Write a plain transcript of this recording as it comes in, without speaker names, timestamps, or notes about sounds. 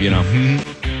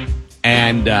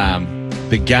And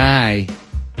the guy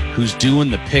who's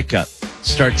doing the pickup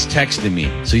starts texting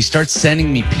me. So he starts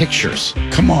sending me pictures.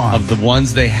 Come on. Of the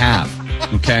ones they have.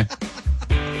 Okay.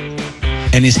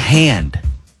 And his hand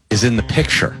is in the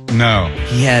picture. No.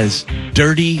 He has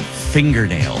dirty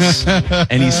fingernails.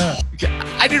 And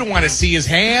I didn't want to see his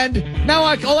hand. Now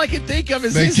all I can think of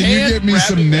is his hand. Can you get me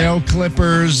some nail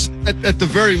clippers? At the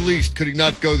very least, could he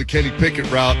not go the Kenny Pickett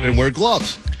route and wear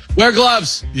gloves? Wear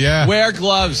gloves. Yeah. Wear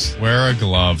gloves. Wear a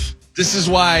glove. This is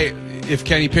why if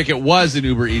Kenny Pickett was an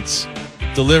Uber Eats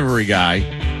delivery guy,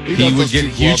 he would get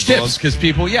huge tips because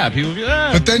people would be,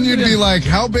 But then you'd be like,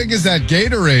 how big is that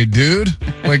Gatorade, dude?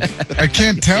 Like, I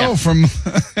can't tell from...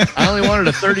 I only wanted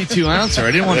a 32-ouncer.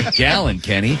 I didn't want a gallon,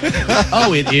 Kenny.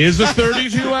 Oh, it is a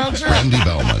 32-ouncer? Randy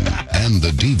Bellman and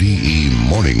the DVE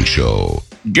Morning Show.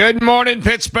 Good morning,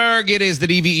 Pittsburgh. It is the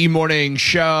DVE Morning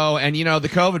Show. And, the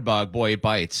COVID bug, boy, it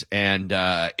bites. And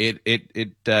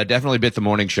it definitely bit the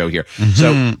morning show here. Mm-hmm.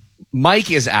 So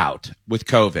Mike is out with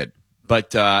COVID.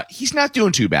 But he's not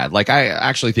doing too bad. Like, I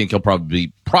actually think he'll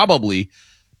probably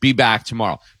be back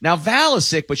tomorrow. Now, Val is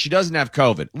sick, but she doesn't have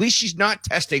COVID. At least she's not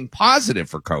testing positive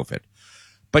for COVID.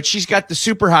 But she's got the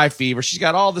super high fever. She's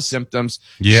got all the symptoms.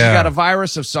 Yeah. She's got a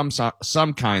virus of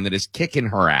some kind that is kicking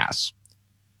her ass.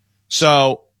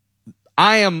 So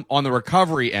I am on the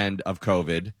recovery end of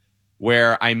COVID,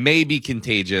 where I may be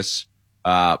contagious.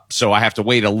 So I have to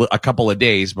wait a couple of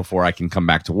days before I can come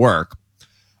back to work.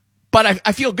 But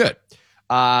I feel good.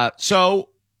 So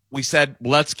we said,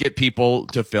 let's get people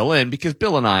to fill in because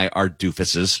Bill and I are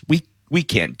doofuses. We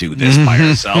can't do this by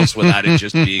ourselves without it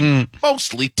just being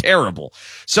mostly terrible.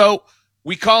 So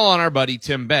we call on our buddy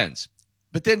Tim Benz.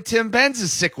 But then Tim Benz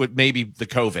is sick with maybe the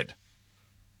COVID.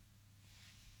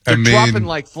 They're dropping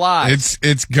like flies.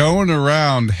 It's going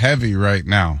around heavy right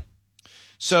now.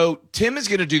 So Tim is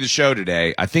going to do the show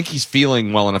today. I think he's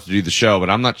feeling well enough to do the show, but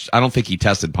I don't think he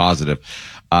tested positive.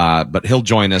 But he'll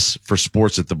join us for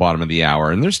sports at the bottom of the hour.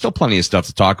 And there's still plenty of stuff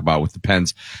to talk about with the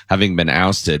Pens having been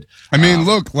ousted. I mean,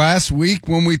 look, last week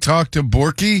when we talked to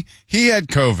Borky, he had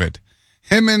COVID.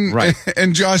 Him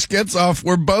and Josh Getzoff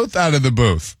were both out of the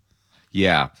booth.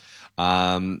 Yeah.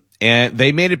 And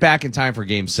they made it back in time for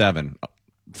Game 7,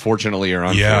 fortunately or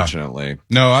unfortunately. Yeah.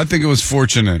 No, I think it was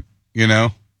fortunate,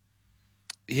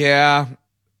 Yeah.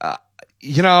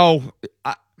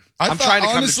 I'm trying to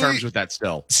come to terms with that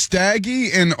still. Staggy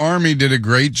and Army did a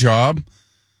great job.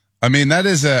 I mean, that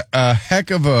is a heck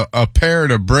of a pair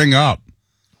to bring up.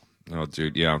 Oh,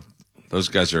 dude, yeah. Those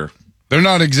guys are... They're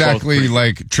not exactly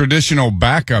like traditional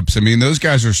backups. I mean, those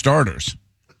guys are starters.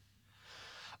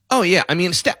 Oh, yeah. I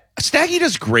mean, Staggy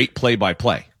does great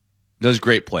play-by-play. Does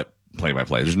great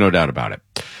play-by-play. There's no doubt about it.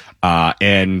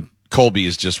 And Colby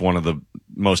is just one of the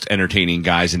most entertaining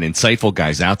guys and insightful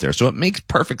guys out there. So it makes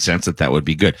perfect sense that would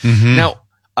be good. Mm-hmm.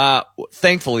 Now,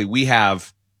 thankfully, we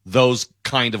have those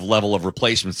kind of level of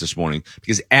replacements this morning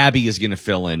because Abby is going to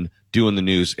fill in doing the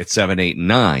news at 7, 8, and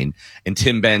 9, and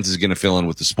Tim Benz is going to fill in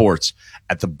with the sports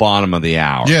at the bottom of the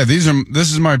hour. Yeah, this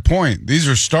is my point. These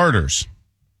are starters.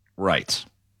 Right.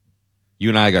 You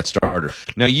and I got starters.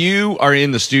 Now, you are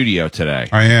in the studio today.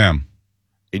 I am.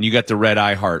 And you got the red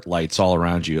iHeart lights all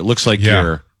around you. It looks like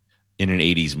you're in an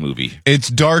 80s movie. It's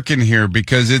dark in here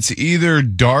because it's either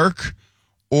dark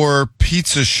or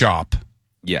pizza shop.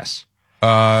 Yes.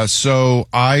 So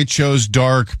I chose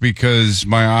dark because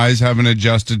my eyes haven't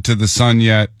adjusted to the sun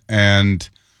yet, and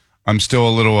I'm still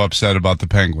a little upset about the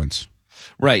Penguins.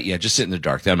 Right, yeah, just sit in the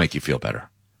dark. That'll make you feel better.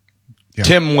 Yeah.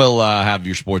 Tim will have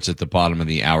your sports at the bottom of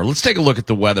the hour. Let's take a look at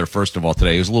the weather, first of all,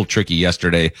 today. It was a little tricky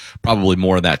yesterday. Probably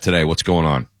more of that today. What's going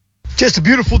on? Just a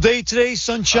beautiful day today.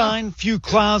 Sunshine, few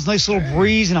clouds, nice little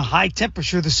breeze, and a high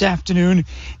temperature this afternoon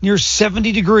near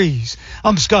 70 degrees.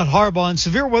 I'm Scott Harbaugh in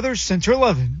Severe Weather Center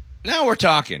 11. Now we're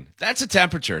talking. That's a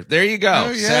temperature. There you go.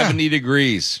 Oh, yeah. 70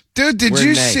 degrees. Dude, did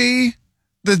you see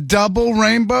the double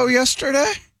rainbow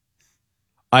yesterday?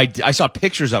 I saw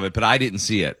pictures of it, but I didn't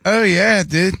see it. Oh, yeah,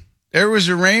 dude. There was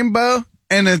a rainbow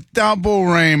and a double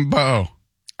rainbow.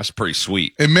 That's pretty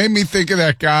sweet. It made me think of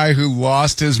that guy who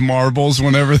lost his marbles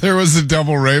whenever there was a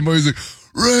double rainbow. He's like,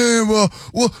 rainbow,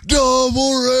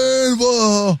 double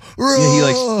rainbow.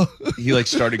 Yeah, he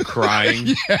started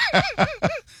crying. Yeah.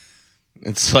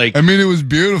 It's like, I mean, it was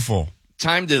beautiful.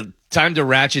 Time to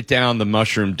ratchet down the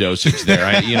mushroom dosage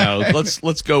there.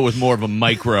 Let's go with more of a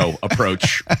micro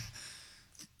approach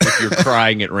if you're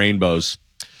crying at rainbows.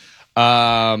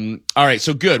 All right,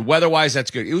 so good. Weather-wise, that's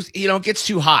good. It was, it gets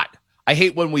too hot. I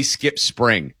hate when we skip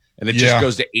spring and it just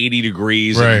goes to 80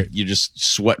 degrees right. and you're just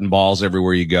sweating balls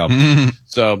everywhere you go.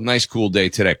 So nice cool day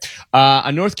today.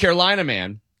 A North Carolina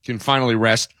man can finally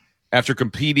rest after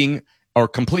completing a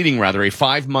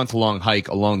 5-month-long hike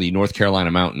along the North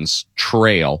Carolina mountains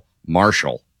trail.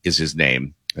 Marshall is his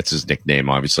name. That's his nickname,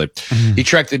 obviously. He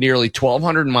trekked the nearly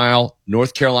 1,200-mile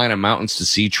North Carolina Mountains to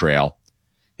Sea Trail.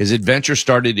 His adventure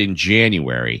started in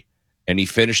January, and he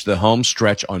finished the home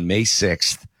stretch on May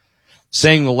 6th,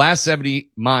 saying the last 70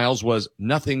 miles was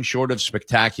nothing short of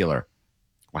spectacular.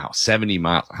 Wow, 70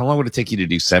 miles. How long would it take you to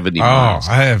do 70 miles?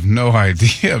 I have no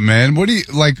idea, man. What do you,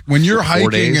 like, when you're 4 hiking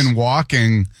days? and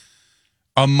walking,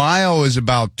 a mile is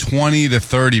about 20 to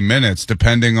 30 minutes,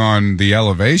 depending on the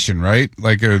elevation, right?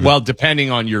 Well, depending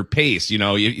on your pace,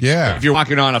 Yeah. If you're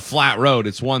walking on a flat road,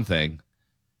 it's one thing.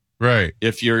 right.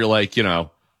 If you're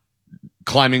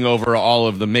climbing over all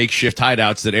of the makeshift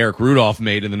hideouts that Eric Rudolph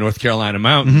made in the North Carolina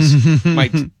mountains,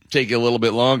 might take you a little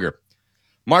bit longer.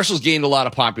 Marshall's gained a lot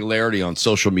of popularity on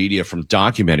social media from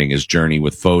documenting his journey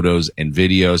with photos and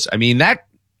videos. I mean, that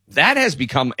has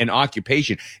become an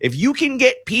occupation. If you can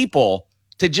get people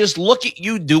to just look at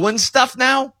you doing stuff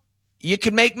now, you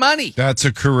can make money. That's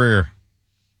a career.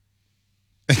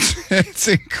 It's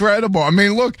incredible. I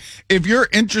mean, look, if you're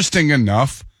interesting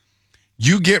enough,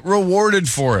 you get rewarded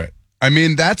for it. I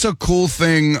mean, that's a cool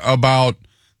thing about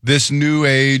this new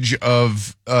age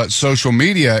of social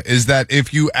media, is that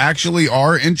if you actually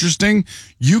are interesting,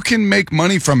 you can make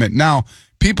money from it. Now,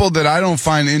 people that I don't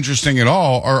find interesting at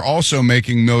all are also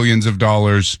making millions of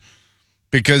dollars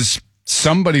because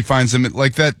somebody finds them,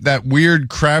 like that weird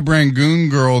crab rangoon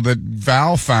girl that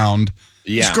Val found.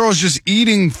 Yeah. This girl's just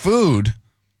eating food,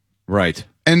 Right.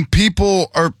 and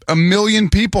a million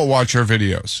people watch her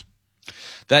videos.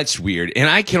 That's weird. And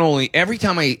every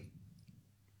time I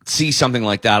see something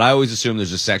like that, I always assume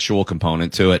there's a sexual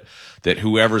component to it, that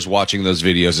whoever's watching those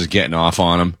videos is getting off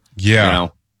on them. Yeah.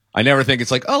 I never think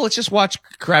it's like, oh, let's just watch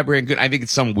crab rangoon. I think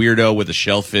it's some weirdo with a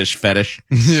shellfish fetish.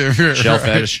 Shell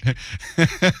fetish.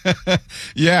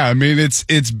 Yeah, I mean,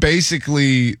 it's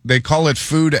basically, they call it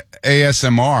food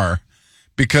ASMR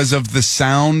because of the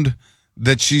sound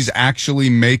that she's actually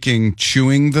making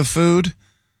chewing the food.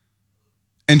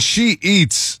 And she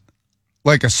eats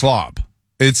like a slob.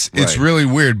 It's Right. really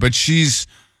weird, but she's,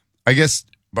 I guess,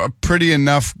 a pretty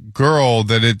enough girl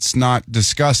that it's not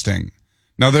disgusting.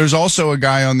 Now, there's also a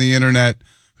guy on the internet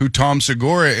who Tom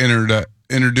Segura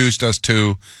introduced us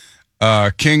to,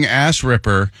 King Ass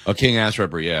Ripper, Oh, King Ass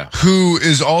Ripper, yeah. who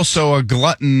is also a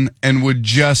glutton and would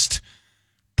just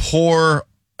pour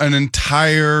an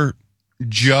entire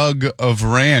jug of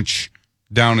ranch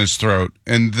down his throat.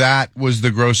 And that was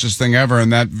the grossest thing ever.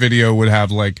 And that video would have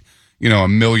 1.5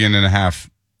 million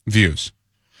views.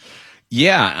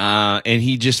 Yeah, and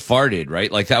he just farted,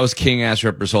 right? Like, that was King Ass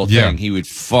Ripper's whole Yeah. thing. He would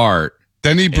fart.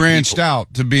 Then he branched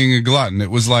out to being a glutton. It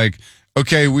was like,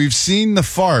 okay, we've seen the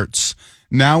farts.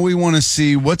 Now we want to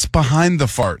see what's behind the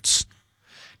farts.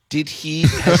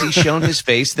 Has he shown his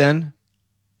face then?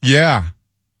 Yeah.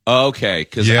 Okay,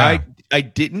 because Yeah. I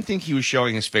didn't think he was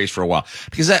showing his face for a while.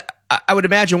 Because I would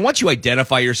imagine once you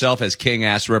identify yourself as King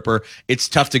Ass Ripper, it's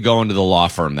tough to go into the law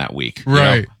firm that week. you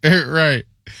know? Right. Right.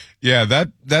 Yeah,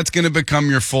 that's going to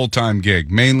become your full-time gig,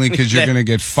 mainly because you're going to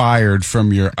get fired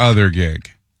from your other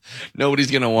gig. Nobody's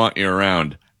going to want you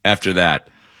around after that.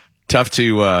 Tough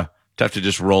to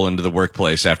just roll into the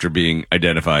workplace after being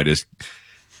identified as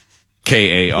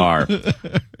KAR.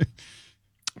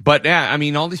 But yeah, I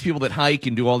mean, all these people that hike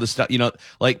and do all this stuff,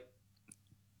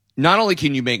 not only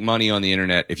can you make money on the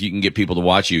internet if you can get people to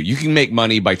watch you, you can make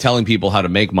money by telling people how to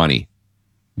make money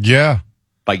Yeah.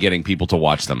 by getting people to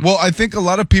watch them. Well, I think a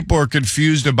lot of people are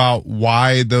confused about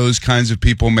why those kinds of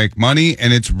people make money,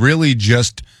 and it's really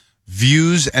just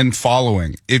views and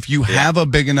following. If you have a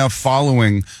big enough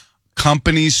following,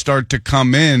 companies start to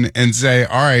come in and say,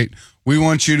 all right, we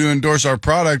want you to endorse our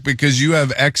product because you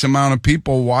have X amount of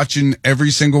people watching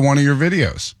every single one of your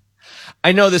videos.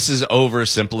 I know this is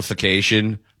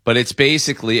oversimplification, but it's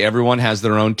basically everyone has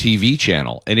their own TV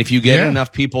channel. And if you get Yeah.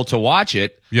 enough people to watch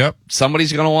it, Yep.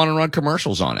 somebody's going to want to run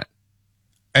commercials on it.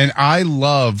 And I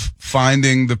love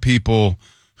finding the people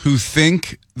who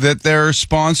think that they're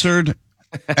sponsored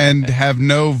and have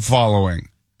no following.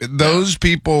 Those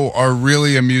people are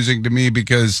really amusing to me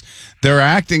because they're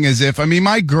acting as if,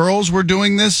 my girls were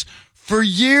doing this for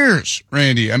years,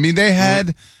 Randy. They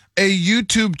had a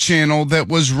YouTube channel that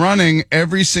was running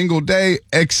every single day,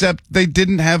 except they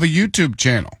didn't have a YouTube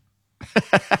channel.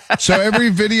 So every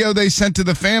video they sent to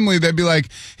the family, they'd be like,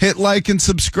 hit like and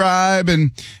subscribe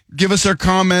and give us our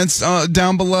comments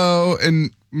down below.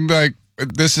 And like,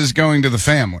 this is going to the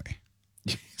family.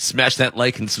 Smash that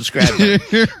like and subscribe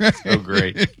button. So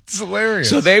great. It's hilarious.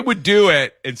 So they would do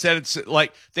it instead. It's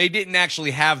like they didn't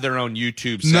actually have their own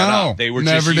YouTube set up. They were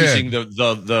just using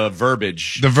the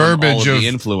verbiage, from all of the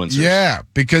influencers. Yeah,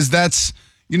 because that's,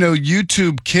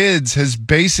 YouTube Kids has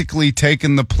basically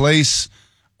taken the place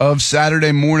of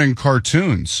Saturday morning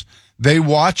cartoons. They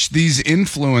watch these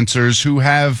influencers who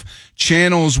have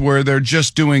channels where they're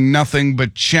just doing nothing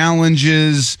but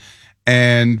challenges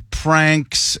and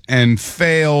pranks and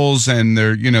fails, and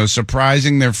they're,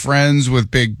 surprising their friends with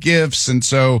big gifts. And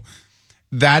so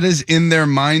that is in their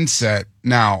mindset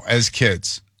now as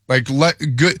kids. Like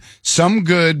some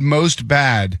good, most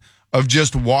bad, of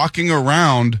just walking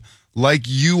around like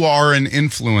you are an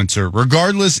influencer,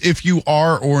 regardless if you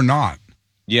are or not.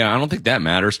 Yeah, I don't think that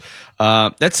matters.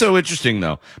 That's so interesting,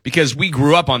 though, because we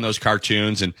grew up on those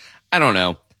cartoons, and I don't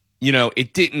know,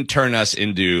 it didn't turn us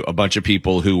into a bunch of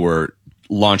people who were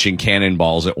launching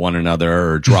cannonballs at one another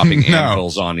or dropping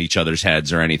anvils on each other's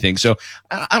heads or anything. So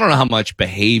I don't know how much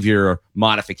behavior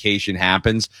modification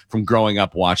happens from growing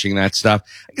up watching that stuff.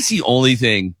 I guess the only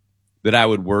thing that I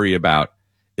would worry about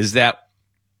is that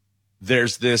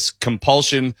there's this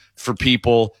compulsion for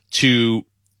people to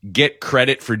get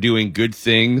credit for doing good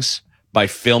things by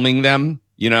filming them,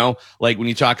 like when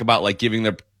you talk about like giving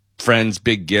their friends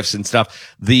big gifts and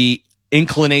stuff, the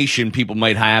inclination people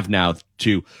might have now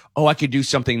to, I could do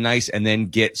something nice and then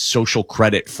get social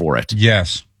credit for it.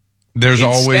 Yes. There's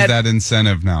always that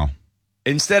incentive now.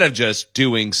 Instead of just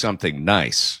doing something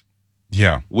nice.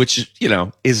 Yeah. Which,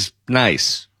 is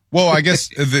nice. Well, I guess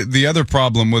the other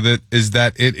problem with it is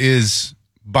that it is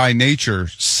by nature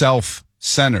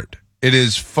self-centered. It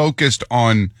is focused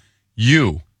on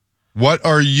you. What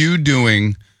are you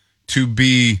doing to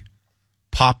be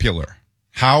popular?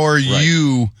 How are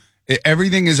you?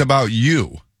 Everything is about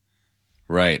you.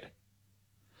 Right.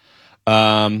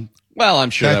 Well, I'm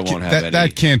sure that won't have any.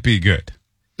 That can't be good.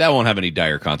 That won't have any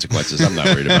dire consequences. I'm not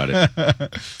worried about it.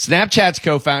 Snapchat's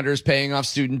co-founder is paying off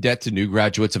student debt to new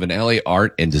graduates of an LA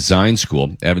art and design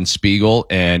school. Evan Spiegel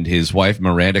and his wife,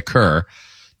 Miranda Kerr,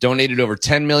 donated over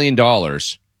 $10 million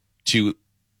to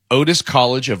Otis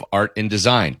College of Art and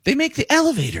Design. They make the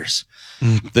elevators.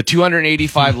 The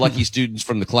 285 lucky students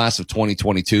from the class of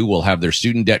 2022 will have their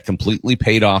student debt completely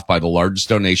paid off by the largest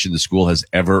donation the school has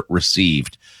ever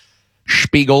received.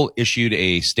 Spiegel issued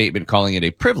a statement calling it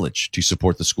a privilege to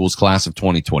support the school's class of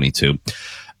 2022.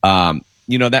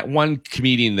 That one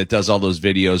comedian that does all those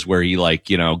videos where he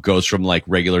goes from like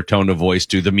regular tone of voice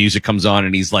to the music comes on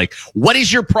and he's like, what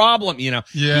is your problem? Yeah.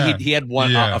 He had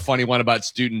one, a funny one about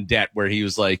student debt where he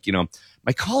was like,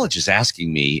 my college is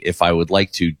asking me if I would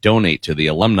like to donate to the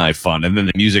alumni fund. And then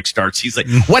the music starts. He's like,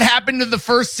 what happened to the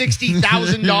first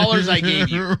 $60,000 I gave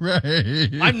you?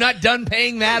 Right. I'm not done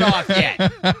paying that off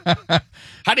yet.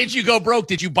 How did you go broke?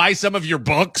 Did you buy some of your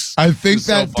books? I think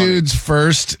that dude's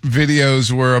first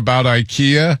videos were about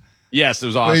IKEA. Yes, it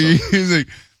was awesome. He's like,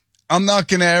 I'm not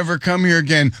going to ever come here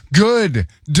again. Good.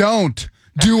 Don't.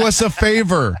 Do us a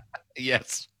favor.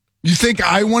 Yes. You think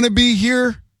I want to be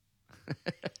here?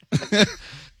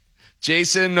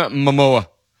 Jason Momoa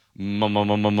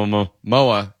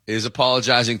is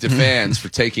apologizing to fans for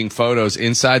taking photos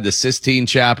inside the Sistine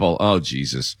Chapel. Oh,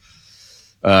 Jesus.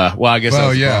 I guess.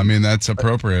 Well, yeah, I mean, that's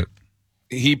appropriate.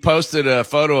 He posted a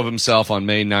photo of himself on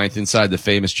May 9th inside the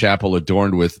famous chapel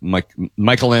adorned with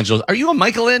Michelangelo. Are you a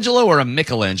Michelangelo or a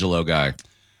Michelangelo guy?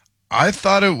 I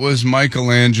thought it was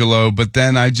Michelangelo, but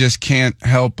then I just can't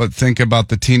help but think about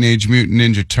the Teenage Mutant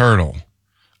Ninja Turtle.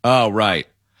 Oh, right.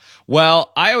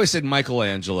 Well, I always said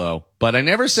Michelangelo, but I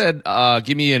never said,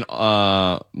 give me an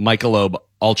Michelob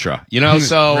Ultra,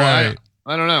 so right.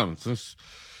 I don't know.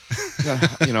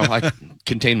 I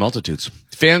contain multitudes.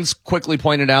 Fans quickly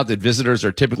pointed out that visitors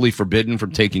are typically forbidden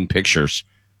from taking pictures.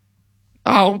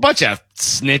 Oh, a bunch of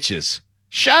snitches.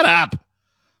 Shut up.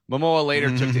 Momoa later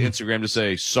took to Instagram to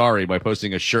say sorry by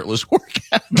posting a shirtless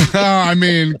workout. I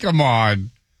mean, come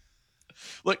on.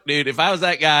 Look, dude, if I was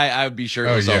that guy, I would be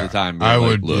shirtless all the time. I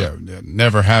would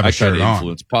never have a shirt on. I try to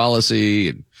influence policy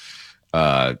and,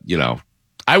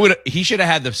 he should have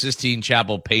had the Sistine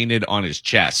Chapel painted on his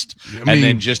chest and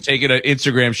then just taken an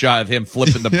Instagram shot of him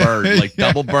flipping the bird,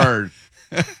 double bird.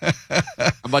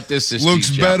 How about this Sistine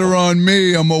Looks Chapel? better on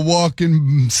me. I'm a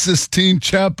walking Sistine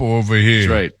Chapel over here.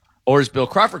 That's right. Or as Bill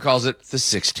Crawford calls it, the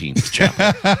 16th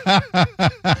Chapel.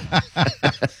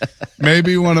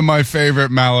 Maybe one of my favorite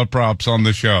malaprops on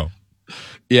the show.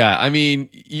 Yeah, I mean,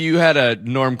 you had a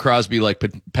Norm Crosby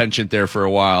penchant there for a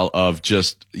while of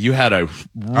just you had a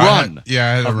run I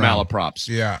had of a run. malaprops.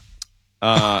 Yeah.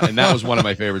 And that was one of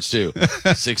my favorites too.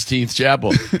 16th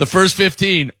Chapel. The first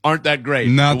 15 aren't that great.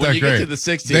 Not but when that you great. Get to the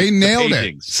 16th, they nailed the it.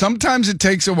 paintings. Sometimes it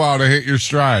takes a while to hit your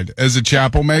stride as a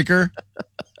chapel maker.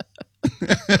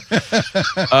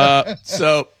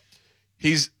 So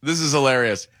this is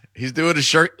hilarious. He's doing a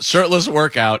shirtless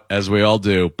workout, as we all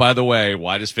do. By the way,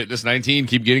 why does Fitness 19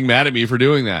 keep getting mad at me for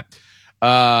doing that?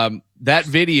 That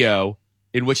video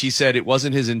in which he said it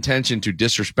wasn't his intention to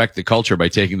disrespect the culture by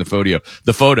taking the photo.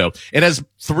 It has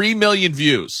 3 million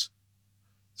views.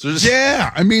 So just,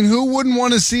 Yeah, I mean, who wouldn't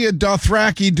want to see a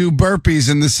Dothraki do burpees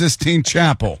in the Sistine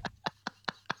Chapel?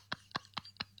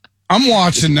 I'm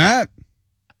watching that.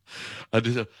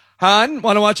 Han,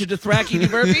 want to watch a Dothraki do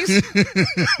burpees?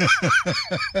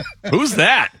 Who's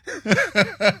that?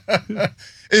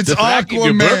 It's Dothraki do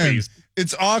Aquaman. burpees.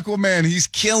 It's Aquaman. He's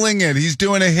killing it. He's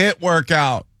doing a hit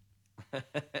workout.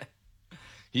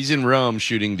 He's in Rome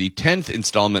shooting the 10th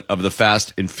installment of the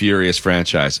Fast and Furious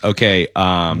franchise. Okay.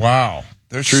 Wow.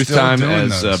 They're Truth still time, doing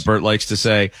as those. Bert likes to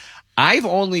say. I've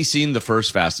only seen the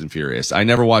first Fast and Furious. I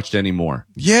never watched any more.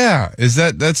 Yeah.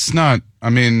 That's not, I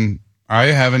mean, I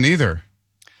haven't either.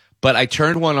 But I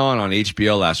turned one on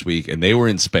HBO last week, and they were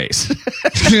in space.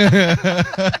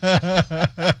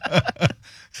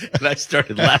 And I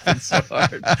started laughing so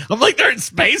hard. I'm like, they're in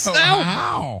space now?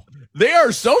 Wow. They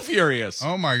are so furious.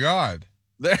 Oh my God.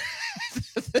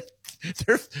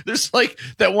 There's like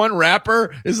that one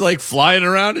rapper is like flying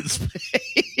around in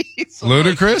space.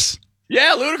 Ludacris?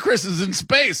 Yeah, Ludacris is in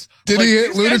space. Did Like, he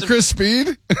hit these guys Ludacris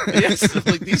speed? Yes,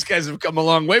 like these guys have come a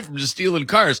long way from just stealing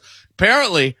cars.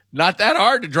 Apparently, not that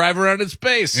hard to drive around in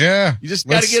space. Yeah. You just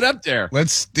got to Let's- get up there.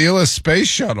 Let's steal a space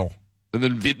shuttle. And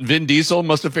then Vin Diesel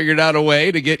must have figured out a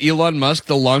way to get Elon Musk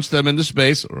to launch them into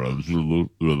space. Space.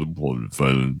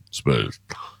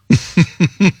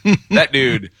 That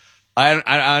dude,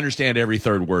 I understand every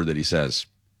third word that he says.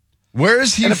 Where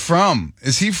is he from?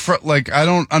 Is he from, like, I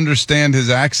don't understand his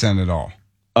accent at all.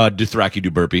 Dothraki do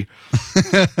burpee.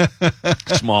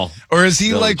 Small. Or is he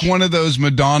Village. like one of those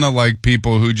Madonna-like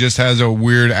people who just has a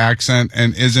weird accent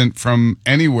and isn't from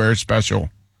anywhere special?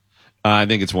 I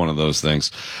think it's one of those things.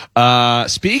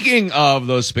 Speaking of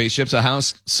those spaceships, a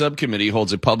House subcommittee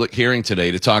holds a public hearing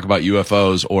today to talk about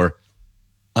UFOs or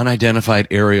unidentified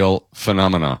aerial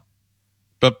phenomena.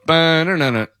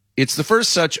 It's the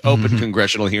first such open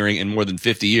congressional hearing in more than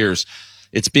 50 years.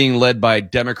 It's being led by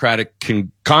Democratic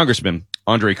Congressman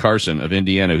Andre Carson of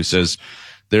Indiana, who says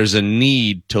there's a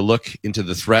need to look into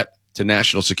the threat to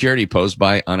national security posed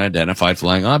by unidentified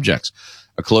flying objects.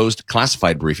 A closed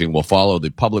classified briefing will follow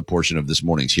the public portion of this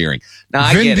morning's hearing. Now,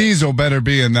 I Vin get it. Diesel better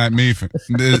be in that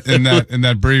in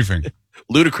that briefing.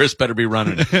 Ludacris better be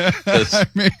running it. 'Cause I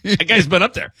mean, that guy's been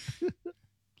up there.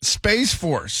 Space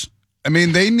Force. I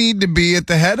mean, they need to be at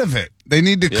the head of it. They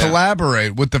need to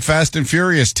collaborate with the Fast and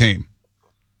Furious team.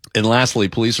 And lastly,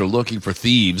 police are looking for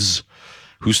thieves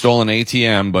who stole an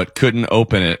ATM but couldn't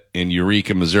open it in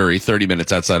Eureka, Missouri, 30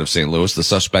 minutes outside of St. Louis. The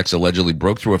suspects allegedly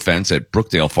broke through a fence at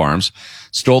Brookdale Farms,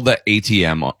 stole the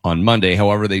ATM on Monday.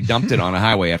 However, they dumped it on a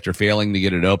highway after failing to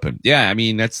get it open. Yeah, I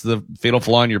mean, that's the fatal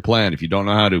flaw in your plan if you don't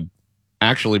know how to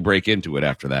actually break into it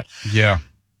after that. Yeah.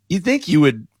 You'd think you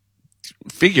would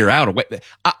figure out a way.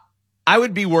 I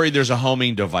would be worried there's a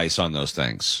homing device on those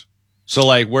things. So,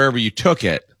 like, wherever you took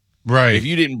it, Right. if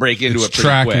you didn't break into It's it pretty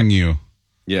tracking quick. you.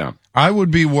 Yeah. I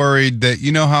would be worried that,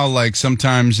 you know how like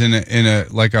sometimes in a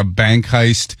like a bank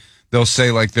heist, they'll say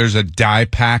like there's a dye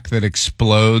pack that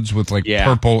explodes with like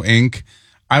purple ink.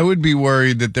 I would be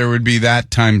worried that there would be that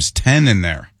times 10 in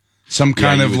there. Some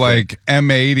kind you of would like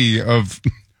M80 of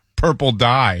purple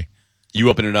dye. You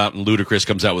open it up and Ludacris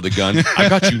comes out with a gun. I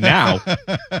got you now.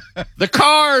 The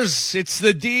Cars. It's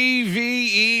the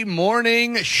DVE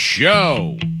Morning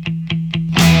Show.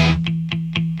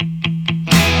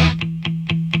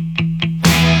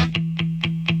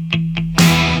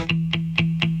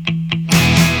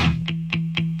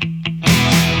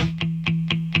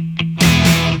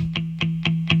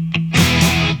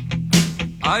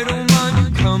 I don't mind you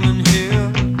coming here,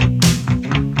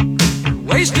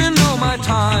 wasting all my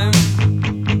time.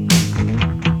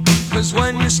 'Cause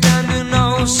when you're standing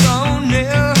oh so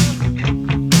near,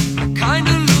 I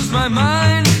kinda lose my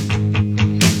mind.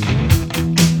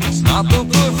 It's not the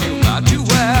perfume that you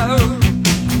wear,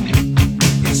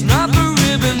 it's not the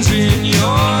ribbons in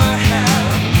your hair.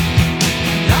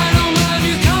 I don't mind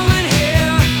you coming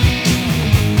here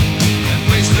and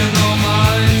wasting all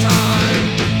my time.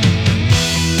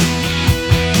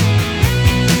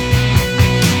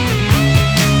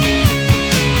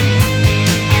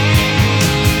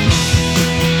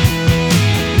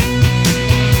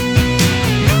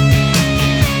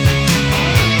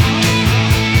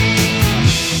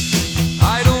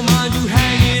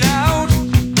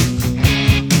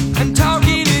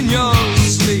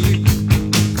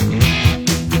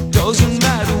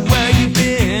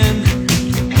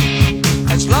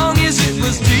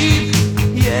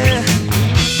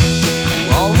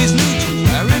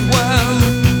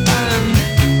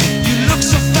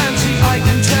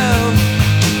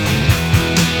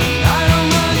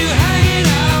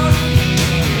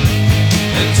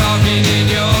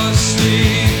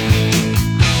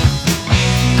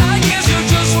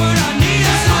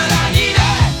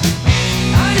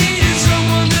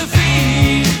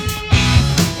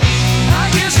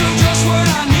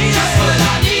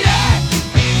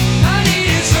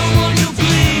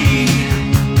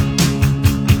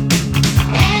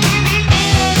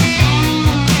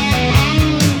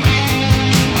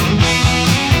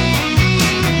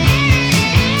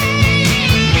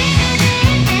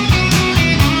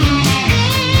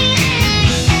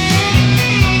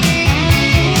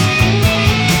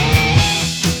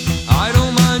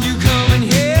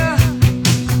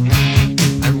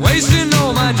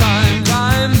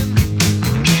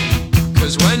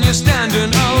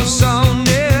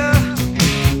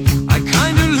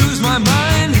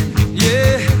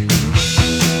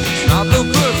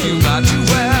 perfume I do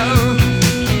wear.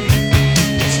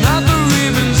 It's not the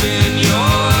ribbons in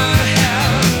your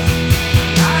hair.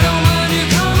 I don't mind you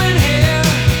coming here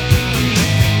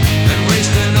and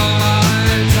wasting all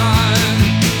my time.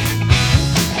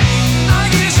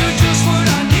 I guess you're just what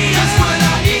I need. Just what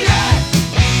I needed.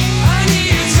 I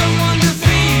needed someone to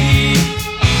feed.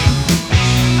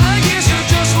 I guess you're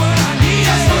just what I need.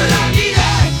 Just what I needed.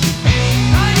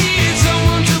 I needed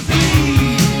someone to feed.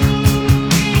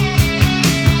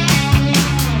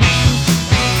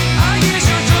 I guess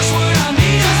you're just what I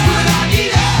need. Just what I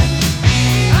needed.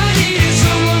 I needed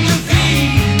someone to feed.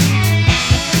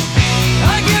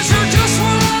 I guess you're just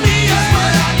what I need. Just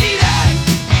what I needed.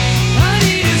 I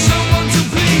needed someone to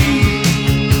feed.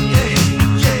 Yeah,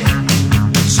 yeah.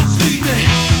 So feed me.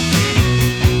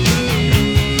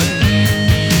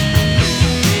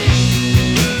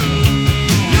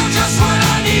 You're just what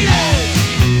I needed.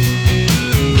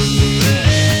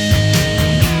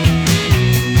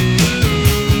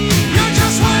 You're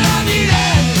just what I needed.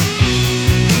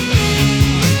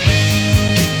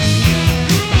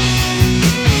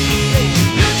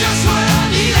 You're just what I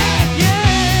needed. Yeah,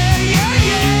 yeah,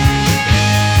 yeah.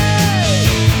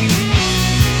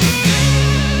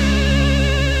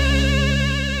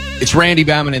 It's Randy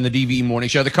Bauman in the DVE Morning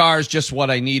Show. The car is just what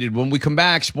I needed. When we come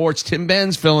back, sports, Tim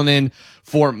Benz filling in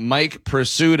for Mike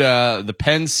Pursuta. The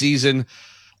Penn season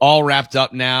all wrapped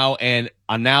up now, and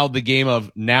now the game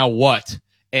of now what?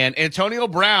 And Antonio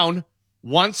Brown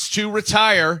wants to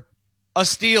retire a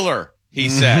Steeler, he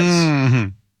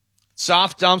says.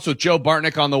 Soft dumps with Joe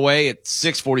Bartnick on the way at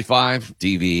 6:45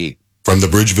 DVE. From the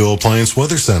Bridgeville Appliance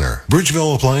Weather Center.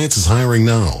 Bridgeville Appliance is hiring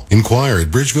now. Inquire at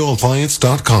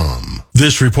bridgevilleappliance.com.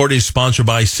 This report is sponsored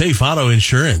by Safe Auto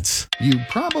Insurance. You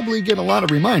probably get a lot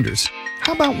of reminders.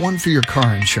 How about one for your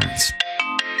car insurance?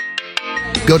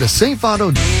 Go to Safe Auto.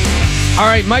 All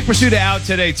right, Mike Pursuta out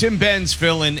today. Tim Benz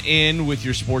filling in with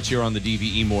your sports here on the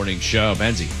DVE Morning Show.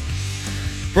 Benzie.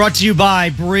 Brought to you by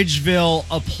Bridgeville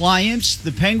Appliance.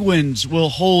 The Penguins will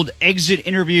hold exit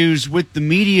interviews with the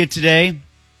media today.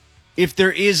 If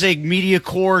there is a media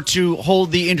corps to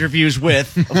hold the interviews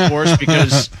with, of course,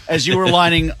 because as you were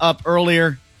lining up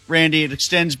earlier, Randy, it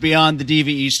extends beyond the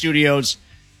DVE studios.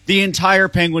 The entire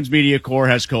Penguins media corps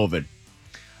has COVID.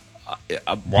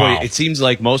 Boy, it seems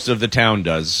like most of the town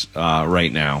does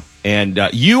right now. And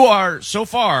you are, so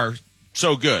far,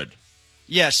 so good.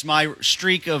 Yes, my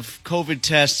streak of COVID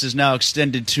tests is now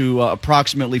extended to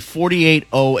approximately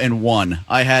 48-0-1.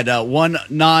 I had one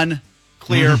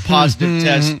non-clear positive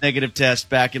test, negative test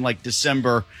back in like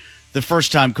December, the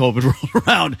first time COVID rolled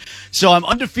around. So I'm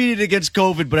undefeated against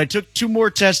COVID, but I took 2 more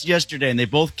tests yesterday, and they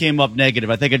both came up negative.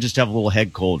 I think I just have a little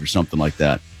head cold or something like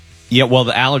that. Yeah, well,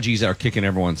 the allergies are kicking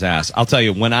everyone's ass. I'll tell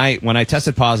you, when I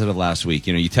tested positive last week,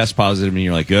 you test positive and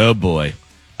you're like, oh boy,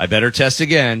 I better test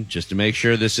again just to make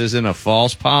sure this isn't a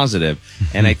false positive.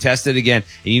 And I tested again,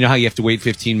 and you know how you have to wait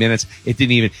 15 minutes?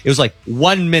 It was like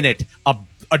 1 minute,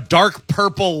 a dark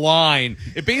purple line.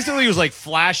 It basically was like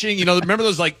flashing. Remember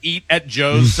those like "Eat at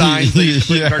Joe's" signs that you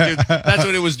put in cartoons? That's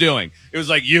what it was doing. It was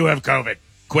like, you have COVID.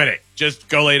 Quit it. Just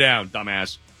go lay down,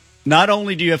 dumbass. Not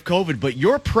only do you have COVID, but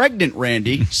you're pregnant,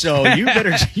 Randy. So you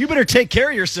better take care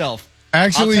of yourself.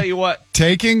 Actually, I'll tell you what.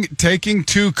 Taking 2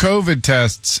 COVID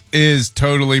tests is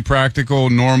totally practical,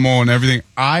 normal, and everything.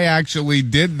 I actually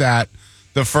did that,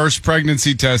 the first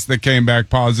pregnancy test that came back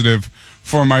positive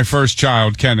for my first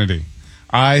child, Kennedy.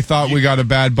 I thought we got a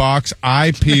bad box.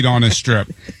 I peed on a strip.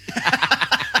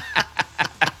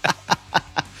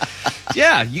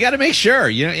 Yeah, you got to make sure.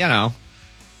 You know,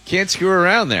 can't screw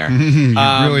around there. You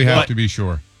really have to be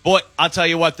sure. Boy, I'll tell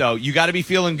you what, though. You got to be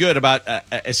feeling good about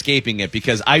escaping it,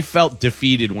 because I felt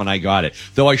defeated when I got it,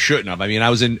 though I shouldn't have. I mean,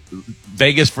 I was in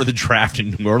Vegas for the draft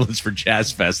and New Orleans for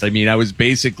Jazz Fest. I mean, I was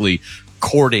basically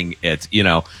courting it,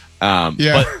 Yeah,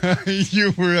 But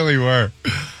you really were.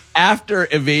 after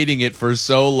evading it for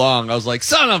so long, I was like,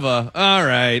 son of a, all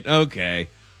right, okay.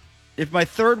 If my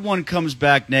third one comes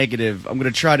back negative, I'm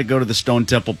going to try to go to the Stone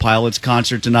Temple Pilots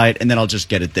concert tonight, and then I'll just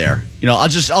get it there.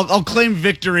 I'll claim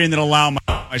victory and then allow my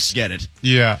to get it.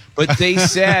 Yeah. But they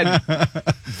said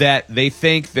that they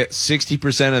think that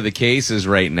 60% of the cases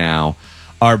right now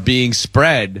are being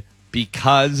spread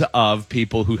because of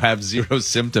people who have 0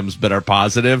 symptoms but are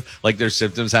positive, like their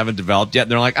symptoms haven't developed yet.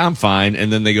 And they're like, I'm fine.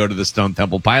 And then they go to the Stone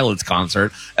Temple Pilots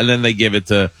concert, and then they give it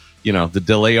to, the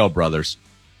DeLeo brothers.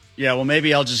 Yeah, well,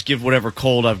 maybe I'll just give whatever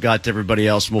cold I've got to everybody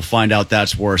else, and we'll find out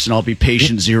that's worse. And I'll be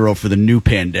patient 0 for the new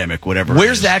pandemic, whatever.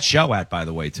 Where's that show at, by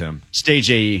the way, Tim?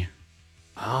 Stage AE.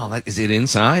 Oh, is it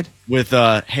inside? With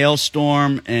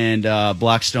Hailstorm and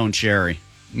Blackstone Cherry.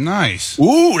 Nice.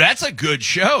 Ooh, that's a good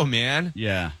show, man.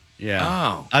 Yeah. Yeah.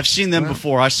 Oh. I've seen them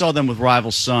before. I saw them with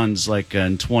Rival Sons like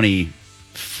in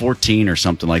 2014 or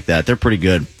something like that. They're pretty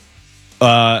good.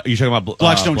 Are you talking about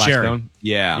Blackstone Cherry?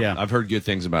 Yeah, I've heard good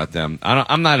things about them.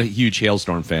 I'm not a huge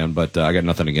Hailstorm fan, but I got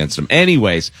nothing against them.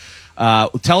 Anyways,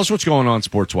 tell us what's going on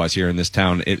sports-wise here in this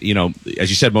town. As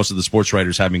you said, most of the sports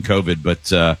writers having COVID, but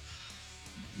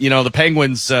the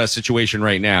Penguins situation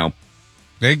right now.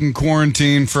 They can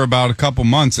quarantine for about a couple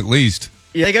months at least.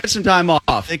 Yeah, they got some time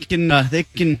off. They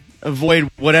can avoid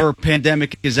whatever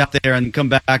pandemic is out there and come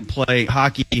back and play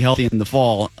hockey healthy in the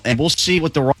fall. And we'll see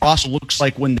what the roster looks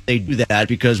like when they do that,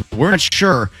 because we're not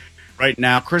sure right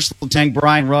now. Chris Letang,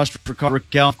 Brian Rust, Ricardo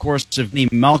Raquel, of course,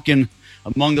 Evgeny Malkin,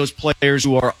 among those players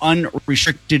who are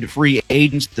unrestricted free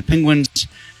agents. The Penguins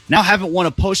now haven't won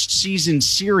a postseason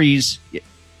series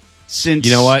since.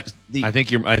 You know what? I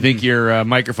think your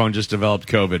microphone just developed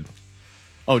COVID.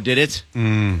 Oh, did it?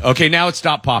 Okay, now it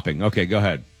stopped popping. Okay, go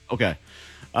ahead. Okay.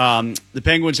 The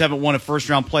Penguins haven't won a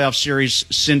first-round playoff series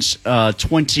since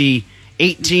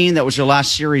 2018. That was their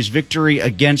last series victory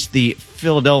against the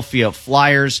Philadelphia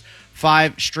Flyers.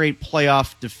 5 straight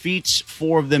playoff defeats,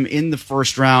 4 of them in the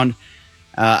first round.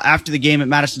 After the game at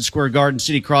Madison Square Garden,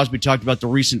 Sidney Crosby talked about the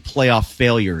recent playoff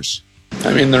failures.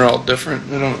 I mean, they're all different.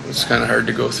 It's kind of hard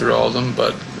to go through all of them,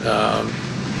 but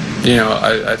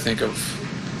I think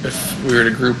if we were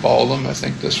to group all of them, I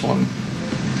think this one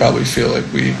probably feel like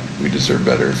we deserve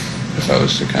better if I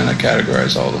was to kind of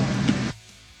categorize all of them.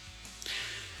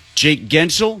 Jake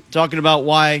Gensel talking about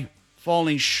why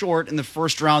falling short in the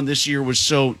first round this year was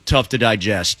so tough to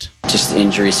digest. Just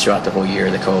injuries throughout the whole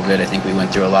year, the COVID. I think we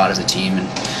went through a lot as a team, and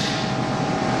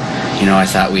I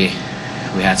thought we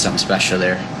had something special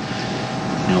there.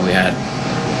 We had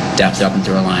depth up and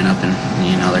through a lineup, and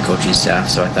their coaching staff.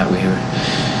 So I thought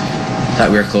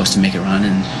we were close to make a run,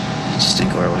 and it just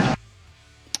didn't go our way.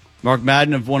 Mark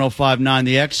Madden of 105.9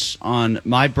 The X on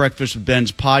My Breakfast with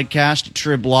Ben's podcast,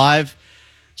 Trib Live,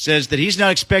 says that he's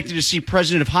not expected to see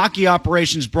President of Hockey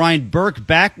Operations Brian Burke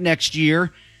back next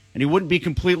year, and he wouldn't be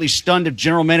completely stunned if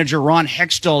General Manager Ron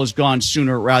Hextall is gone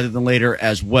sooner rather than later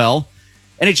as well.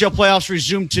 NHL playoffs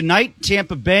resume tonight.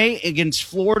 Tampa Bay against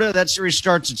Florida. That series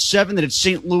starts at 7. Then it's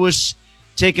St. Louis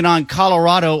taking on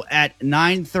Colorado at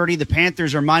 9:30. The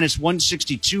Panthers are minus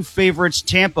 162 favorites.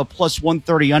 Tampa plus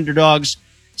 130 underdogs.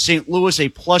 St. Louis a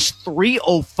plus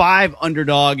 305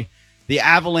 underdog. The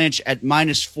Avalanche at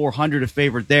minus 400 a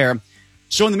favorite there.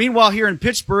 So in the meanwhile here in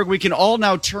Pittsburgh, we can all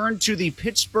now turn to the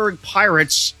Pittsburgh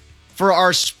Pirates for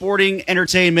our sporting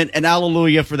entertainment, and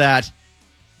hallelujah for that.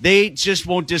 They just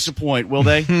won't disappoint, will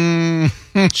they?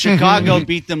 Chicago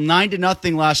beat them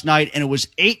 9-0 last night, and it was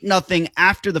 8-0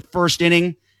 after the first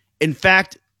inning. In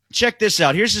fact, check this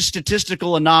out. Here's a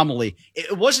statistical anomaly.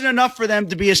 It wasn't enough for them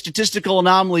to be a statistical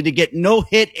anomaly to get no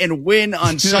hit and win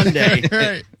on Sunday.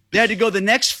 Right. They had to go the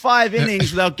next 5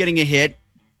 innings without getting a hit.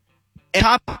 And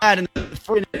top of that, in the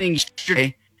first inning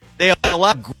yesterday, they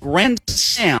allowed Grand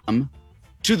Slam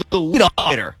to the leadoff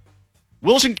hitter.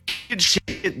 Wilson could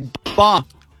hit bomb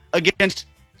against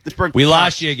the Pittsburgh. We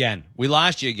lost you again.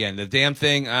 The damn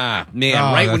thing. Right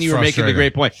when you were making the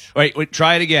great point. Wait,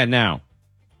 try it again now.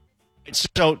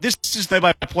 So this is the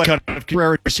play cut of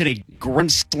Contreras hitting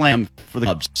Grand Slam for the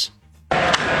Cubs.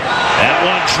 That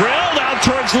one drilled out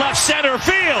towards left center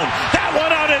field. That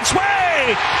one on its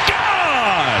way.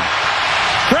 Gone.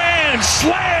 Grand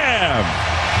Slam.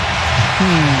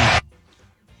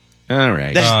 All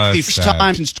right. That's the first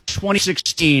time since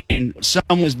 2016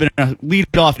 someone has been a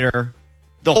leadoff hitter.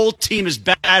 The whole team is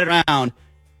batted around,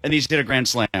 and he's hit a Grand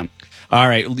Slam. All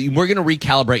right, we're going to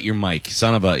recalibrate your mic.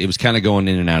 It was kind of going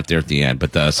in and out there at the end,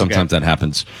 but sometimes that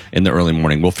happens in the early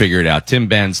morning. We'll figure it out. Tim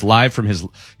Benz live from his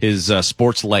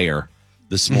sports lair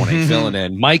this morning, filling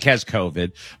in. Mike has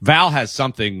COVID. Val has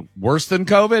something worse than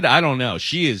COVID. I don't know.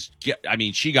 She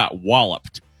got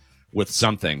walloped with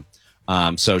something.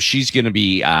 So she's going to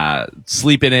be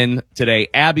sleeping in today.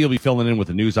 Abby will be filling in with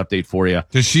a news update for you.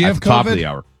 Does she have at the top of COVID? the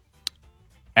hour?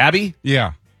 Abby?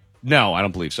 Yeah. No, I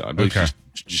don't believe so. I believe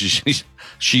she's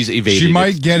evaded. She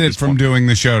might get it from doing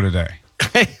the show today.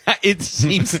 It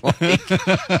seems like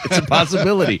it's a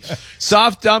possibility.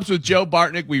 Soft Dumps with Joe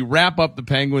Bartnick. We wrap up the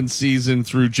Penguins season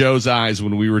through Joe's eyes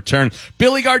when we return.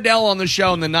 Billy Gardell on the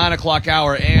show in the 9 o'clock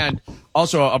hour, and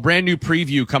also a brand new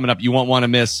preview coming up you won't want to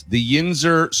miss. The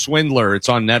Yinzer Swindler. It's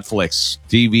on Netflix.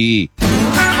 TV.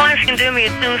 Cornish can do me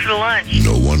as soon for lunch.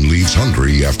 No one leaves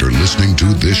hungry after listening to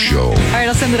this show. All right,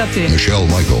 I'll send it up to you. Michelle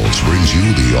Michaels brings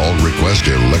you the all-request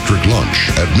electric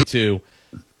lunch at noon. 2.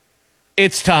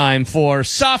 It's time for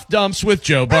Soft Dumps with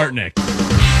Joe Bartnick.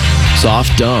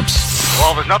 Soft Dumps.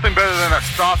 Well, there's nothing better than a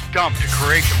soft dump to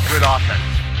create some good offense.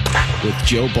 with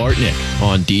Joe Bartnick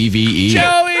on DVE.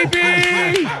 Joey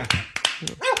B!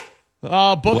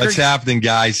 Booker. What's happening,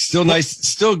 guys? Still nice.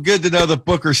 Still good to know that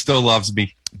Booker still loves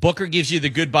me. Booker gives you the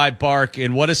goodbye bark,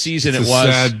 and what a season It's it a was.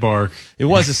 sad bark. It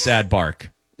was a sad bark.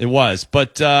 It was.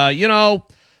 But,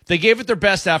 they gave it their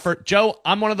best effort. Joe,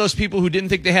 I'm one of those people who didn't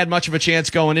think they had much of a chance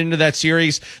going into that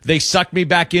series. They sucked me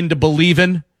back into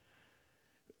believing.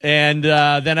 And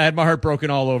then I had my heart broken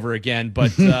all over again.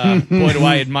 But boy, do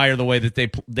I admire the way that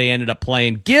they ended up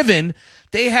playing, given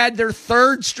they had their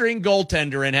third string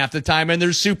goaltender in half the time, and their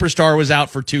superstar was out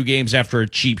for 2 games after a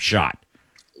cheap shot.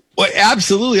 Well,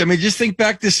 absolutely. I mean, just think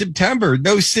back to September.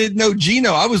 No Sid, no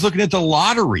Gino. I was looking at the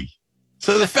lottery.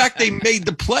 So the fact they made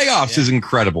the playoffs is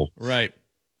incredible. Right.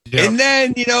 Yep. And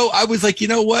then, I was like, you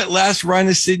know what? Last run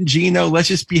of Sid and Gino. Let's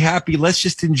just be happy. Let's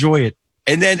just enjoy it.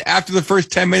 And then after the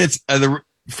first 10 minutes of the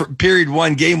period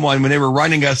 1, game 1, when they were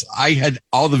running us, I had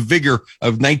all the vigor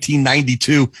of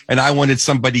 1992, and I wanted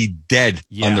somebody dead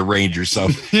on the Rangers. So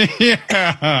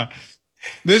yeah,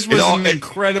 this was an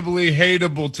incredibly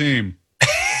hateable team.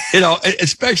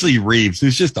 Especially Reeves,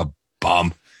 who's just a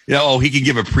bum. He can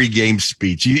give a pregame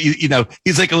speech.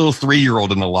 He's like a little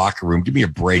 3-year-old in the locker room. Give me a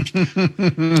break.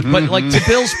 But like to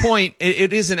Bill's point,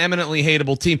 it is an eminently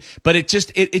hateable team. But it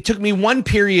took me one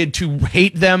period to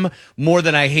hate them more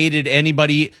than I hated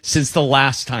anybody since the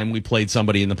last time we played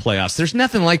somebody in the playoffs. There's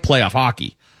nothing like playoff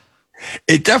hockey.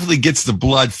 It definitely gets the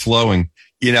blood flowing.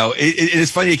 It's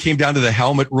funny. It came down to the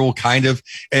helmet rule, kind of.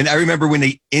 And I remember when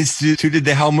they instituted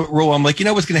the helmet rule, I'm like,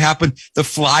 what's going to happen? The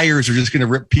Flyers are just going to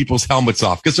rip people's helmets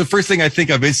off. Because the first thing I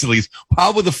think of instantly is,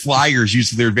 how will the Flyers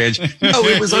use their advantage? No,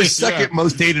 it was our second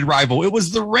most hated rival. It was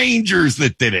the Rangers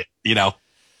that did it,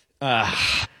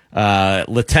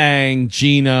 Letang,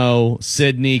 Gino,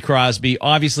 Sidney, Crosby.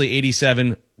 Obviously,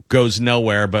 87 goes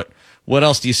nowhere. But what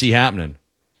else do you see happening?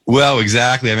 Well,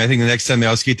 exactly. I mean, I think the next time they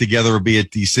all skate together will be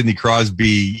at the Sidney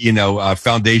Crosby,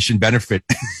 foundation benefit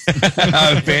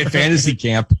fantasy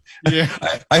camp. Yeah.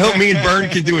 I hope me and Bern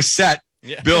can do a set.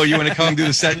 Yeah. Bill, you want to come do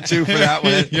the set too for that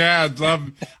one? Yeah,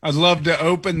 I'd love to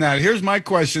open that. Here's my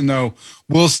question though: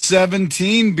 will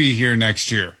 17 be here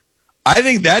next year? I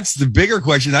think that's the bigger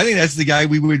question. I think that's the guy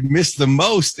we would miss the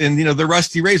most. And, the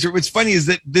Rusty Razor. What's funny is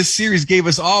that this series gave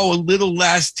us all a little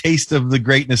last taste of the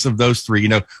greatness of those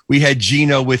three. We had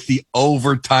Gino with the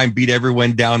overtime, beat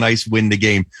everyone down ice, win the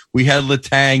game. We had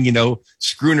Letang,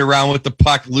 screwing around with the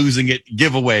puck, losing it,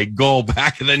 giveaway, goal,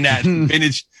 back of the net,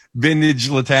 vintage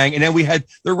Letang. And then we had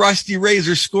the Rusty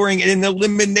Razor scoring in an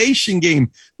elimination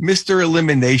game, Mr.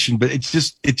 Elimination, but it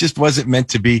just wasn't meant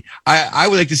to be. I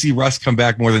would like to see Russ come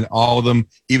back more than all of them,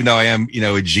 even though I am,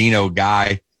 a Gino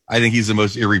guy. I think he's the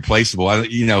most irreplaceable. How are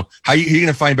you going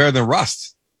to find better than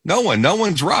Rust? No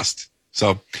one's Rust.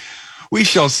 So we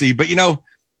shall see. But,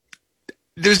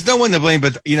 there's no one to blame,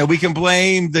 but, we can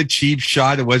blame the cheap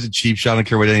shot. It was a cheap shot. I don't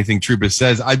care what anything Trouba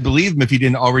says. I'd believe him if he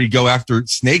didn't already go after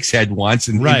Snake's head once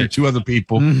and injure 2 other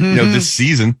people, this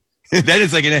season. That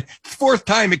is like a 4th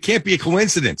time. It can't be a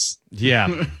coincidence.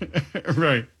 Yeah.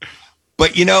 Right.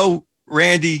 But,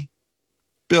 Randy,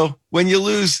 Bill, when you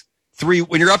lose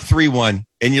when you're up 3-1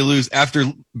 and you lose after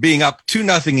being up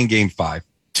 2-0 in game 5,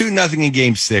 2-0 in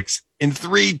game 6, and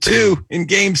 3-2 in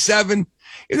game 7,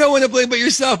 you don't want to blame but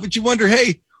yourself, but you wonder,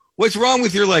 hey, what's wrong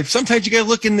with your life? Sometimes you got to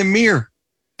look in the mirror.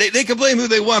 They can blame who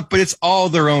they want, but it's all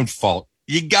their own fault.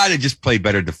 You got to just play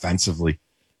better defensively.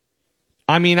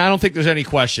 I mean, I don't think there's any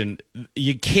question.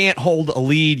 You can't hold a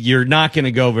lead. You're not going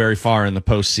to go very far in the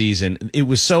postseason. It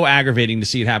was so aggravating to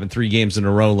see it happen 3 games in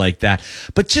a row like that.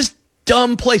 But just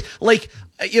dumb plays. Like,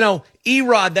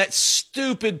 Erod, that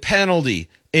stupid penalty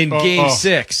in game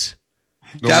 6.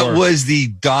 That was the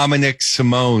Dominic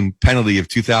Simone penalty of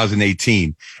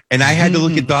 2018. And I had to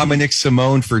look at Dominic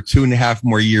Simone for 2.5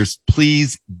 more years.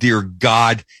 Please, dear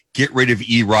God, get rid of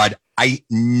Erod. I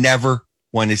never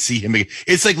want to see him again.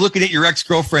 It's like looking at your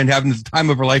ex-girlfriend having the time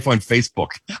of her life on Facebook.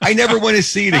 I never want to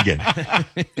see it again.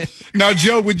 Now,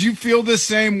 Joe, would you feel the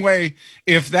same way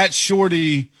if that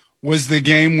shorty was the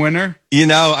game winner?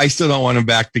 I still don't want him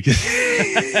back because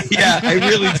I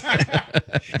really,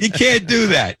 you can't do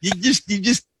that. You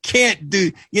just can't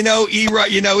do,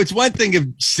 Erod, it's one thing if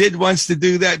Sid wants to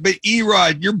do that, but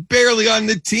Erod, you're barely on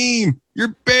the team.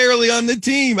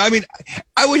 I mean,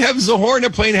 I would have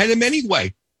Zahorna playing ahead of him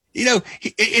anyway.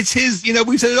 It's his,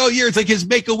 we've said it all year. It's like his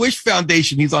Make-A-Wish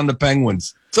Foundation. He's on the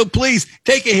Penguins. So please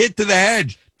take a hit to the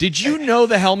head. Did you know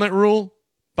the helmet rule,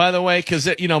 by the way? Because,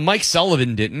 Mike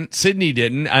Sullivan didn't. Sidney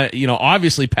didn't.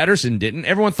 Obviously Pettersson didn't.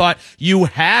 Everyone thought you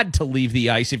had to leave the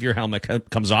ice if your helmet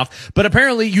comes off. But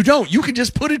apparently you don't. You can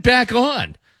just put it back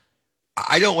on.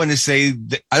 I don't want to say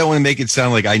that, I don't want to make it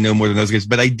sound like I know more than those guys,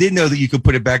 but I did know that you could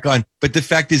put it back on. But the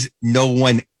fact is, no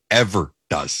one ever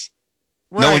does.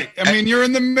 Right. No one, I mean, you're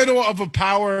in the middle of a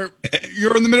power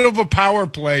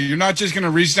play. You're not just going to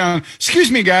reach down.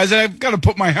 Excuse me, guys. I've got to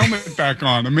put my helmet back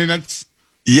on. I mean, that's.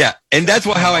 Yeah. And that's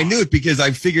how I knew it, because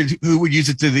I figured who would use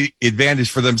it to the advantage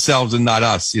for themselves and not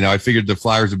us. You know, I figured the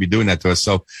Flyers would be doing that to us.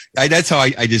 So that's how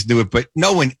I just knew it. But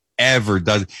no one ever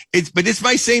does it. But it's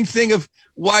my same thing of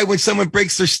why when someone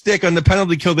breaks their stick on the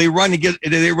penalty kill, they run and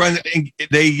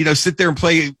sit there and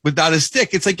play without a stick.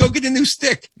 It's like, go get a new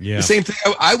stick. Yeah. The same thing.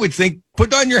 I would think,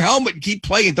 put on your helmet and keep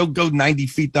playing. Don't go 90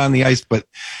 feet down the ice. But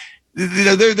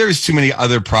there's too many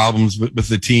other problems with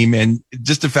the team. And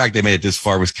just the fact they made it this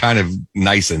far was kind of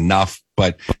nice enough,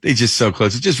 but they just so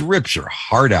close. It just rips your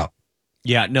heart out.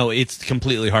 Yeah, no, it's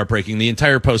completely heartbreaking. The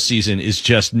entire postseason is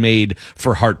just made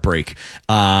for heartbreak.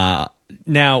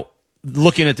 Now,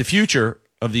 looking at the future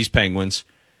of these Penguins,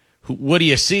 what do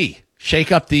you see?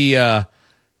 Shake up the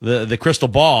crystal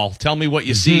ball. Tell me what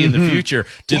you see in the future.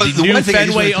 Did the new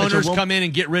Fenway owners come in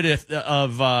and get rid of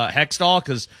Hextall?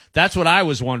 Because that's what I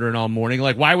was wondering all morning.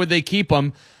 Like, why would they keep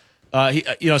him?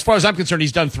 As far as I'm concerned,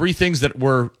 he's done 3 things that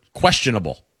were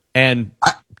questionable and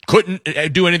couldn't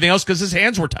do anything else because his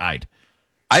hands were tied.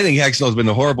 I think Hextall's been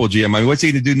a horrible GM. I mean, what's he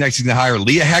going to do next? He's going to hire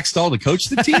Leah Hextall to coach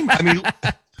the team? I mean,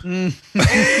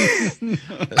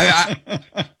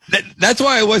 that's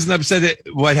why I wasn't upset at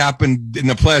what happened in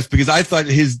the playoffs, because I thought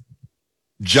his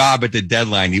job at the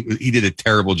deadline, he did a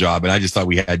terrible job, and I just thought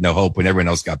we had no hope when everyone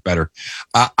else got better.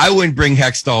 I wouldn't bring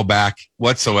Hextall back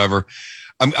whatsoever.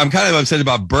 I'm kind of upset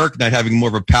about Burke not having more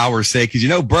of a power say, because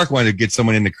Burke wanted to get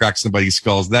someone in to crack somebody's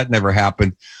skulls. That never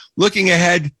happened. Looking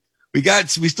ahead, we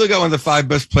still got one of the 5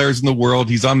 best players in the world.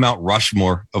 He's on Mount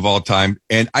Rushmore of all time.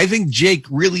 And I think Jake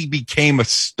really became a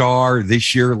star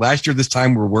this year. Last year, this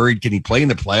time, we're worried, can he play in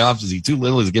the playoffs? Is he too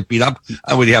little? Does he get beat up?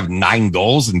 Would he have 9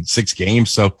 goals in 6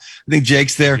 games? So I think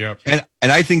Jake's there. Yep. And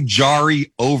I think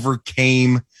Jari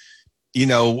overcame,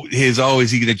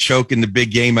 is he going to choke in the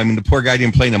big game? I mean, the poor guy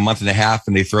didn't play in a month and a half,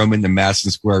 and they throw him into Madison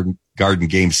Square Garden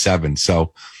game 7.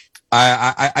 So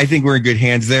I think we're in good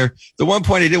hands there. The one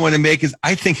point I didn't want to make is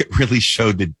I think it really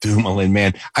showed that Dumoulin,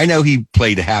 man. I know he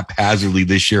played haphazardly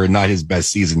this year and not his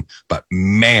best season, but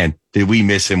man, did we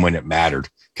miss him when it mattered.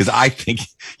 Because I think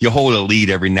you hold a lead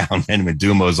every now and then when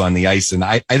Dumo's on the ice. And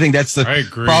I think that's the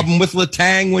problem with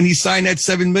Letang when he signed that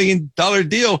 $7 million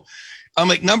deal. I'm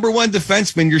like, number 1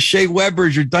 defenseman, your Shea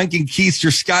Webbers, your Duncan Keiths,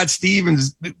 your Scott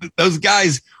Stevens, those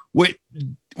guys,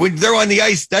 when they're on the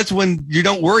ice, that's when you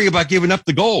don't worry about giving up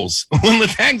the goals. When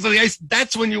Letang's on the ice,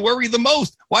 that's when you worry the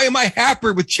most. Why am I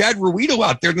happier with Chad Ruido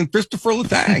out there than Christopher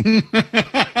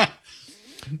Letang?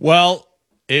 Well,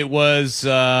 it was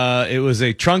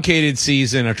a truncated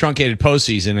season, a truncated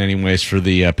postseason anyways for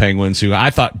the Penguins, who I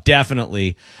thought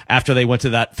definitely after they went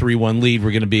to that 3-1 lead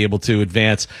were going to be able to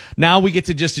advance. Now we get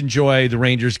to just enjoy the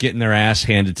Rangers getting their ass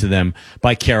handed to them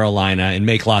by Carolina and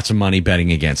make lots of money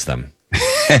betting against them.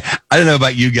 I don't know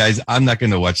about you guys. I'm not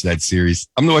going to watch that series.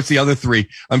 I'm going to watch the other 3.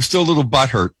 I'm still a little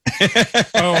butthurt.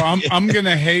 I'm going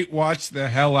to watch the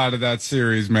hell out of that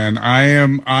series, man. I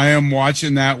am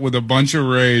watching that with a bunch of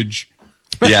rage.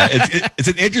 Yeah, it's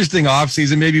an interesting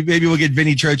offseason. Maybe we'll get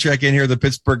Vinny Trocheck in here, the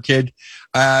Pittsburgh kid.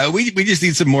 We just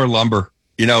need some more lumber,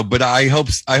 but I hope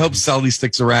Sully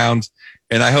sticks around,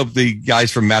 and I hope the guys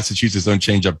from Massachusetts don't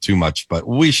change up too much, but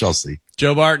we shall see.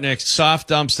 Joe Bartnick, soft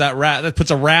dumps that puts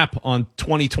a wrap on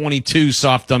 2022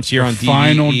 soft dumps here on DVE.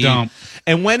 Final dump.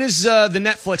 And when is the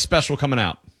Netflix special coming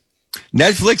out?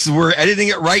 Netflix, we're editing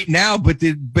it right now, but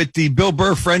the Bill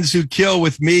Burr Friends Who Kill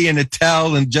with me and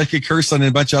Attell and Jessica Kirson and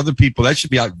a bunch of other people, that should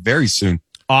be out very soon.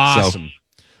 Awesome.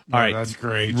 All right. That's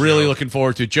great. Really looking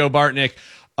forward to it. Joe Bartnick,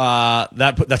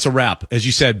 that's a wrap. As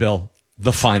you said, Bill,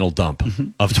 the final dump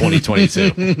of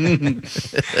 2022.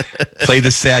 Play the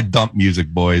sad dump music,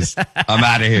 boys. I'm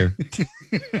out of here.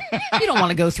 You don't want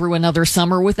to go through another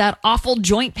summer with that awful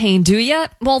joint pain, do you?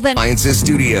 Well, then... Appliances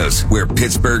Studios, where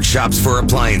Pittsburgh shops for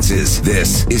appliances.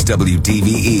 This is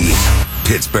WDVE,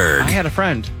 Pittsburgh. I had a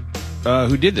friend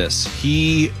who did this.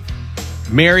 He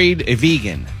married a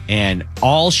vegan, and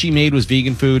all she made was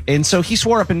vegan food. And so he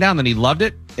swore up and down that he loved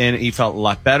it, and he felt a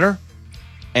lot better.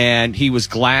 And he was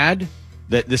glad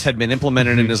that this had been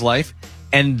implemented in his life.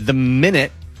 And the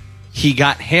minute he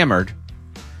got hammered,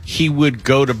 he would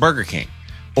go to Burger King.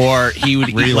 Or he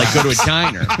would go to a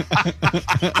diner.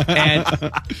 And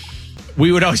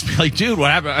we would always be like, dude, what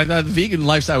happened? I thought the vegan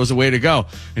lifestyle was the way to go.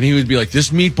 And he would be like, this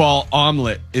meatball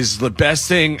omelet is the best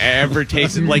thing I ever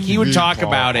tasted. Like, he would talk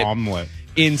about it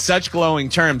in such glowing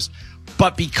terms.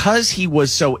 But because he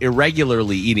was so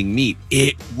irregularly eating meat,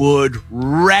 it would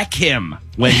wreck him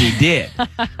when he did.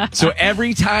 So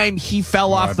every time he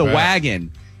fell off the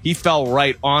wagon, he fell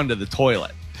right onto the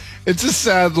toilet. It's a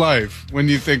sad life when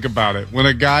you think about it. When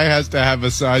a guy has to have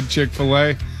a side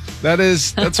Chick-fil-A,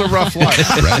 that's a rough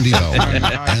life. Randy Bauman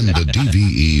and the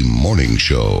DVE Morning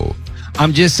Show.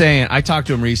 I'm just saying, I talked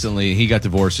to him recently. He got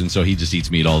divorced, and so he just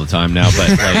eats meat all the time now. But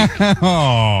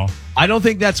I don't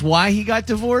think that's why he got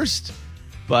divorced.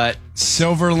 But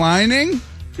silver lining?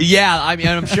 Yeah, I mean,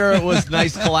 I'm sure it was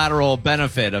nice collateral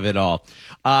benefit of it all.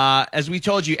 As we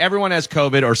told you, everyone has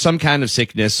COVID or some kind of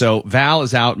sickness. So Val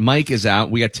is out, Mike is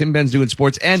out. We got Tim Benz doing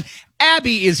sports, and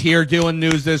Abby is here doing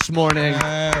news this morning.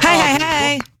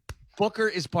 Hey. Booker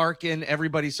is barking.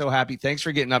 Everybody's so happy. Thanks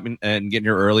for getting up and getting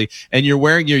here early. And you're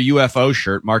wearing your UFO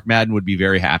shirt. Mark Madden would be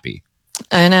very happy.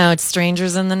 I know. It's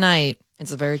Strangers in the Night.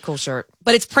 It's a very cool shirt,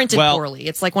 but it's printed poorly.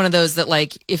 It's like one of those that,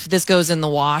 like, if this goes in the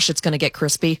wash, it's going to get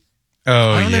crispy.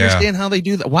 Oh, I don't understand how they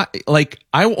do that. Why? Like,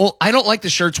 I don't like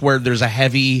the shirts where there's a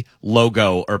heavy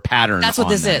logo or pattern. That's what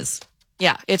on this them. is.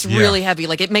 Yeah, it's really heavy.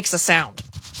 Like, it makes a sound.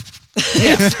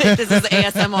 This is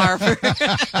ASMR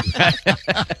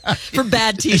for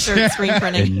bad T-shirt screen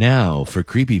printing. And now, for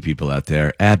creepy people out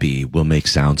there, Abby will make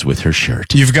sounds with her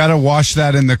shirt. You've got to wash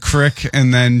that in the crick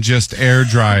and then just air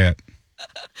dry it.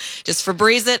 Just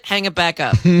Febreze it, hang it back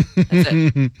up. That's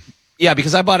it. Yeah,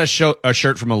 because I bought a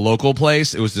shirt from a local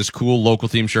place. It was this cool local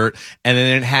theme shirt, and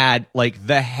then it had like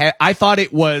I thought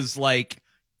it was like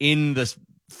in the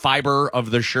fiber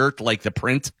of the shirt, like the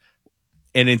print,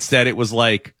 and instead it was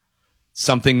like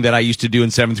something that I used to do in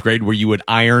 7th grade, where you would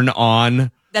iron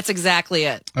on. That's exactly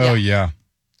it. Oh yeah.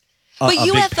 But a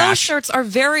big UFO patch. shirts are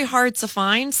very hard to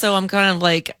find, so I'm kind of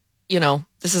like,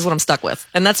 this is what I'm stuck with,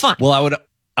 and that's fine. Well,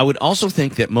 I would also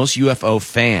think that most UFO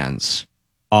fans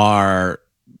are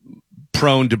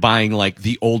prone to buying like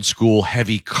the old school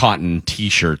heavy cotton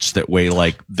T-shirts that weigh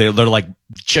like they're like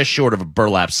just short of a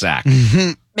burlap sack.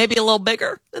 Maybe a little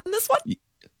bigger than this one.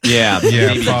 Yeah,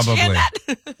 maybe. Probably.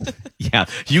 Yeah,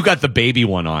 you got the baby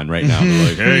one on right now. They're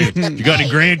like, hey, you got any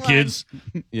grandkids?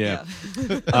 Yeah.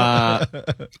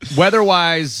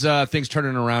 Weather-wise, things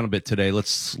turning around a bit today.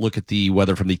 Let's look at the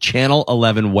weather from the Channel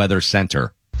 11 Weather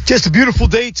Center. Just a beautiful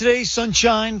day today.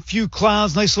 Sunshine, few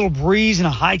clouds, nice little breeze, and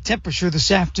a high temperature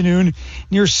this afternoon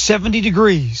near 70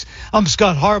 degrees. I'm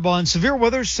Scott Harbaugh in Severe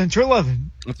Weather Center 11.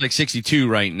 It's like 62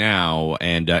 right now,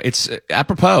 and it's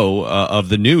apropos of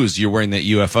the news. You're wearing that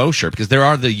UFO shirt because there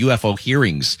are the UFO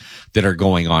hearings that are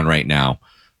going on right now,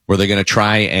 where they're going to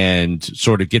try and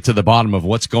sort of get to the bottom of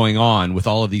what's going on with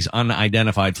all of these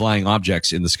unidentified flying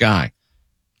objects in the sky.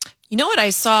 You know what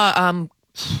I saw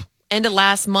end of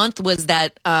last month was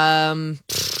that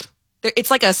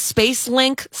it's like a Space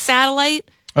Link satellite.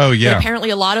 Oh, yeah. That apparently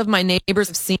a lot of my neighbors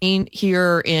have seen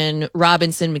here in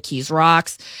Robinson, McKees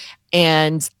Rocks.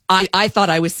 And I thought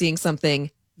I was seeing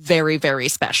something very, very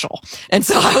special. And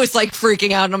so I was like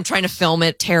freaking out and I'm trying to film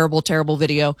it. Terrible, terrible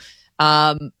video.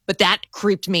 But that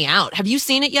creeped me out. Have you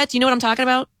seen it yet? Do you know what I'm talking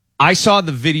about? I saw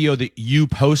the video that you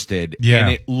posted, Yeah. and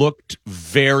it looked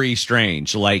very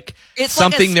strange, like It's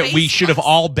like something a that we space should have bus.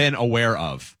 all been aware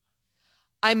of.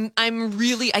 I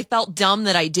felt dumb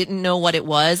that I didn't know what it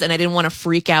was, and I didn't want to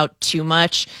freak out too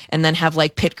much and then have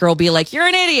like Pit Girl be like, "You're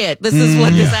an idiot. This is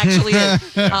what this actually is."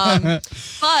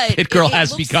 But It Girl it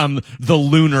has looks- become the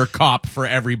lunar cop for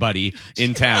everybody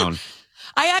in town.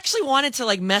 I actually wanted to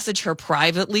like message her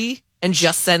privately and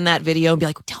just send that video and be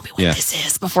like, "Tell me what this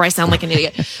is," before I sound like an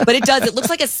idiot. But it does. It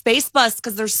looks like a space bus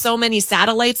because there's so many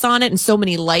satellites on it and so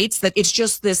many lights that it's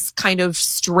just this kind of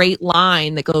straight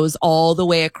line that goes all the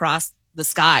way across the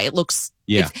sky. It looks,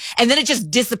 and then it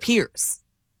just disappears,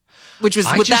 which was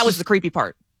that was the creepy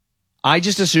part. I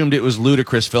just assumed it was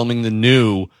Ludacris filming the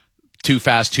new Too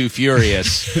Fast, Too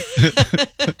Furious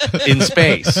in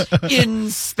space. In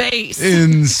space.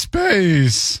 In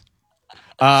space.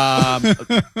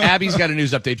 Abby's got a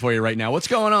news update for you right now. What's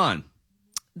going on?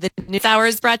 The News Hour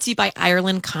is brought to you by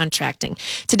Ireland Contracting.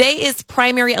 Today is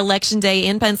primary election day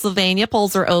in Pennsylvania.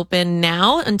 Polls are open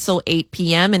now until 8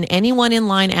 p.m. and anyone in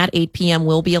line at 8 p.m.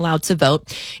 will be allowed to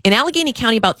vote. In Allegheny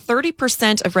County, about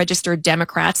 30% of registered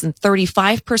Democrats and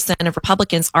 35% of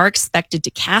Republicans are expected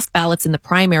to cast ballots in the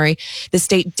primary. The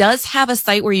state does have a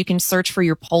site where you can search for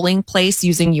your polling place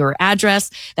using your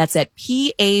address. That's at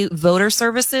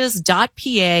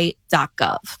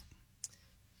pavoterservices.pa.gov.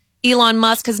 Elon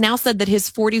Musk has now said that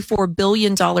his $44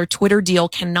 billion Twitter deal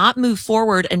cannot move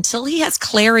forward until he has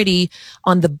clarity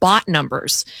on the bot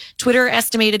numbers. Twitter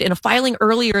estimated in a filing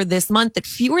earlier this month that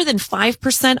fewer than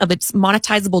 5% of its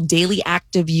monetizable daily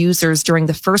active users during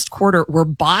the first quarter were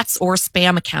bots or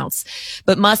spam accounts.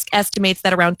 But Musk estimates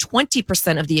that around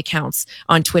 20% of the accounts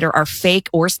on Twitter are fake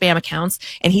or spam accounts,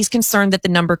 and he's concerned that the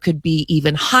number could be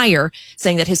even higher,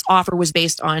 saying that his offer was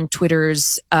based on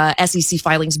Twitter's SEC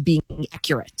filings being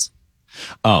accurate.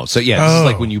 Oh, so yeah, this is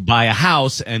like when you buy a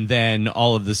house and then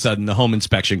all of a sudden the home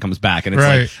inspection comes back and it's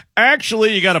like,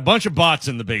 actually, you got a bunch of bots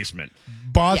in the basement.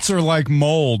 Bots are like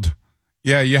mold.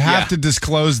 Yeah, you have to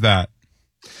disclose that.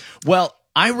 Well,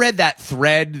 I read that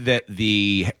thread that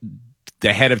the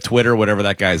head of Twitter, whatever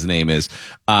that guy's name is,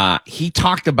 he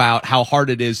talked about how hard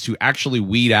it is to actually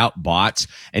weed out bots.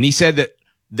 And he said that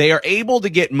they are able to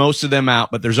get most of them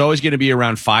out, but there's always going to be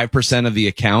around 5% of the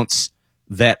accounts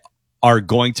that are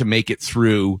going to make it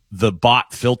through the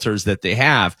bot filters that they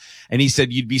have. And he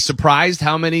said you'd be surprised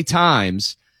how many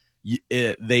times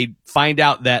they find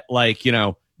out that, like, you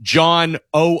know, John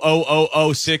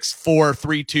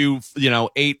 0006432,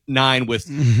 89 with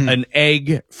an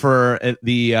egg for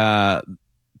the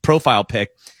profile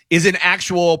pic is an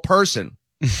actual person.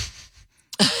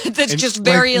 That's just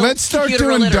very let's start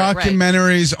doing illiterate,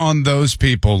 documentaries on those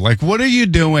people. Like, what are you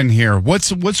doing here?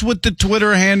 What's with the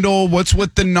Twitter handle? What's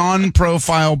with the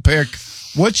non-profile pic?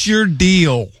 What's your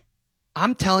deal?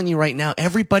 I'm telling you right now,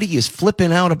 everybody is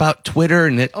flipping out about Twitter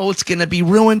and that, it's going to be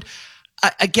ruined.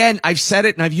 Again, I've said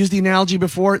it and I've used the analogy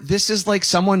before. This is like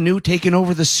someone new taking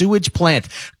over the sewage plant.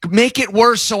 Make it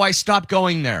worse so I stop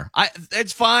going there.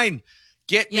 It's fine.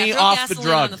 Get me off the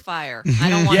drug. On the fire. I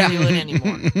don't want to do it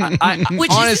anymore.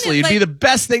 Honestly, it'd be the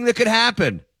best thing that could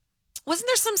happen. Wasn't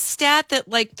there some stat that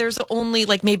like there's only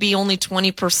like maybe only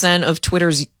 20% of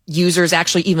Twitter's users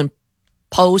actually even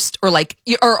post or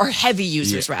heavy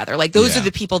users rather? Like those are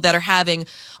the people that are having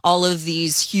all of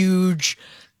these huge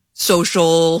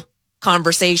social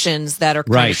conversations that are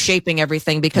kind of shaping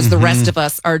everything because the rest of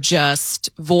us are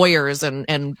just voyeurs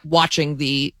and watching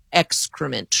the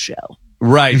excrement show.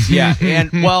 Right. Yeah.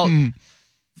 And well,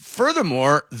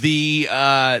 furthermore, the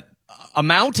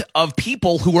amount of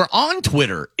people who are on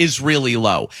Twitter is really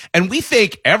low. And we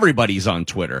think everybody's on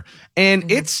Twitter.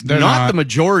 And it's not the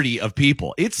majority of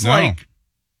people. It's like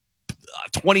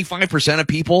 25% of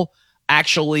people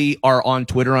actually are on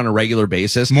Twitter on a regular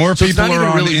basis. More people are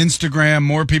on Instagram.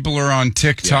 More people are on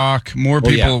TikTok. More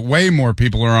people, way more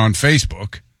people are on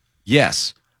Facebook.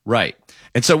 Yes. Right.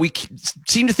 And so we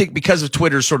seem to think because of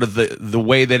Twitter, sort of the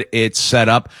way that it's set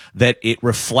up, that it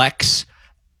reflects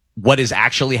what is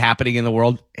actually happening in the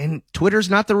world. And Twitter's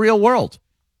not the real world.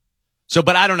 So,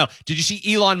 but I don't know. Did you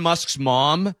see Elon Musk's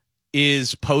mom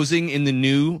is posing in the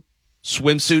new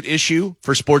swimsuit issue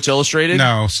for Sports Illustrated?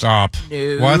 No, stop.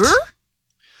 No. What?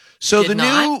 So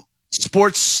new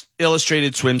Sports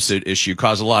Illustrated swimsuit issue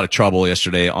caused a lot of trouble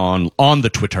yesterday on the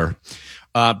Twitter.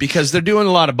 Because they're doing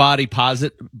a lot of body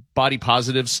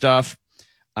positive stuff,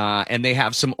 and they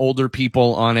have some older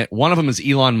people on it. One of them is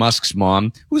Elon Musk's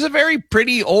mom, who's a very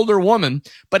pretty older woman,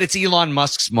 but it's Elon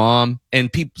Musk's mom,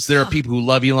 and there are people who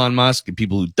love Elon Musk and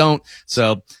people who don't.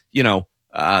 So,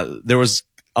 there was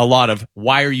a lot of,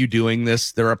 why are you doing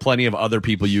this? There are plenty of other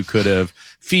people you could have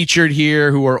featured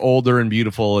here who are older and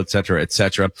beautiful, et cetera, et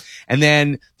cetera. And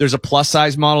then there's a plus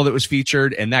size model that was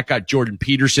featured, and that got Jordan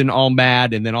Peterson all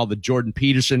mad. And then all the Jordan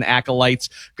Peterson acolytes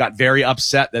got very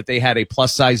upset that they had a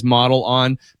plus size model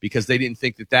on because they didn't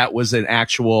think that was an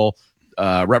actual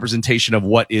representation of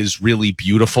what is really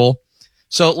beautiful.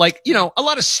 So, a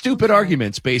lot of stupid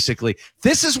arguments, basically.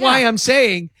 This is why I'm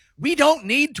saying we don't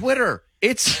need Twitter.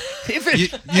 It's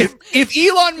if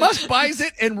Elon Musk buys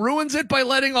it and ruins it by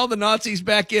letting all the Nazis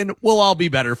back in, we'll all be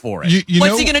better for it.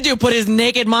 What's he going to do? Put his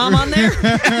naked mom on there?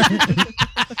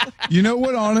 You know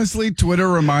what, honestly, Twitter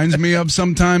reminds me of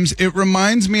sometimes? It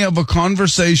reminds me of a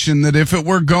conversation that if it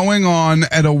were going on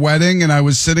at a wedding and I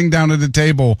was sitting down at a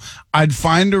table, I'd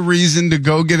find a reason to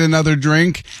go get another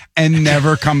drink and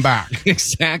never come back.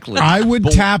 Exactly. I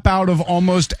would tap out of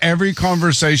almost every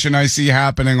conversation I see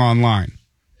happening online.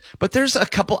 But there's a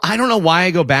couple, I don't know why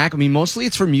I go back. I mean, mostly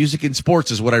it's for music and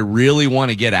sports is what I really want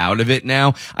to get out of it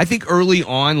now. I think early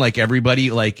on, like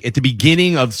everybody, like at the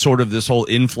beginning of sort of this whole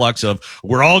influx of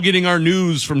we're all getting our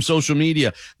news from social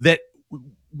media, that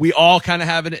we all kind of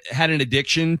had an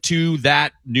addiction to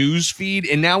that news feed.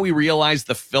 And now we realize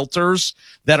the filters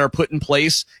that are put in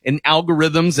place and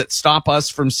algorithms that stop us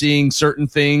from seeing certain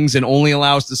things and only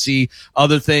allow us to see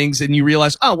other things. And you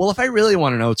realize, if I really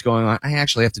want to know what's going on, I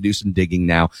actually have to do some digging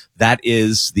now. That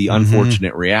is the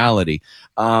unfortunate reality.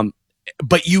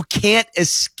 but you can't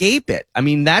escape it. I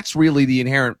mean, that's really the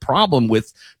inherent problem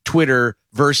with Twitter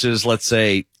versus, let's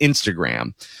say,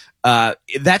 Instagram.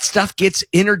 That stuff gets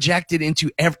interjected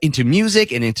into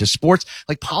music and into sports.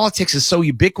 Like, politics is so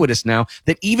ubiquitous now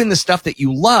that even the stuff that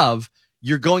you love,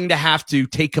 you're going to have to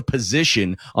take a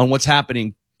position on what's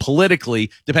happening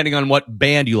politically, depending on what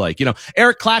band you like. You know,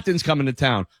 Eric Clapton's coming to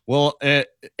town. Well,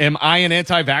 am I an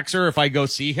anti-vaxxer if I go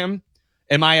see him?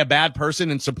 Am I a bad person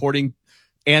in supporting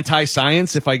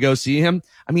anti-science if I go see him?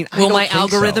 I mean, will my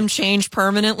algorithm change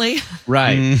permanently?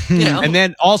 Right. You know? And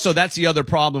then also that's the other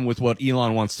problem with what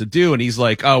Elon wants to do. And he's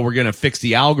like, oh, we're going to fix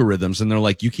the algorithms. And they're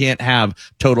like, you can't have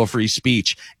total free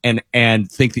speech and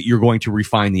think that you're going to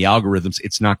refine the algorithms.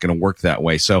 It's not going to work that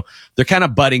way. So they're kind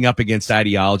of butting up against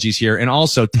ideologies here. And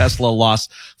also Tesla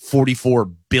lost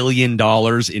 $44 billion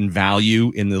in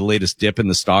value in the latest dip in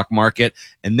the stock market.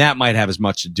 And that might have as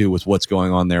much to do with what's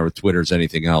going on there with Twitter as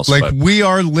anything else. Like, we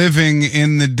are living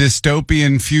in the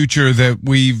dystopian future that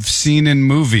we've seen in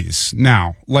movies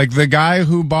now. Like, the guy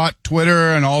who bought Twitter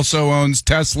and also owns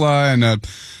Tesla and a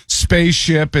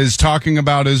spaceship is talking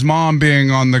about his mom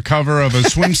being on the cover of a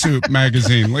swimsuit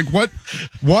magazine. Like,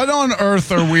 what on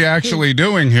earth are we actually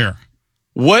doing here?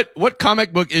 What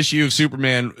comic book issue of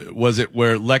Superman was it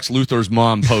where Lex Luthor's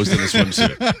mom posed in a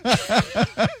swimsuit?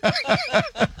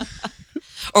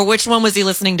 Or which one was he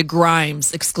listening to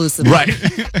Grimes exclusively? Right.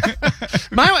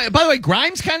 By the way,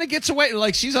 Grimes kind of gets away,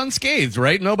 like, she's unscathed,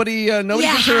 right? Nobody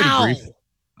gives her any grief.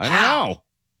 I don't know.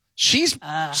 She's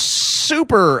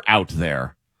super out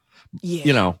there. Yeah.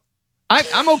 You know,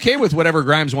 I'm okay with whatever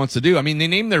Grimes wants to do. I mean, they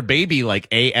named their baby like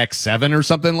AX7 or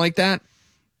something like that.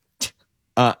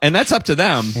 And that's up to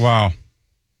them. Wow.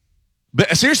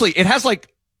 But seriously, it has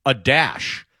like a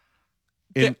dash.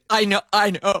 I know.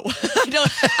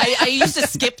 I used to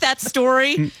skip that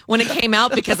story when it came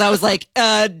out because I was like,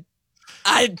 I'm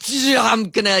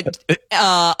gonna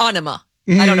Anima.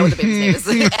 I don't know what the baby's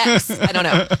name is. X. I don't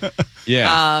know.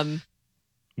 Yeah.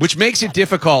 Which makes it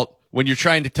difficult when you're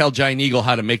trying to tell Giant Eagle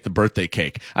how to make the birthday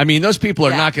cake. I mean, those people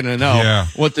are not going to know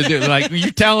what to do. Like,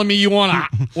 you telling me you want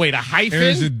a hyphen?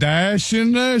 There's a dash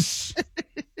in this.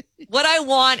 What I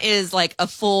want is like a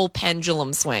full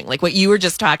pendulum swing, like what you were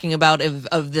just talking about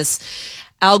of this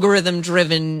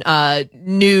algorithm-driven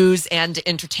news and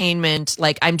entertainment.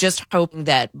 Like, I'm just hoping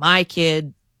that my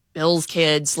kid, Bill's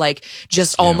kids, like,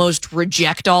 just almost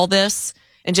reject all this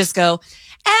and just go,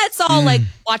 it's all like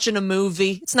watching a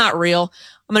movie. It's not real.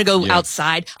 I'm going to go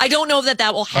outside. I don't know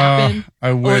that will happen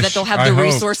or that they'll have the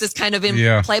resources kind of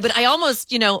in play, but I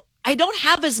almost, I don't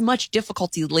have as much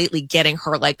difficulty lately getting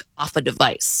her like off a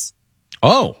device.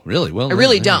 Oh, really? Well, I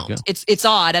really don't. It's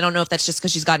odd. I don't know if that's just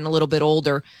because she's gotten a little bit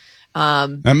older.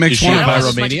 That makes one a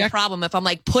pyromaniac. Problem if I'm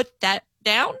like, put that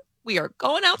down. We are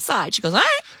going outside. She goes, all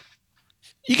right.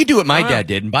 You could do what my dad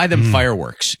did and buy them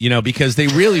fireworks, because they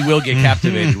really will get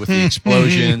captivated with the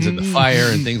explosions and the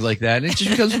fire and things like that. And it just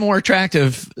becomes more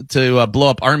attractive to blow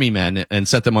up army men and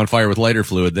set them on fire with lighter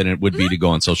fluid than it would be to go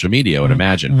on social media, I would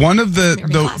imagine. One of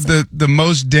the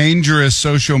most dangerous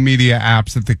social media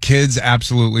apps that the kids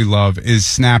absolutely love is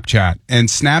Snapchat. And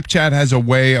Snapchat has a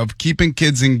way of keeping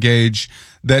kids engaged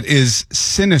that is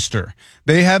sinister.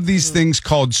 They have these things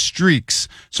called streaks.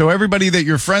 So everybody that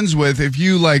you're friends with, if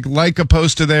you like a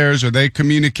post of theirs or they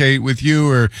communicate with you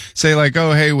or say like,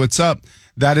 oh, hey, what's up?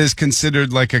 That is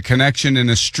considered like a connection and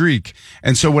a streak.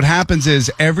 And so what happens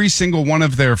is every single one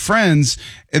of their friends,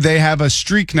 they have a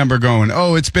streak number going.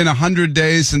 Oh, it's been 100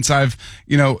 days since I've,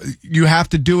 you have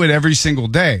to do it every single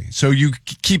day. So you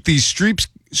keep these streaks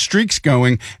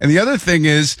going. And the other thing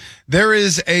is there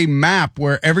is a map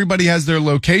where everybody has their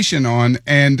location on.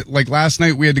 And like last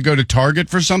night we had to go to Target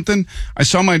for something. I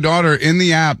saw my daughter in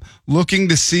the app looking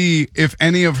to see if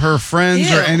any of her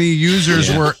friends or any users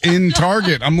were in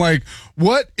Target. I'm like,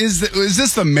 what is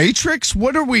this the Matrix?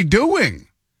 What are we doing?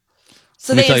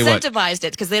 So they incentivized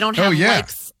it because they don't have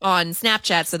likes on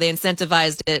Snapchat. So they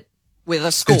incentivized it with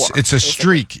a score. It's a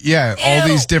streak. Yeah. All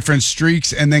these different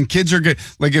streaks. And then kids are good.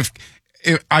 Like if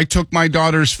I took my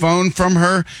daughter's phone from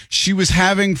her, she was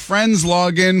having friends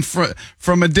log in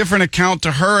from a different account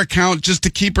to her account just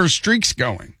to keep her streaks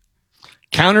going.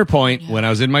 Counterpoint, when I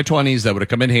was in my 20s, that would have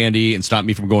come in handy and stopped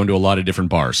me from going to a lot of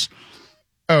different bars.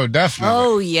 Oh, definitely.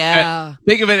 Oh, yeah.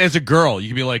 Think of it as a girl. You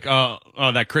can be like, oh,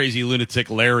 that crazy lunatic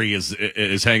Larry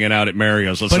is hanging out at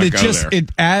Mario's. Let's not go there.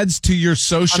 It adds to your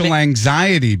social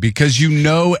anxiety because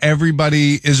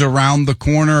everybody is around the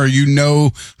corner or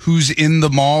who's in the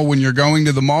mall when you're going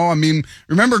to the mall. I mean,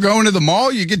 remember going to the mall?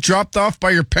 You get dropped off by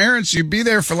your parents. You'd be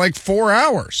there for like 4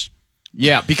 hours.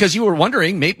 Yeah, because you were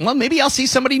wondering, maybe I'll see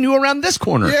somebody new around this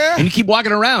corner. Yeah. And you keep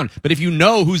walking around. But if you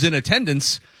know who's in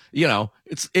attendance, you know,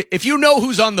 it's if you know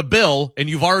who's on the bill and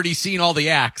you've already seen all the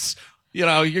acts, you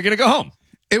know, you're going to go home.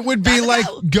 It would be like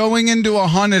going into a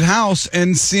haunted house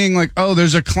and seeing like, oh,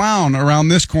 there's a clown around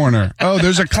this corner. Oh,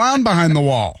 there's a clown behind the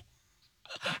wall.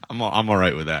 I'm all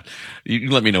right with that. You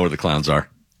let me know where the clowns are.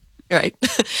 Right.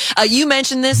 You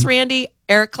mentioned this, Randy.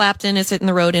 Eric Clapton is hitting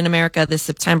the road in America this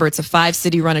September. It's a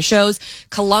 5-city run of shows: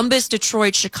 Columbus,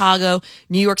 Detroit, Chicago,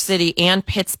 New York City, and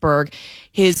Pittsburgh.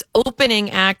 His opening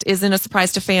act isn't a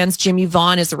surprise to fans. Jimmy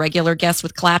Vaughn is a regular guest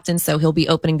with Clapton, so he'll be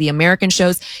opening the American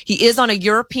shows. He is on a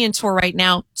European tour right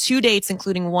now. 2 dates,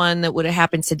 including one that would have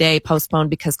happened today, postponed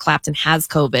because Clapton has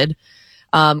COVID.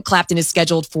 Clapton is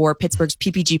scheduled for Pittsburgh's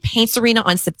PPG Paints Arena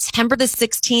on September the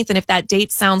 16th. And if that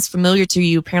date sounds familiar to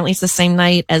you, apparently it's the same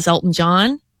night as Elton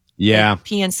John. Yeah. At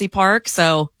PNC Park.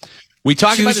 So we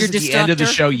talked about choose this your at the end of the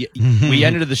show. destructor. We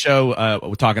ended the show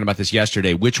talking about this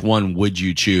yesterday. Which one would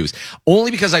you choose? Only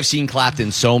because I've seen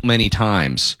Clapton so many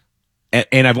times.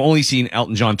 And I've only seen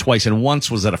Elton John twice, and once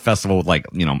was at a festival with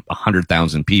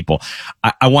 100,000 people.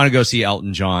 I want to go see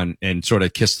Elton John and sort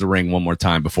of kiss the ring one more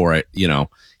time before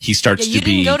he starts Yeah, you to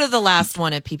be. didn't go to the last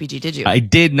one at PPG, did you? I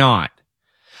did not.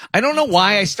 I don't know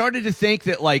why I started to think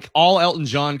that all Elton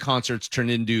John concerts turned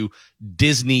into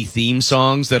Disney theme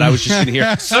songs that I was just going to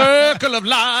hear Circle of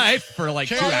Life for 2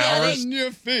 hours. He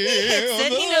knows,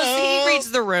 he reads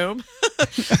the room.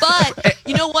 But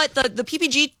you know what? The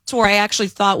PPG tour I actually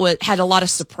thought had a lot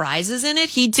of surprises in it.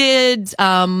 He did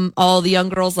All the Young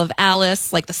Girls Love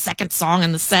Alice, like the second song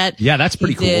in the set. Yeah, that's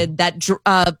pretty cool. He did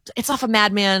that. It's off of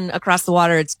Madman Across the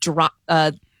Water. It's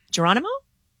Geronimo?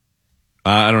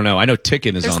 I don't know. I know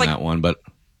Ticket is There's on that one, but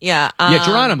yeah.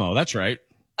 Geronimo. That's right.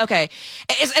 Okay.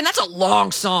 And that's a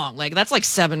long song. That's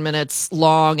 7 minutes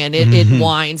long, and it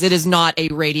whines. It is not a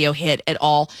radio hit at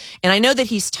all. And I know that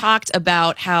he's talked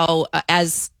about how,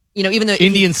 even though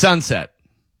Indian Sunset,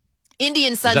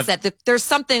 there's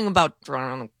something about,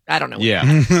 I don't know.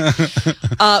 Yeah.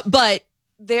 But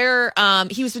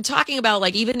he was been talking about,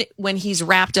 even when he's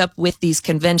wrapped up with these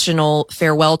conventional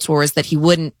farewell tours, that he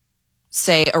wouldn't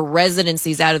say a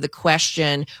residency's out of the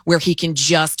question where he can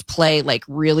just play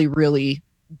really, really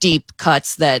deep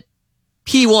cuts that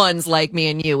P1s like me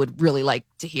and you would really like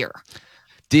to hear.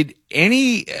 Did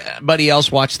anybody else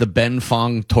watch the Ben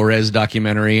Fong Torres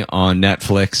documentary on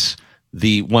Netflix?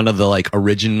 One of the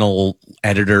original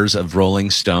editors of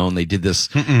Rolling Stone. They did this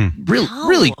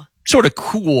really sort of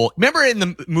cool. Remember in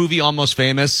the movie Almost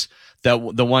Famous? The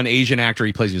one Asian actor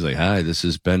he plays, he's like, "Hi, this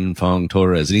is Ben Fong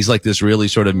Torres," and he's like this really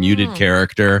sort of muted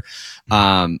character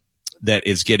that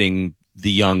is getting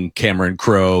the young Cameron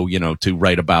Crowe, to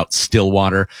write about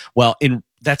Stillwater. Well,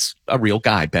 that's a real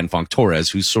guy, Ben Fong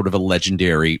Torres, who's sort of a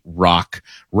legendary rock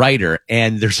writer,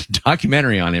 and there's a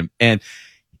documentary on him, and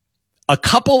a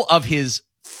couple of his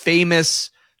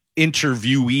famous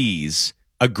interviewees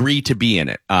agree to be in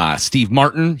it. Steve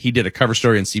Martin, he did a cover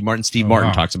story on Steve Martin. Steve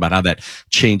Martin talks about how that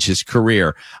changed his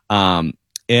career.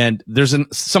 And there's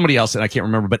somebody else that I can't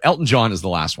remember, but Elton John is the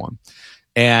last one.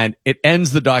 And it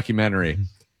ends the documentary.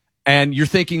 And you're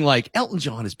thinking Elton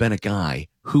John has been a guy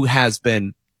who has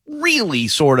been really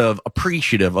sort of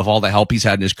appreciative of all the help he's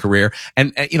had in his career.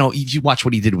 And you watch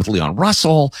what he did with Leon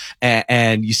Russell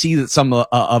and you see that some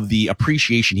of the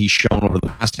appreciation he's shown over the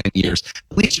past 10 years,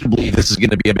 at least you believe this is going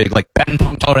to be a big, Ben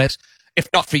Fong Torres, if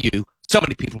not for you, so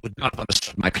many people would not have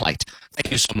understood my plight.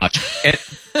 Thank you so much. And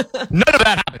none of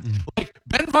that happened.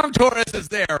 Ben Fong Torres is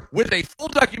there with a full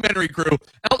documentary crew.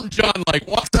 Elton John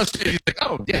walks upstairs. He's like,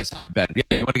 "Oh yes, Ben. Yeah,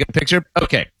 you want to get a picture?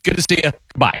 Okay, good to see you.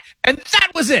 Bye." And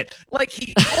that was it.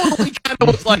 He totally kind of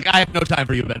was like, "I have no time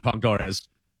for you, Ben Fong Torres.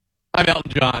 I'm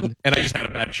Elton John, and I just had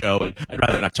a bad show, and I'd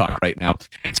rather not talk right now."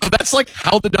 And so that's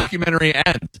how the documentary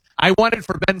ends. I wanted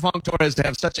for Ben Fong Torres to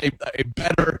have such a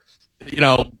better,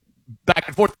 back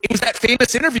and forth. It was that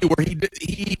famous interview where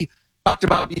he talked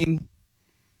about being.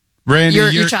 Randy,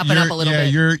 you're chopping up a little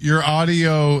bit. Your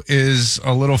audio is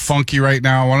a little funky right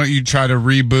now. Why don't you try to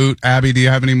reboot? Abby, do you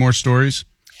have any more stories?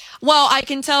 Well, I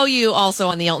can tell you also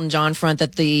on the Elton John front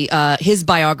that his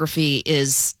biography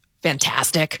is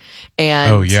fantastic,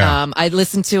 and I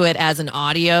listened to it as an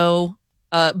audio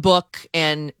book,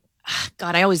 and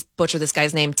God, I always butcher this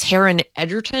guy's name, Taron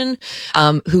Egerton,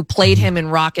 who played him in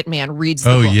Rocket Man, reads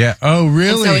the book. Oh yeah. Oh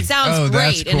really? And so it sounds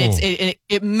great, cool. And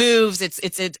it moves.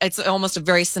 It's almost a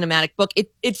very cinematic book.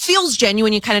 It feels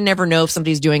genuine. You kind of never know if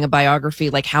somebody's doing a biography,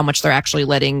 how much they're actually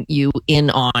letting you in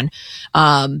on.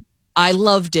 I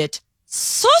loved it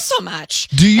so much.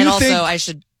 Do you and think? Also,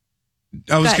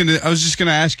 I was just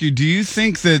gonna ask you. Do you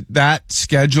think that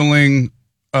scheduling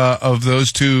of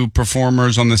those two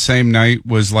performers on the same night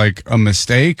was a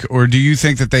mistake, or do you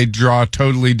think that they draw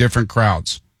totally different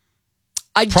crowds?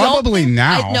 Probably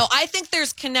now. No, I think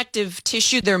there's connective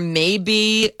tissue. There may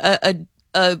be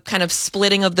a kind of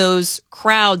splitting of those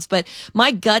crowds, but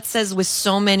my gut says with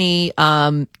so many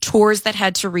tours that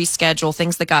had to reschedule,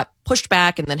 things that got pushed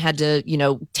back and then had to,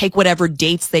 take whatever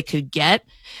dates they could get,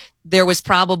 there was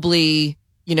probably,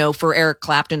 for Eric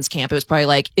Clapton's camp, it was probably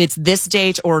like, it's this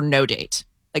date or no date.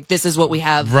 Like, this is what we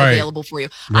have available for you.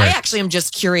 Right. I actually am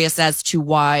just curious as to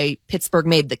why Pittsburgh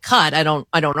made the cut. I don't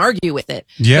argue with it.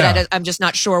 Yeah. But I'm just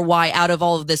not sure why out of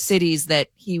all of the cities that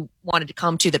he wanted to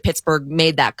come to, that Pittsburgh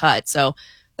made that cut. So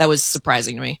that was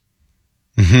surprising to me.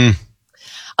 Mm-hmm.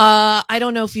 I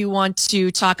don't know if you want to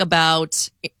talk about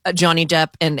Johnny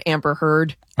Depp and Amber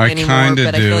Heard anymore,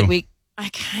 but I feel like I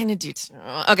kind of do too.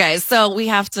 Okay. So we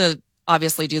have to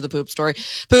obviously do the poop story.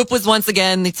 Poop was once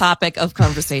again the topic of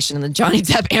conversation in the Johnny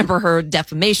Depp Amber Heard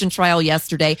defamation trial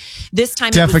yesterday. This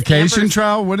time defecation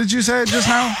trial? What did you say just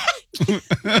now?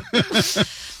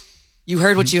 You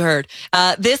heard what you heard.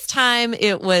 This time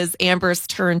it was Amber's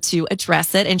turn to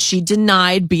address it, and she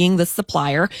denied being the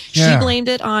supplier. Yeah. She blamed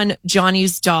it on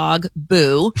Johnny's dog,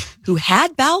 Boo, who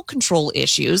had bowel control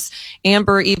issues.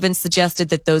 Amber even suggested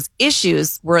that those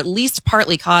issues were at least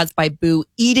partly caused by Boo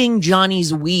eating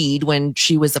Johnny's weed when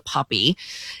she was a puppy.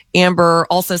 Amber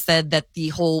also said that the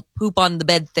whole poop on the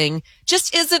bed thing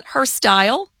just isn't her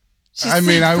style.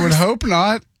 I would hope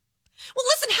not. Well,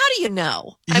 listen, how do you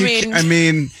know?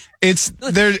 It's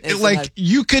there. Like,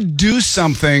 you could do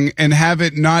something and have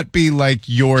it not be like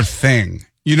your thing.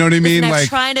 You know what I mean? I've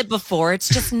tried it before. It's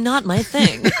just not my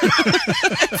thing.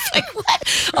 It's like,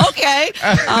 what? Okay.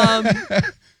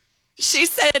 She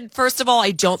said, first of all,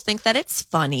 I don't think that it's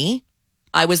funny.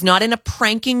 I was not in a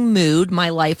pranking mood. My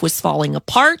life was falling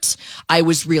apart. I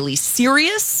was really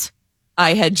serious.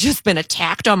 I had just been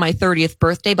attacked on my 30th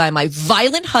birthday by my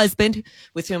violent husband,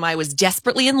 with whom I was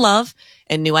desperately in love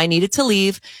and knew I needed to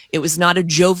leave. It was not a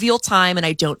jovial time, and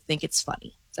I don't think it's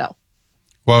funny. So,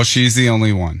 well, she's the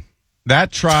only one.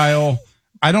 That trial,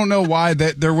 I don't know why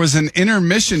that there was an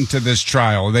intermission to this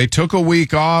trial. They took a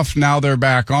week off. Now they're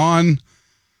back on.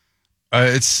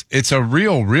 It's a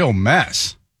real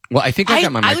mess. Well, I think I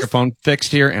got my microphone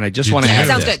fixed here, and I just want to add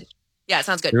sounds this. good. Yeah, it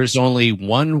sounds good. There's only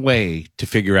one way to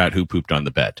figure out who pooped on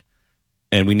the bed,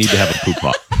 and we need to have a poop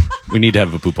off. We need to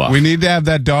have a poop off. We need to have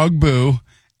that dog Boo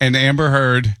and Amber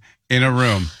Heard in a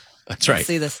room. That's right. Let's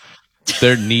see this.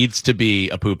 There needs to be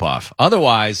a poop off.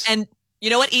 Otherwise, and you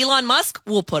know what? Elon Musk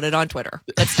will put it on Twitter.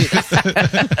 Let's do this.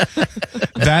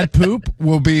 That poop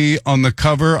will be on the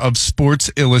cover of Sports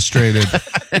Illustrated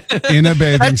in a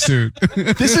bathing suit.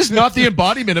 This is not the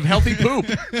embodiment of healthy poop.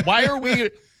 Why are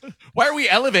we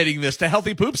elevating this to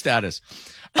healthy poop status?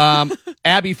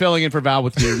 Abby filling in for Val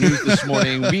with your news this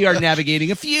morning. We are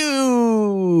navigating a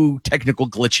few technical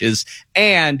glitches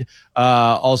and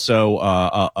also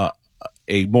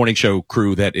a morning show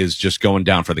crew that is just going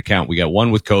down for the count. We got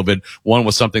one with COVID, one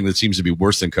with something that seems to be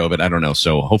worse than COVID. I don't know.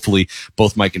 So hopefully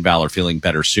both Mike and Val are feeling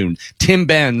better soon. Tim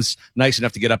Benz, nice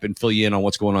enough to get up and fill you in on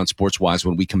what's going on sports-wise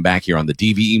when we come back here on the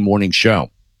DVE Morning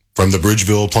Show. From the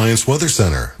Bridgeville Appliance Weather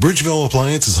Center, Bridgeville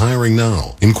Appliance is hiring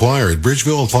now. Inquire at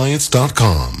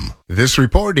bridgevilleappliance.com. This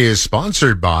report is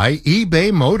sponsored by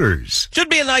eBay Motors. Should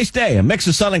be a nice day. A mix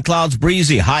of sun and clouds,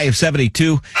 breezy, high of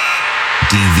 72.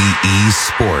 DVE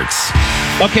Sports.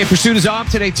 Okay, pursuit is off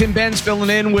today. Tim Benz filling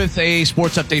in with a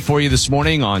sports update for you this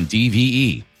morning on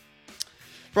DVE.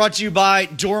 Brought to you by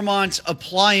Dormont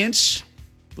Appliance.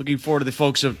 Looking forward to the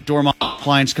folks of Dormont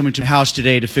Appliance coming to the house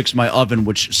today to fix my oven,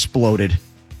 which exploded.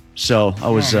 So I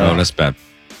was. That's bad.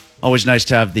 Always nice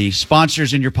to have the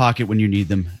sponsors in your pocket when you need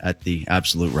them at the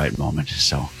absolute right moment.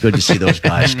 So good to see those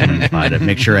guys coming by to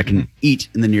make sure I can eat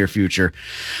in the near future.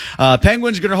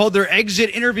 Penguins are going to hold their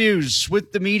exit interviews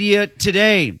with the media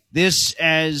today. This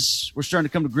as we're starting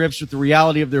to come to grips with the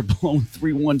reality of their blown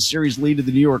 3-1 series lead to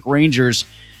the New York Rangers.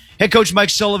 Head coach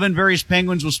Mike Sullivan, various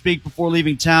Penguins will speak before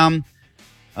leaving town.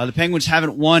 The Penguins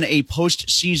haven't won a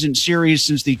postseason series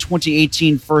since the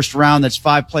 2018 first round. That's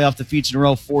 5 playoff defeats in a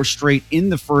row, 4 straight in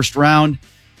the first round.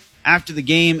 After the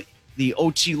game, the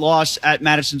OT loss at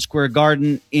Madison Square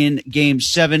Garden in Game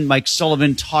 7, Mike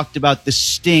Sullivan talked about the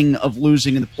sting of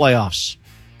losing in the playoffs.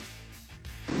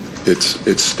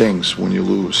 It stings when you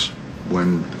lose,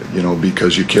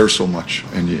 because you care so much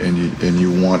and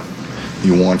you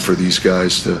want for these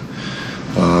guys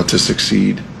to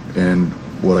succeed. And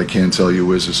what I can tell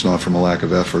you is it's not from a lack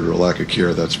of effort or a lack of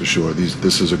care, that's for sure.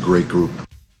 This is a great group.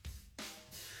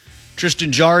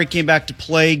 Tristan Jarry came back to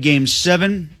play Game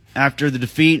 7 after the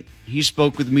defeat. He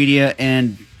spoke with media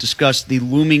and discussed the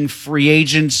looming free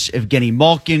agents, Evgeny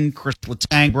Malkin, Chris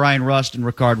Letang, Brian Rust, and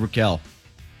Ricard Raquel.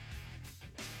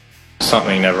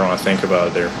 something you never want to think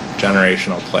about. They're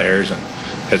generational players, and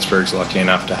Pittsburgh's lucky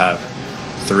enough to have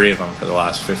 3 of them for the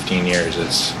last 15 years.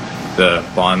 It's the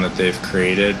bond that they've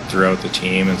created throughout the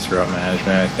team and throughout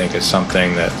management. I think it's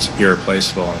something that's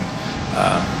irreplaceable,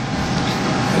 and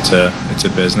it's a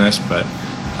business, but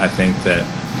I think that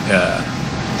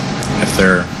if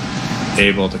they're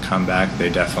able to come back, they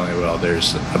definitely will.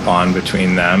 There's a bond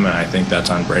between them, and I think that's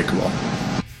unbreakable.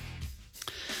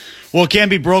 Well, it can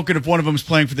be broken if one of them is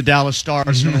playing for the Dallas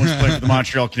Stars, another one's playing for the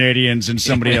Montreal Canadiens, and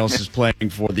somebody else is playing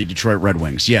for the Detroit Red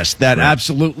Wings. Yes, that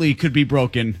absolutely could be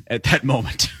broken at that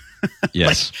moment.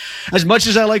 Yes. Like, as much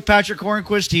as I like Patrick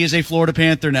Hornquist, he is a Florida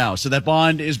Panther now, so that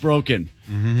bond is broken.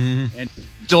 And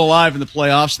still alive in the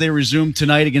playoffs. They resume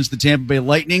tonight against the Tampa Bay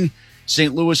Lightning.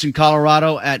 St. Louis and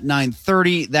Colorado at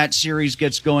 9:30. That series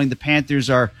gets going. The Panthers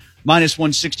are minus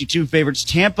 162 favorites.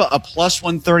 Tampa a plus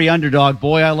 130 underdog.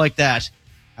 Boy, I like that.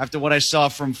 After what I saw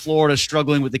from Florida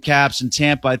struggling with the Caps, and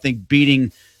Tampa, I think,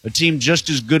 beating a team just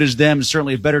as good as them, and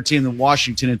certainly a better team than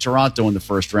Washington and Toronto in the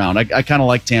first round. I kind of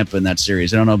like Tampa in that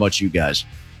series. I don't know about you guys.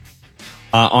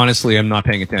 Honestly, I'm not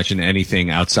paying attention to anything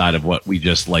outside of what we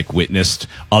just witnessed,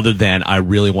 other than I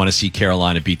really want to see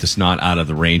Carolina beat the snot out of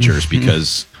the Rangers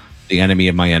because the enemy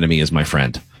of my enemy is my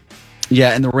friend.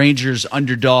 Yeah, and the Rangers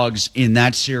underdogs in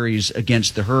that series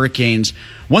against the Hurricanes.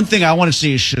 One thing I want to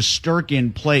see is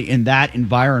Shesterkin play in that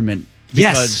environment.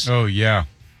 Yes. Oh, yeah.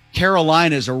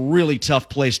 Carolina is a really tough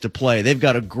place to play. They've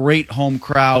got a great home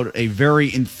crowd, a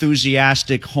very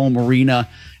enthusiastic home arena,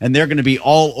 and they're going to be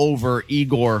all over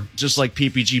Igor, just like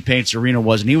PPG Paints Arena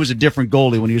was. And he was a different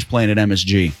goalie when he was playing at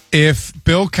MSG. If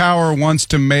Bill Cowher wants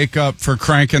to make up for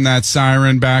cranking that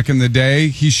siren back in the day,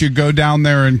 he should go down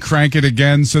there and crank it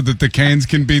again so that the Canes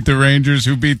can beat the Rangers,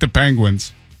 who beat the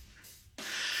Penguins.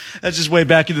 That's just way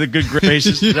back into the good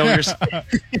graces. Is that what you're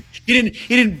saying?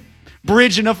 He didn't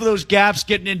bridge enough of those gaps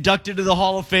getting inducted to the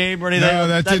Hall of Fame or anything. No,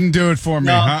 that didn't do it for me.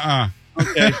 No.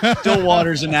 Okay, Still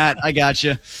Waters and that. I got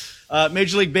you.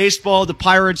 Major League Baseball, the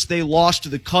Pirates, they lost to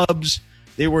the Cubs.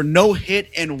 They were no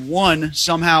hit and won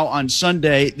somehow on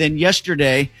Sunday. Then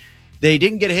yesterday, they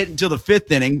didn't get a hit until the 5th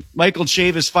inning. Michael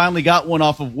Chavis finally got one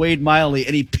off of Wade Miley,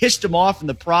 and he pissed him off in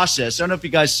the process. I don't know if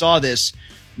you guys saw this.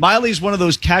 Miley's one of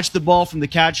those catch the ball from the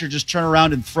catcher, just turn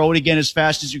around and throw it again as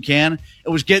fast as you can. It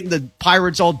was getting the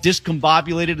Pirates all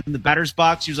discombobulated in the batter's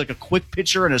box. He was like a quick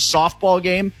pitcher in a softball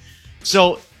game.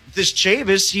 So this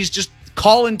Chavis, he's just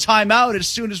calling timeout as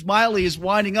soon as Miley is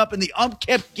winding up, and the ump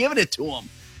kept giving it to him.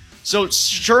 So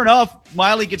sure enough,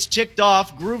 Miley gets ticked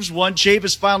off, grooves one,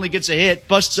 Chavis finally gets a hit,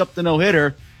 busts up the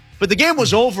no-hitter. But the game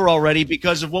was over already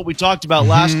because of what we talked about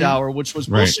last hour, which was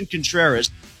Wilson Contreras,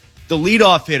 the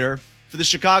leadoff hitter for the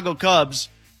Chicago Cubs,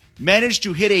 managed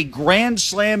to hit a grand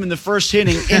slam in the first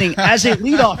inning as a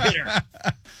leadoff hitter,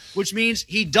 which means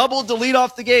he doubled the lead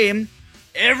off the game.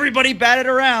 Everybody batted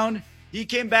around. He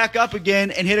came back up again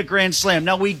and hit a grand slam.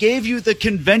 Now, we gave you the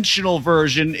conventional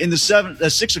version in the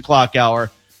 6 o'clock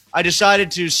hour. I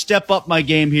decided to step up my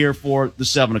game here for the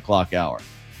 7 o'clock hour.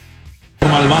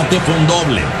 Al bate fue un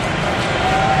doble.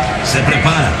 Se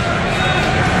prepara.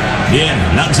 Bien,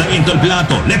 lanzamiento el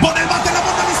plato. Le pone el bate en la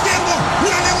bota al izquierdo.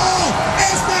 La elevó.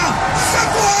 Esta se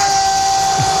fue.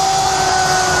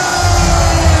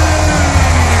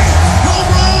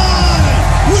 Home run.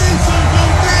 Wilson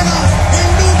Contreras, el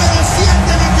número 7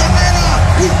 de la carrera.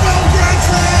 Y fue un grand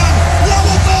slam. La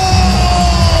botó.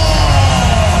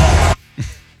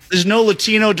 There's no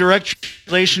Latino direct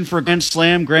translation for Grand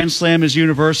Slam. Grand Slam is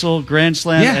universal. Grand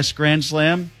Slam, es Grand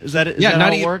Slam. Is that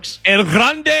how it works? El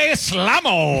Grande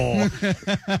Slamo.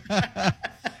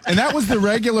 And that was the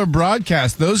regular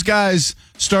broadcast. Those guys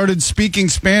started speaking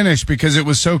Spanish because it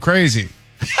was so crazy.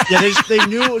 Yeah, they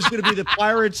knew it was going to be the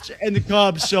Pirates and the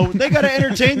Cubs, so they got to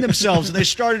entertain themselves, and they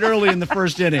started early in the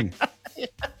first inning.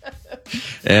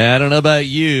 I don't know about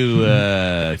you,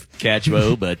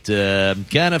 Catchmo, but I'm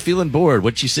kind of feeling bored.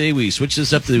 What you say we switch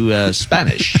this up to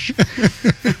Spanish?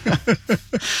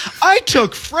 I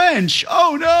took French.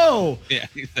 Oh, no. Yeah,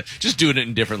 just doing it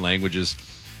in different languages.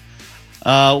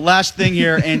 Last thing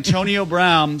here, Antonio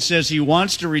Brown says he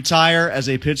wants to retire as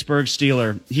a Pittsburgh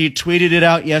Steeler. He tweeted it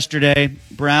out yesterday.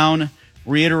 Brown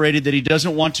reiterated that he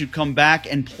doesn't want to come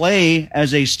back and play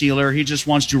as a Steeler. He just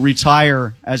wants to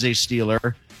retire as a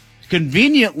Steeler.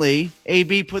 Conveniently,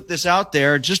 AB put this out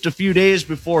there just a few days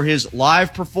before his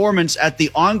live performance at the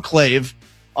Enclave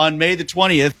on May the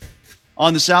 20th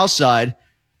on the South Side.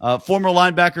 Former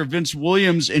linebacker Vince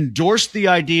Williams endorsed the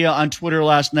idea on Twitter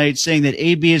last night, saying that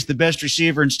AB is the best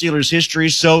receiver in Steelers history,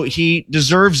 so he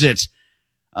deserves it.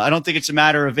 I don't think it's a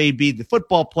matter of AB, the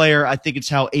football player. I think it's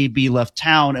how AB left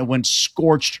town and went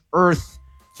scorched earth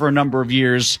for a number of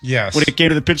years. Yes. When it came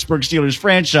to the Pittsburgh Steelers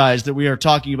franchise, that we are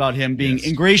talking about him being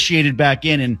ingratiated back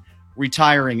in and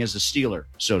retiring as a Steeler,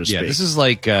 so to speak. Yeah, this is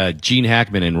like Gene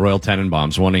Hackman and Royal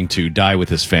Tenenbaums wanting to die with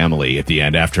his family at the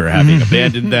end after having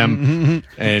abandoned them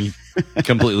and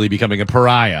completely becoming a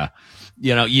pariah.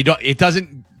 You know, it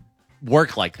doesn't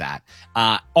work like that.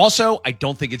 Also, I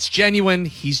don't think it's genuine.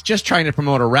 He's just trying to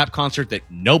promote a rap concert that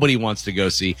nobody wants to go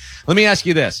see. Let me ask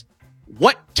you this.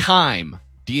 What time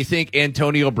do you think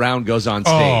Antonio Brown goes on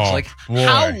stage?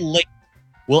 How late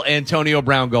will Antonio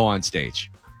Brown go on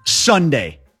stage?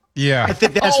 Sunday. Yeah. I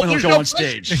think that's when he'll go on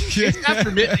stage. It's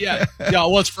after midnight. Yeah.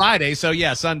 Well, it's Friday, so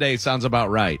yeah, Sunday sounds about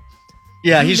right.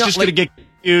 Yeah, he's just going to get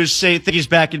confused, think he's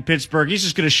back in Pittsburgh. He's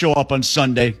just going to show up on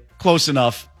Sunday. Close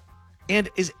enough. And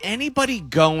is anybody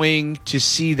going to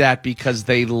see that because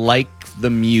they like the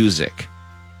music?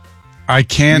 I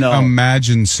can't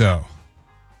imagine so.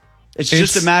 It's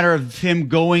just a matter of him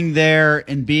going there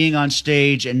and being on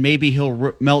stage, and maybe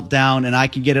he'll melt down, and I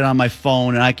can get it on my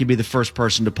phone, and I can be the first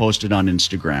person to post it on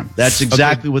Instagram. That's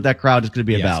exactly what that crowd is going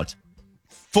to be about.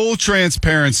 Full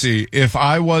transparency, if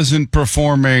I wasn't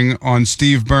performing on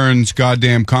Steve Burns'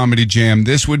 goddamn Comedy Jam,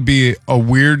 this would be a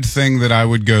weird thing that I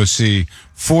would go see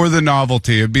for the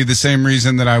novelty. It'd be the same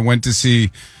reason that I went to see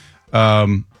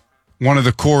one of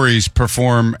the Coreys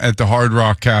perform at the Hard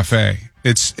Rock Cafe.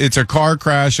 It's a car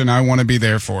crash, and I want to be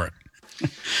there for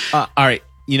it. All right.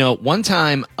 You know, one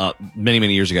time, many,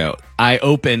 many years ago, I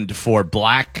opened for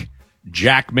Black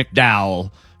Jack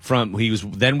McDowell he was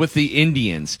then with the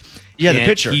Indians. Yeah, the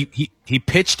pitcher. He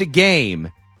pitched a game,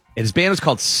 and his band was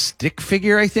called Stick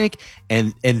Figure, I think.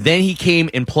 And then he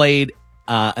came and played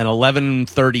an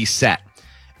 11:30 set.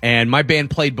 And my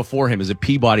band played before him as a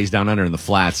Peabody's Down Under in the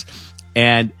Flats.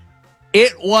 And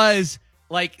it was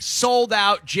like sold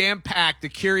out, jam packed. The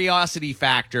curiosity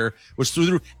factor was through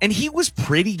the roof, and he was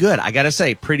pretty good. I gotta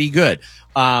say, pretty good.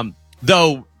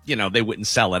 Though, you know, they wouldn't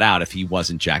sell it out if he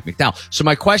wasn't Jack McDowell. So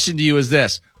my question to you is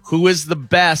this: who is the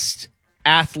best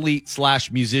athlete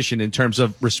 / musician in terms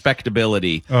of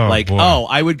respectability?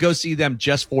 I would go see them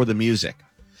just for the music,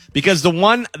 because the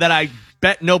one that I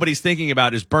bet nobody's thinking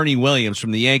about is Bernie Williams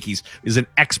from the Yankees, is an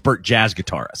expert jazz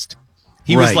guitarist.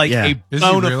 He was like a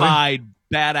bona fide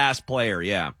badass player,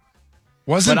 yeah.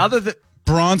 Wasn't but other than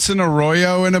Bronson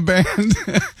Arroyo in a band?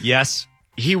 Yes.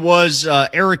 He was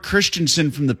Eric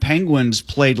Christensen from the Penguins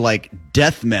played like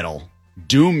death metal,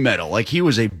 doom metal. Like he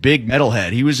was a big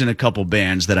metalhead. He was in a couple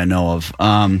bands that I know of.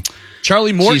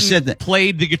 Charlie Morton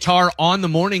played the guitar on the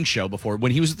morning show before.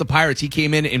 When he was at the Pirates, he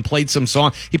came in and played some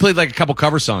song. He played like a couple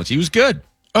cover songs. He was good.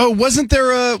 Oh, wasn't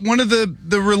there one of the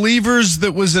relievers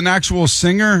that was an actual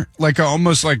singer, like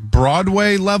almost like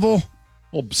Broadway level?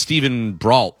 Well, Stephen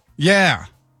Brault. Yeah.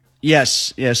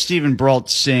 Yes. Yeah. Stephen Brault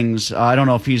sings. I don't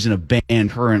know if he's in a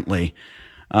band currently.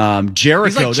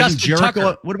 Jericho. He's like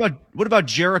Jericho. What about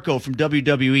Jericho from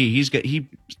WWE?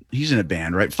 He's in a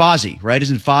band, right? Fozzy, right?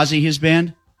 Isn't Fozzy his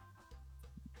band?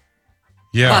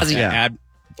 Yeah. Fozzy. Yeah.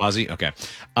 Fozzy. Okay.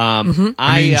 I mean,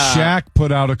 Shaq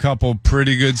put out a couple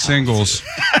pretty good singles.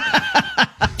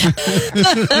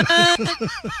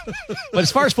 But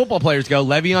as far as football players go,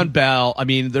 Le'Veon Bell, I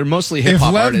mean, they're mostly hip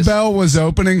hop artists. If Lev Bell was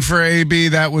opening for AB,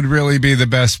 that would really be the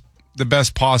best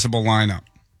possible lineup.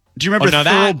 Do you remember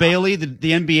Thurl Bailey, the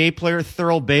NBA player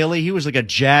Thurl Bailey? He was like a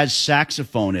jazz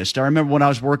saxophonist. I remember when I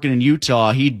was working in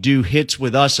Utah, he'd do hits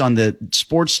with us on the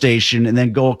sports station and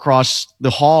then go across the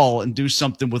hall and do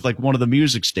something with like one of the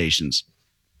music stations.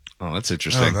 Oh, that's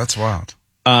interesting. Oh, that's wild.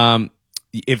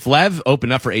 If Lev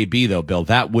opened up for AB, though, Bill,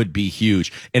 that would be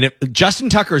huge. And if Justin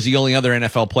Tucker is the only other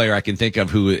NFL player I can think of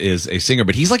who is a singer,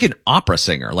 but he's like an opera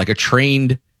singer, like a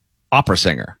trained opera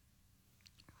singer.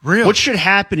 Really? What should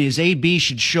happen is AB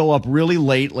should show up really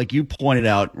late, like you pointed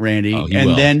out, Randy,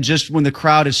 and then just when the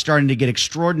crowd is starting to get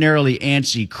extraordinarily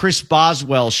antsy, Chris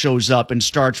Boswell shows up and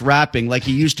starts rapping like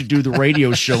he used to do the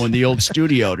radio show in the old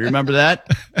studio. Do you remember that?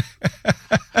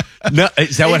 No,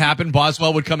 is that what happened?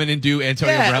 Boswell would come in and do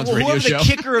Antonio Brown's radio show? The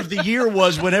kicker of the year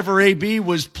was whenever AB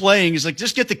was playing, he's like,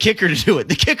 just get the kicker to do it.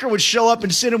 The kicker would show up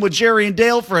and sit in with Jerry and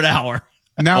Dale for an hour.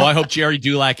 Now, I hope Jerry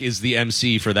Dulac is the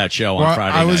MC for that show on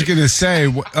Friday night. I was going to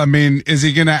say, I mean, is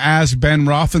he going to ask Ben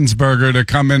Roethlisberger to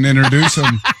come and introduce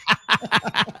him?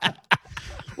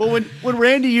 Well, when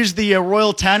Randy used the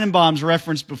Royal Tannenbaums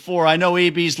reference before, I know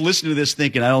AB's listening to this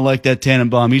thinking, I don't like that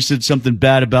Tannenbaum. He said something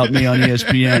bad about me on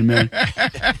ESPN, man.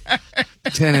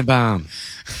 Tannenbaum.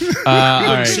 All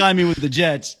right. Sign me with the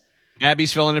Jets.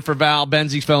 Abby's filling in for Val.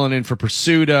 Benzie's filling in for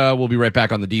Pursuta. We'll be right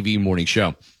back on the DVE Morning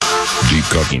Show. Deep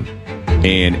cooking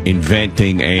and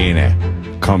inventing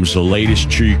and comes the latest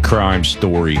true crime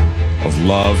story of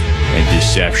love and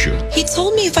deception. He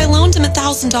told me if I loaned him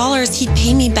 $1,000, he'd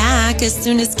pay me back as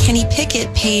soon as Kenny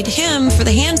Pickett paid him for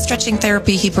the hand stretching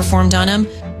therapy he performed on him.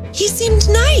 He seemed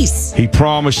nice. He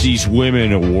promised these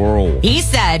women a world. He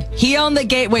said he owned the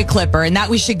Gateway Clipper and that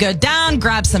we should go down,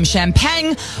 grab some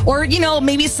champagne, or,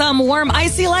 maybe some warm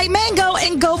icy light mango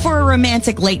and go for a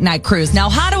romantic late night cruise. Now,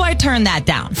 how do I turn that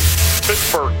down?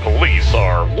 Pittsburgh police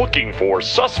are looking for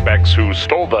suspects who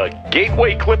stole the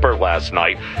Gateway Clipper last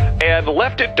night and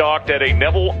left it docked at a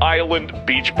Neville Island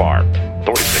beach bar.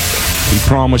 He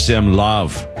promised them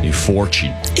love and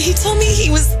fortune. He told me he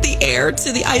was the heir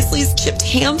to the Isley's chipped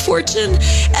ham fortune,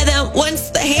 and that once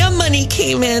the ham money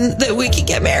came in, that we could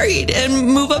get married and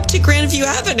move up to Grandview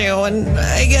Avenue. And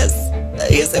I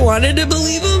guess I wanted to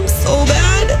believe him so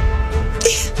bad.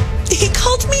 He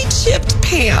called me Chipped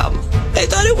Pam. I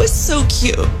thought it was so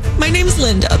cute. My name's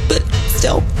Linda, but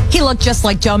still. He looked just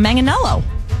like Joe Manganiello.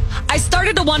 I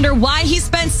started to wonder why he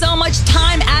spent so much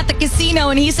time at the casino,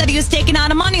 and he said he was taking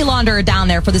out a money launderer down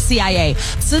there for the CIA.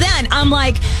 So then I'm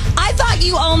like, I thought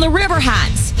you own the River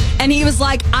Hats. And he was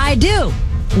like, I do.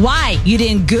 Why? You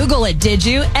didn't Google it, did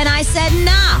you? And I said,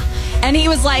 nah. And he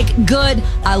was like, good.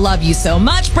 I love you so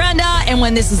much, Brenda. And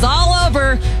when this is all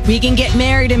over, we can get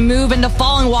married and move into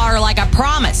Fallingwater like I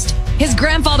promised. His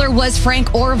grandfather was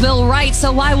Frank Orville Wright,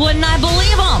 so why wouldn't I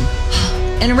believe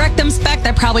him? In rectum spec,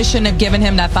 I probably shouldn't have given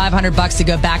him that $500 to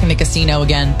go back in the casino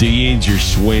again. The Injure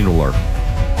Swindler.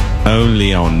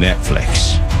 Only on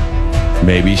Netflix.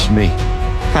 Maybe it's me.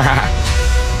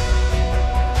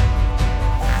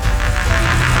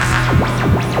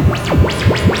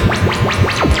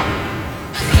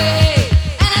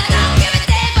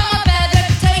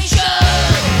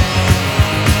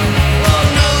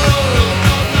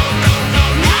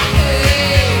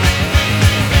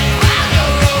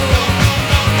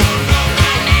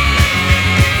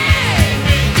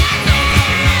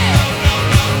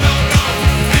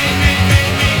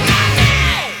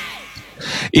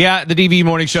 Yeah, the DVE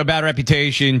Morning Show, bad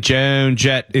reputation, Joan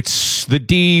Jett. It's the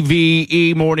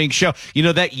DVE Morning Show.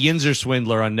 That Yinzer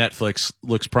Swindler on Netflix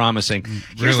looks promising.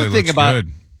 Here's Really the thing looks about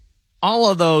good.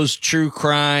 all of those true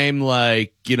crime,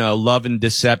 love and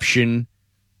deception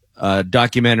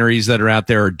documentaries that are out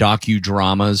there, or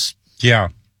docudramas. Yeah.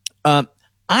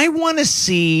 I want to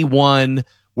see one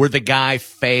where the guy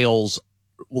fails,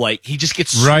 he just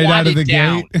gets Right out of the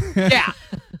down. gate. Yeah.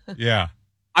 Yeah.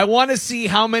 I want to see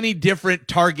how many different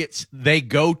targets they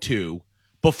go to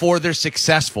before they're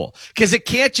successful. Because it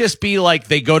can't just be like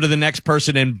they go to the next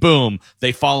person and boom,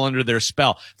 they fall under their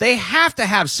spell. They have to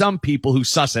have some people who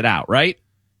suss it out, right?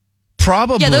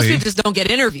 Probably. Yeah, those people just don't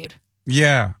get interviewed.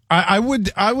 Yeah. I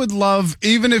would love,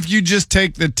 even if you just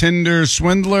take the Tinder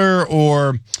swindler,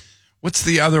 or what's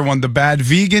the other one? The bad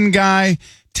vegan guy.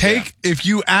 If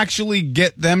you actually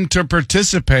get them to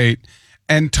participate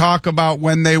and talk about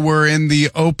when they were in the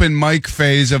open mic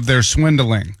phase of their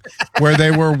swindling, where they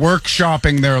were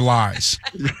workshopping their lies,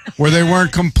 where they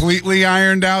weren't completely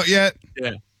ironed out yet.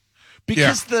 Yeah.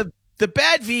 Because the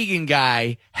bad vegan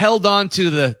guy held on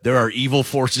to there are evil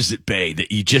forces at bay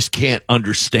that you just can't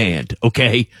understand,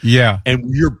 okay? Yeah.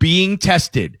 And you're being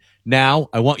tested. Now,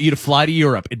 I want you to fly to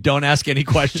Europe and don't ask any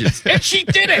questions. And she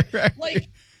did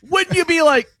it. Wouldn't you be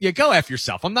like, yeah, go F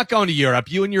yourself. I'm not going to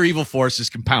Europe. You and your evil forces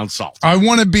can pound salt. I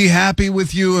want to be happy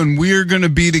with you, and we're going to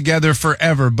be together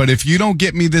forever. But if you don't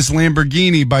get me this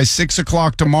Lamborghini by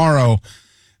 6:00 tomorrow,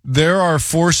 there are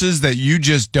forces that you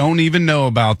just don't even know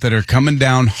about that are coming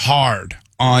down hard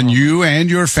on you and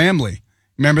your family.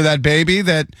 Remember that baby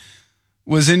that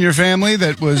was in your family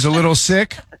that was a little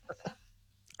sick?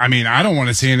 I mean, I don't want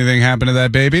to see anything happen to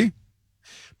that baby.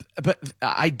 But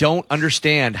I don't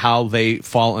understand how they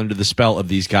fall under the spell of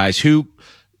these guys who,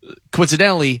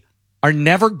 coincidentally, are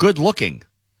never good looking.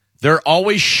 They're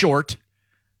always short,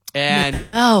 and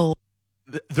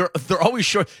they're always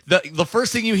short. The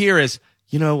first thing you hear is,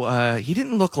 he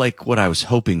didn't look like what I was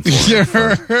hoping for.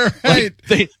 Yeah, right.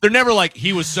 They're never like,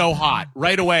 he was so hot.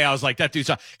 Right away, I was like, that dude's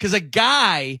hot. Because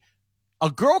a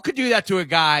girl could do that to a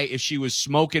guy if she was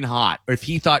smoking hot, or if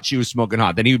he thought she was smoking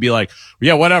hot. Then he would be like,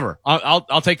 yeah, whatever.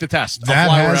 I'll take the test. That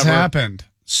fly has wherever. happened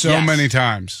so many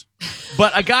times.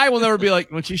 But a guy will never be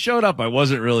like, when she showed up, I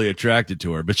wasn't really attracted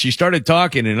to her, but she started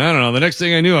talking, and I don't know, the next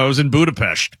thing I knew, I was in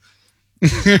Budapest.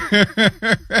 And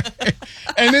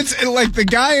it's like the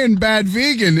guy in Bad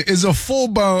Vegan is a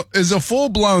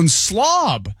full-blown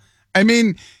slob. I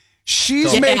mean,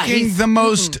 she's making the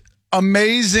most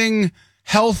amazing,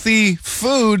 healthy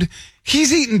food.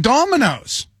 He's eating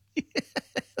Domino's.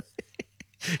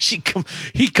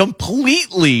 He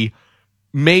completely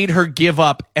made her give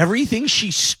up everything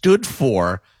she stood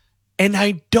for, and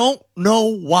I don't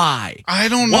know why. I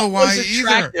don't know why What was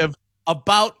attractive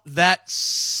about that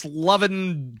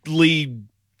slovenly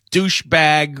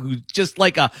douchebag who's just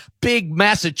like a big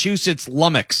Massachusetts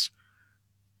lummox?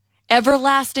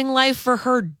 Everlasting life for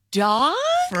her dog?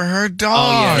 For her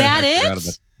dog. Is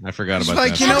that I forgot about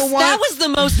like, that. you know what? That was the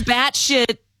most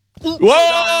batshit.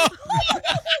 Whoa!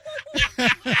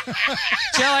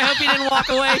 Joe, I hope you didn't walk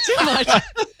away too much.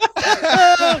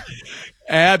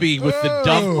 Abby with the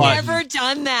dump button. Never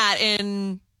done that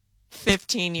in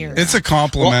 15 years. It's a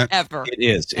compliment. Ever. It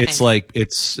is. It's like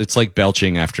it's like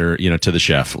belching after, to the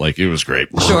chef. Like, it was great.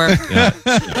 Sure. Yeah.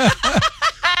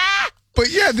 But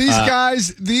yeah, these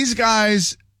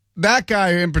guys, that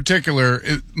guy in particular,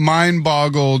 it mind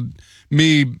boggled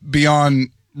me beyond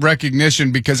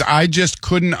recognition, because I just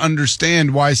couldn't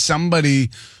understand why somebody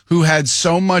who had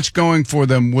so much going for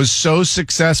them, was so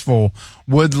successful,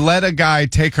 would let a guy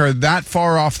take her that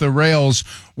far off the rails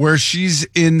where she's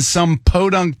in some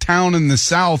podunk town in the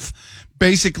South,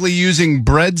 basically using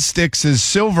breadsticks as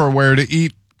silverware to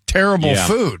eat terrible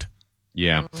food.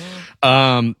 Yeah.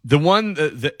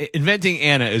 The Inventing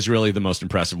Anna is really the most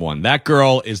impressive one. That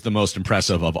girl is the most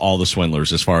impressive of all the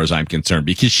swindlers as far as I'm concerned,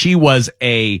 because she was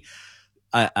just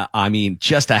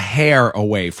a hair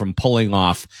away from pulling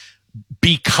off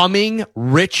becoming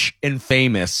rich and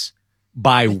famous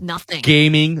by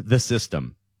gaming the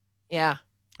system. Yeah.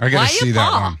 I got to see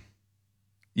that one.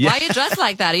 Yeah. Why are you dressed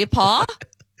like that? Are you Paul?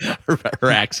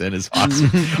 Her accent is awesome.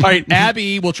 All right,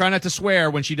 Abby will try not to swear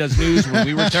when she does news when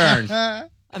we return.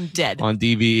 I'm dead. On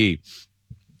DVE.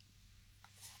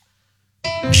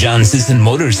 John Sisson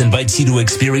Motors invites you to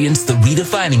experience the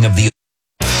redefining of the...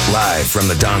 Live from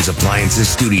the Don's Appliances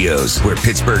Studios, where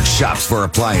Pittsburgh shops for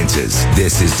appliances.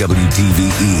 This is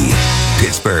WDVE,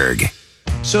 Pittsburgh.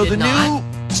 So the new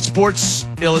Sports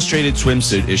Illustrated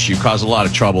swimsuit issue caused a lot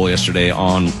of trouble yesterday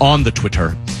on the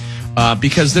Twitter,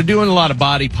 because they're doing a lot of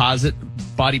body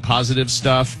positive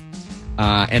stuff,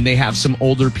 and they have some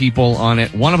older people on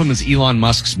it. One of them is Elon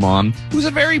Musk's mom, who's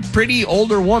a very pretty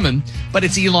older woman, but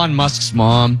it's Elon Musk's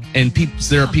mom, and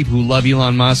there are people who love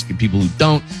Elon Musk and people who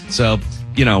don't. So,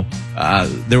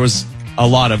 there was a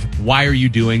lot of, why are you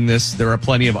doing this? There are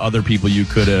plenty of other people you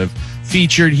could have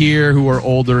featured here who are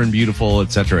older and beautiful,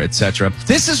 et cetera, et cetera.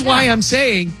 This is why I'm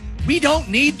saying we don't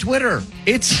need Twitter.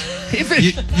 It's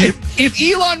if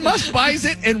Elon Musk buys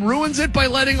it and ruins it by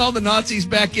letting all the Nazis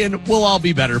back in, we'll all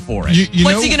be better for it.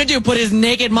 What's he going to do? Put his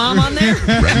naked mom on there?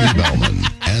 Randy Bellman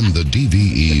and the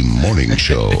DVE Morning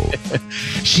Show.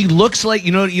 She looks like,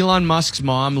 what Elon Musk's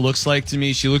mom looks like to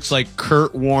me? She looks like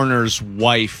Kurt Warner's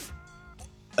wife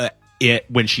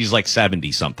when she's like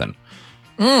 70-something.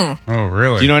 Oh,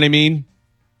 really? Do you know what I mean?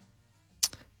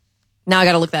 Now I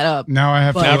got to look that up. Now I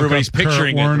have to. Everybody's look up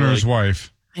picturing Kurt Warner's it.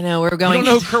 wife. I know we're going. You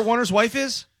don't know who Kurt Warner's wife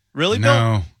is? Really?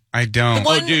 No, Bill? I don't. The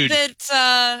one dude.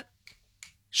 that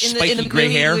Spiky in the gray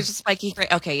movie, hair. was spiky gray.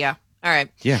 Okay, yeah. All right.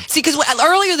 Yeah. See, because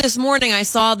earlier this morning I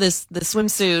saw the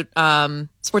swimsuit,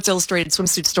 Sports Illustrated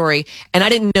swimsuit story, and I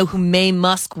didn't know who Mae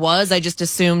Musk was. I just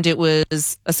assumed it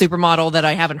was a supermodel that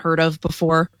I haven't heard of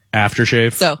before.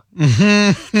 Aftershave. So,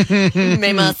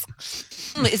 Mae Musk.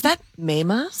 Is that Mae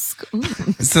Musk?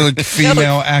 It's the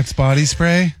female Axe body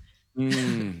spray.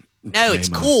 No, it's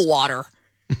cool water.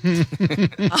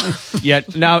 Yeah.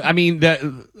 Now, I mean,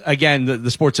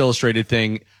 the Sports Illustrated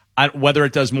thing, whether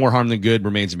it does more harm than good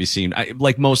remains to be seen.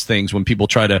 Like most things, when people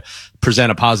try to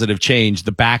present a positive change,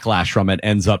 the backlash from it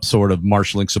ends up sort of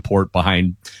marshaling support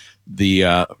behind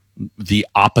the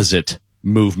opposite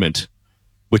movement,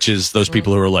 which is those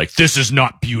people who are like, this is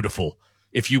not beautiful.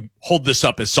 If you hold this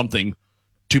up as something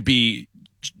to be,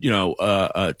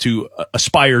 to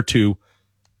aspire to,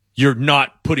 you're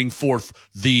not putting forth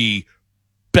the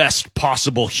best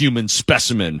possible human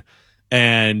specimen.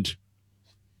 And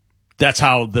that's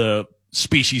how the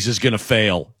species is going to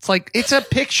fail. It's like, it's a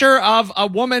picture of a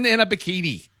woman in a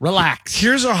bikini. Relax.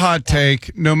 Here's a hot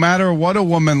take. No matter what a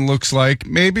woman looks like,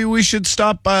 maybe we should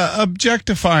stop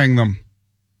objectifying them.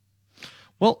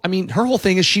 Well, I mean, her whole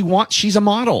thing is she's a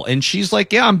model, and she's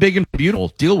like, yeah, I'm big and beautiful.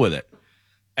 Deal with it.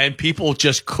 And people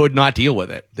just could not deal with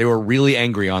it. They were really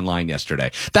angry online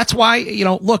yesterday. That's why,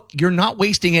 look, you're not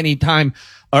wasting any time,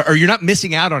 or you're not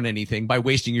missing out on anything by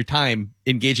wasting your time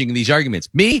engaging in these arguments.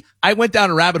 Me, I went down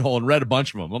a rabbit hole and read a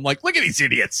bunch of them. I'm like, look at these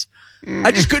idiots.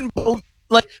 I just couldn't,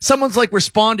 like, someone's like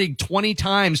responding 20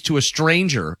 times to a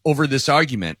stranger over this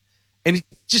argument. And it's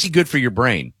just good for your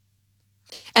brain.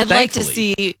 I'd like to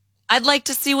see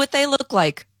what they look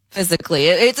like physically.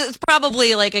 It's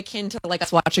probably like akin to like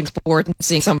us watching sport and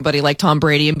seeing somebody like Tom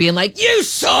Brady and being like, "You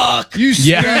suck." You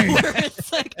suck. Where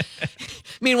it's like,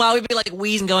 meanwhile, we'd be like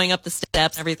wheezing going up the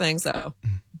steps, and everything. So,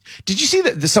 Did you see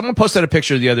that someone posted a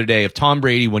picture the other day of Tom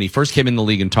Brady when he first came in the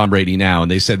league and Tom Brady now,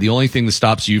 and they said the only thing that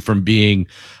stops you from being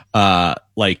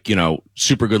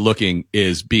super good looking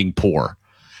is being poor.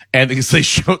 And because they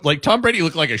showed like Tom Brady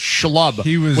looked like a schlub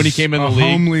when he came in the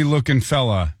league. Homely looking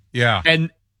fella. Yeah.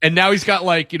 And now he's got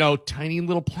tiny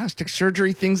little plastic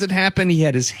surgery things that happened. He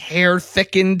had his hair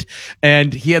thickened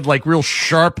and he had real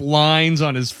sharp lines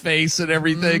on his face and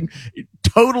everything.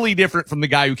 Totally different from the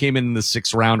guy who came in the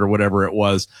 6th round or whatever it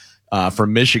was,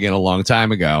 from Michigan a long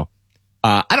time ago.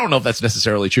 I don't know if that's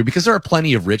necessarily true because there are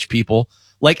plenty of rich people.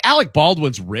 Like Alec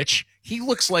Baldwin's rich. He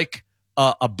looks like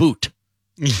a boot.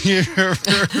 Yeah,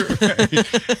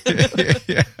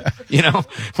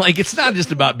 right. It's not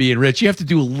just about being rich. You have to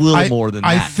do a little more than that.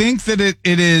 I think that it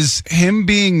is him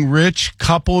being rich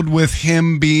coupled with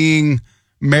him being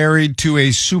married to a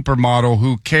supermodel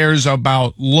who cares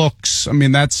about looks. I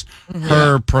mean, that's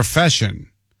her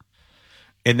profession.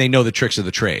 And they know the tricks of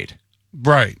the trade.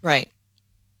 Right. Right.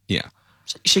 Yeah.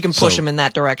 She can push him in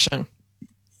that direction.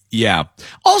 Yeah.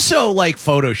 Also,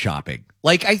 photoshopping.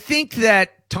 I think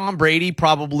that Tom Brady,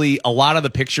 probably a lot of the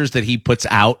pictures that he puts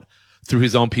out through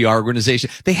his own PR organization,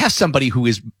 they have somebody who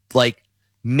is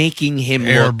making him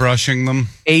airbrushing them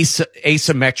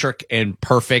asymmetric and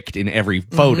perfect in every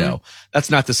photo. Mm-hmm. That's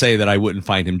not to say that I wouldn't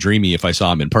find him dreamy if I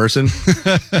saw him in person.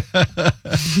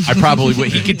 I probably would.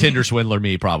 He could Tinder swindler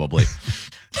me, probably.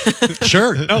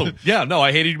 Sure. No. Yeah. No,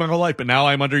 I hated you my whole life, but now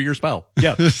I'm under your spell.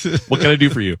 Yeah. What can I do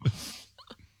for you?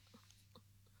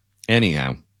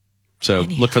 Anyhow. So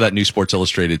look for that new Sports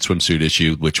Illustrated swimsuit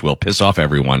issue, which will piss off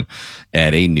everyone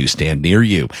at a newsstand near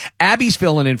you. Abby's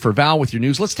filling in for Val with your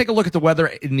news. Let's take a look at the weather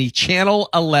in the Channel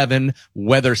 11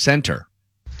 Weather Center.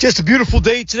 Just a beautiful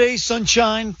day today.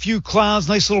 Sunshine, few clouds,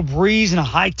 nice little breeze, and a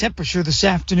high temperature this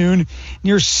afternoon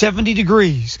near 70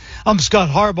 degrees. I'm Scott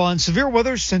Harbaugh on Severe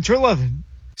Weather Center 11.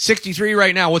 63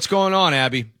 right now. What's going on,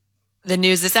 Abby? The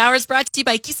news this hour is brought to you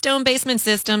by Keystone Basement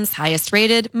Systems, highest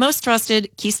rated, most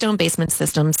trusted,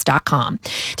 KeystoneBasementSystems.com.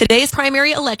 Today is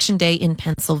primary election day in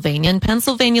Pennsylvania. In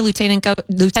Pennsylvania, Lieutenant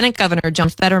Governor John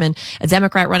Fetterman, a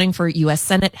Democrat running for U.S.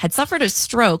 Senate, had suffered a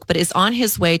stroke but is on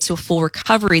his way to a full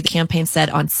recovery, the campaign said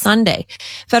on Sunday.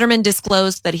 Fetterman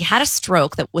disclosed that he had a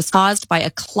stroke that was caused by a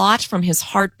clot from his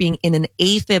heart being in an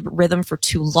AFib rhythm for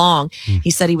too long. He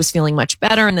said he was feeling much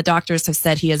better, and the doctors have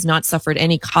said he has not suffered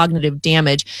any cognitive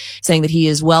damage, saying that he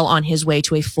is well on his way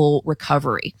to a full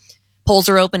recovery. Polls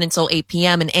are open until 8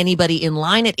 p.m. and anybody in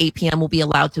line at 8 p.m. will be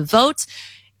allowed to vote.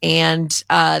 And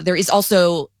there is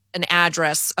also an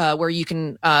address where you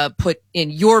can put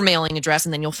in your mailing address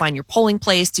and then you'll find your polling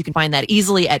place. You can find that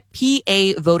easily at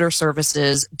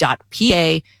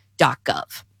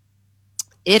pavoterservices.pa.gov.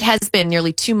 It has been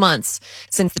nearly 2 months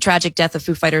since the tragic death of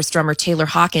Foo Fighters drummer Taylor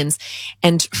Hawkins,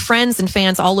 and friends and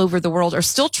fans all over the world are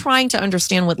still trying to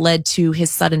understand what led to his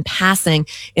sudden passing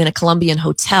in a Colombian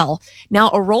hotel.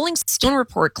 Now, a Rolling Stone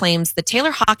report claims that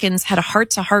Taylor Hawkins had a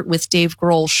heart-to-heart with Dave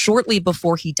Grohl shortly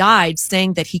before he died,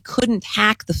 saying that he couldn't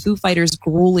hack the Foo Fighters'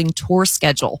 grueling tour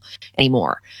schedule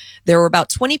anymore. There were about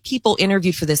 20 people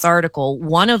interviewed for this article.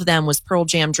 One of them was Pearl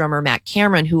Jam drummer Matt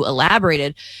Cameron, who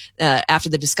elaborated after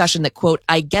the discussion that, quote,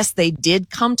 I guess they did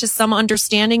come to some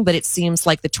understanding, but it seems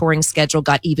like the touring schedule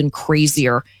got even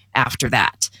crazier after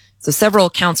that. So several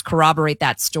accounts corroborate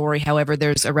that story. However,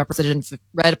 there's a representative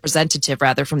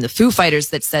from the Foo Fighters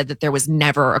that said that there was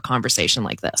never a conversation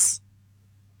like this.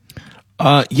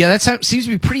 Yeah, that seems to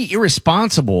be pretty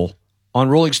irresponsible on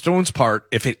Rolling Stone's part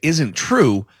if it isn't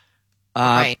true.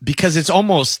 Right. Because it's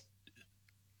almost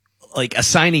like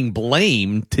assigning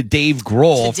blame to Dave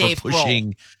Grohl for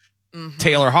pushing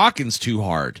Taylor Hawkins too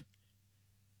hard.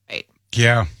 Right.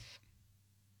 Yeah.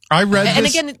 I read and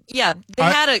this. again, yeah,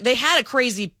 they had a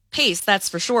crazy pace, that's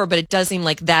for sure, but it does seem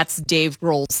like that's Dave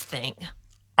Grohl's thing.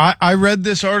 I read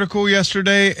this article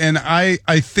yesterday, and I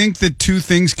think that two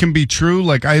things can be true.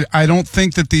 Like, I don't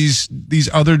think that these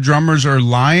other drummers are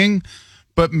lying,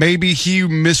 but maybe he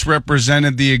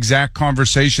misrepresented the exact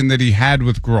conversation that he had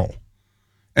with Grohl.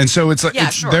 And so it's like,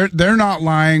 sure. they're not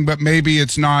lying, but maybe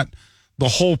it's not the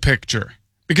whole picture,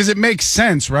 because it makes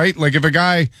sense, right? Like, if a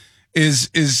guy is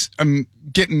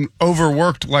getting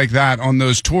overworked like that on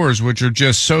those tours, which are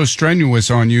just so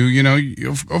strenuous on you, you know,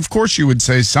 of course you would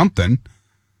say something.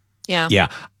 Yeah. Yeah.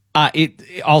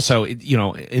 It also, you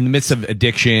know, in the midst of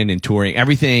addiction and touring,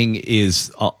 everything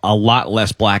is a lot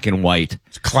less black and white.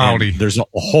 It's cloudy. There's a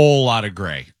whole lot of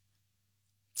gray.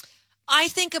 I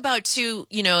think about too,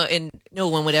 and no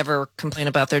one would ever complain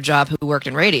about their job who worked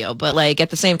in radio, but like at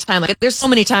the same time, like there's so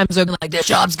many times where I'm like, this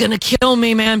job's gonna kill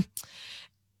me, man.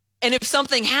 And if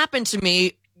something happened to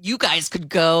me, you guys could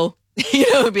go,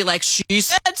 and be like, she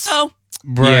said so.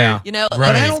 Right. Yeah.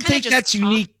 But I don't think that's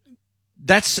unique.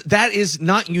 That is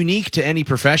not unique to any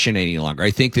profession any longer.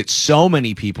 I think that so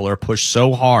many people are pushed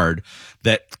so hard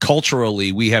that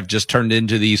culturally we have just turned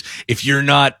into these, if you're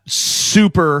not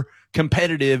super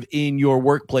competitive in your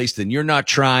workplace, then you're not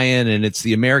trying. And it's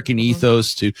the American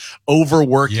ethos to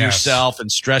overwork yourself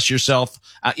and stress yourself.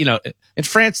 In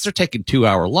France, they're taking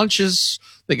 2-hour lunches.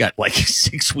 They got like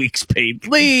 6 weeks paid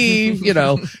leave.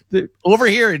 Over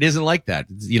here, it isn't like that.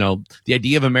 The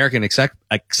idea of American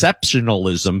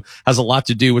exceptionalism has a lot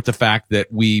to do with the fact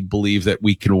that we believe that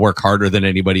we can work harder than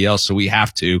anybody else. So we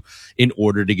have to, in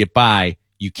order to get by.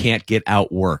 You can't get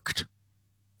outworked.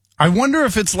 I wonder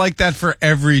if it's like that for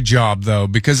every job, though,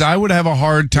 because I would have a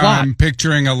hard time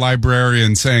picturing a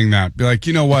librarian saying that. Be like,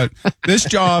 you know what? This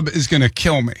job is going to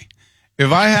kill me.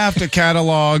 If I have to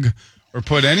catalog or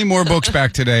put any more books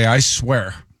back today, I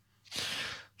swear.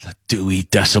 The Dewey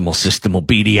Decimal System will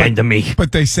be the end of me.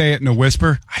 But they say it in a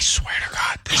whisper. I swear to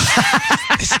God,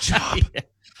 this job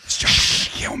is going to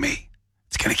kill me.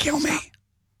 It's going to kill me.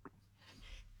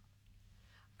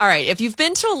 All right. If you've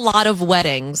been to a lot of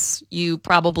weddings, you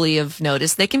probably have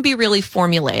noticed they can be really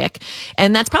formulaic.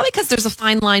 And that's probably because there's a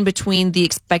fine line between the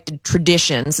expected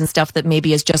traditions and stuff that maybe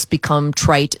has just become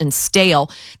trite and stale.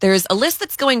 There's a list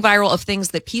that's going viral of things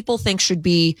that people think should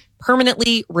be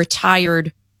permanently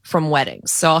retired from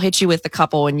weddings. So I'll hit you with a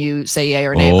couple and you say yay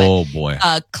or nay. Oh, boy.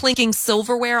 Clinking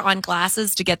silverware on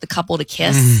glasses to get the couple to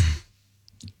kiss.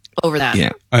 Over that.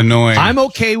 Yeah. Annoying. I'm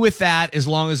okay with that as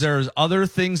long as there's other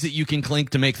things that you can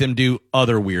clink to make them do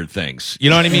other weird things. You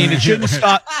know what I mean? It shouldn't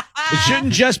stop. It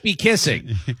shouldn't just be kissing.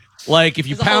 Like if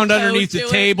you pound underneath the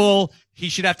table, he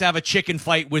should have to have a chicken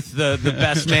fight with the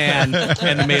best man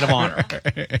and the maid of honor.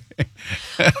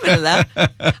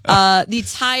 The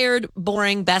tired,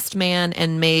 boring best man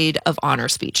and maid of honor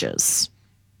speeches.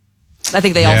 I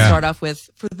think they all start off with,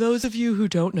 for those of you who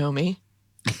don't know me.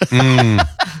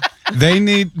 They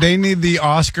need the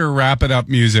Oscar wrap it up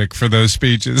music for those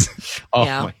speeches. Oh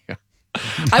my God.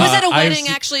 I was at a wedding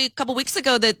actually a couple weeks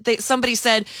ago that somebody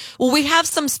said, well, we have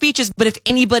some speeches, but if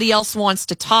anybody else wants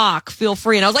to talk, feel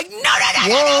free. And I was like, no.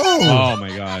 Oh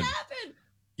my God.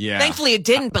 Yeah. Thankfully it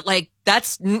didn't, but like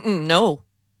that's no.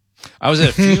 I was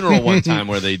at a funeral one time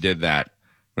where they did that.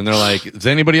 When they're like, if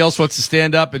anybody else wants to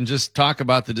stand up and just talk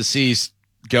about the deceased,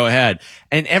 go ahead.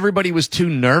 And everybody was too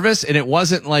nervous, and it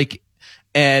wasn't like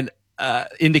an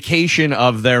indication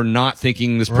of their not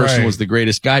thinking this person was the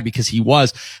greatest guy, because he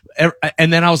was.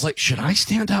 And then I was like, should I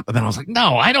stand up? And then I was like,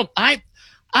 no, I don't.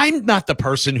 I'm not the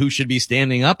person who should be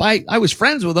standing up. I was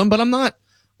friends with him, but I'm not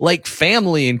like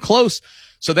family and close.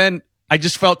 So then I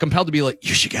just felt compelled to be like,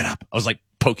 you should get up. I was like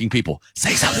poking people.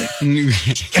 Say something.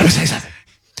 Get up, say something.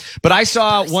 But I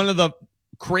saw one of the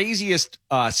craziest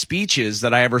speeches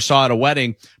that I ever saw at a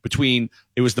wedding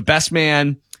it was the best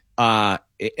man and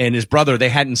his brother. They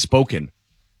hadn't spoken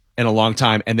in a long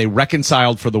time, and they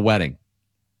reconciled for the wedding,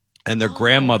 and their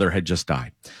grandmother had just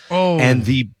died. And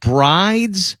the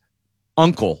bride's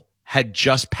uncle had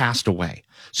just passed away.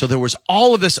 So there was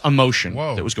all of this emotion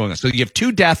that was going on. So you have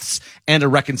two deaths and a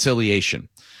reconciliation,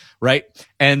 right?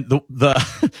 And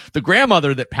the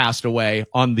grandmother that passed away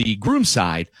on the groom's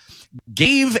side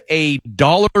gave a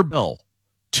dollar bill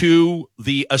to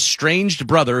the estranged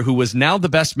brother, who was now the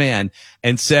best man,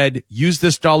 and said, use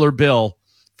this dollar bill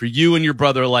for you and your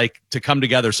brother, like, to come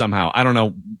together somehow. I don't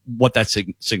know what that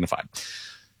signified.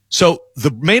 So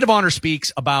the maid of honor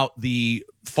speaks about the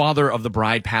father of the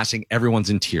bride passing. Everyone's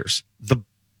in tears. The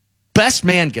best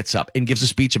man gets up and gives a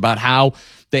speech about how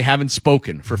they haven't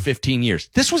spoken for 15 years.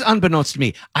 This was unbeknownst to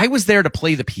me. I was there to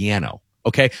play the piano.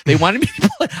 Okay. They wanted me to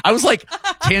play. I was like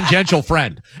tangential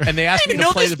friend, and they asked me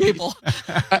to play the people.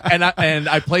 and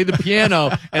I played the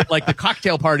piano at like the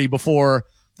cocktail party before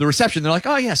the reception. They're like,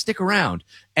 oh yeah, stick around.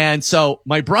 And so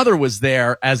my brother was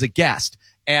there as a guest,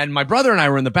 and my brother and I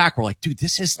were in the back. We're like, dude,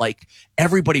 this is like,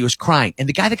 everybody was crying. And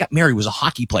the guy that got married was a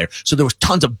hockey player. So there was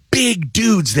tons of big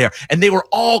dudes there, and they were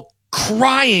all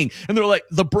crying, and they're like,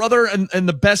 the brother and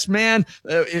the best man,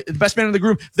 the best man in the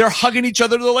group, they're hugging each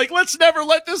other. They're like, let's never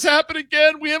let this happen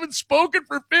again. We haven't spoken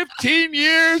for 15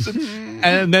 years.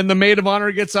 And then the maid of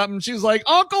honor gets up and she's like,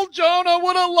 Uncle Jonah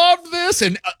would have loved this.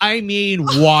 And I mean,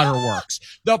 waterworks.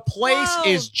 The place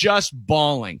is just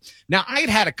bawling. Now, I'd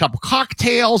had a couple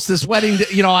cocktails this wedding.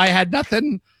 I had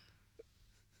nothing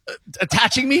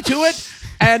attaching me to it.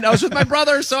 And I was with my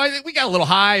brother, so we got a little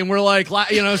high, and we're like,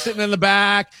 sitting in the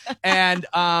back. And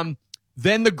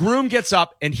Then the groom gets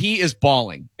up and he is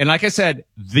bawling. And like I said,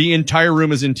 the entire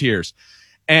room is in tears.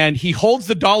 And he holds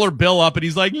the dollar bill up and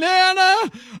he's like,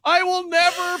 Nana, I will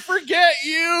never forget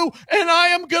you. And I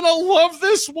am going to love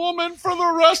this woman for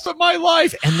the rest of my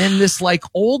life. And then this like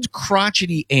old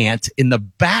crotchety aunt in the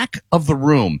back of the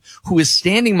room who is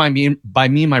standing by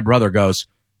me and my brother goes,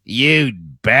 you'd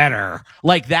better.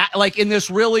 Like that, like in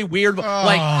this really weird,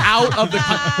 like out of the,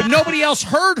 but nobody else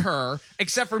heard her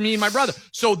except for me and my brother.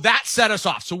 So that set us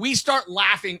off. So we start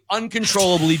laughing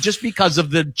uncontrollably just because of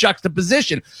the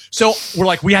juxtaposition. So we're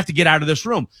like, we have to get out of this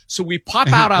room. So we pop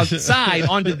out outside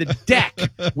onto the deck,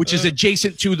 which is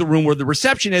adjacent to the room where the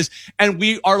reception is. And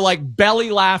we are like belly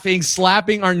laughing,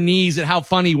 slapping our knees at how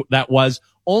funny that was,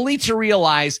 only to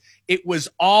realize it was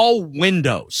all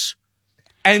windows.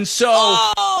 And so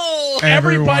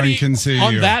everybody can see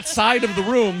on you. that side of the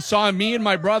room saw me and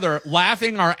my brother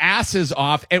laughing our asses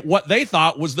off at what they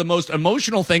thought was the most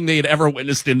emotional thing they had ever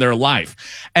witnessed in their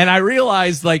life. And I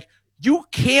realized, like, you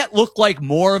can't look like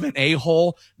more of an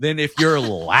a-hole than if you're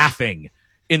laughing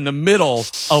in the middle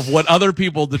of what other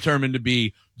people determine to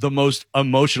be the most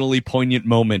emotionally poignant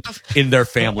moment in their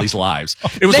family's lives.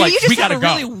 It was like, we gotta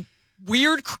go. Really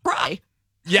weird cry.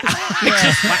 Yeah.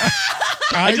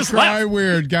 I just cry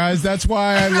weird, guys. That's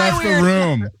why I left the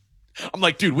room. I'm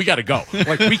like, dude, we got to go.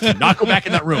 Like, we cannot go back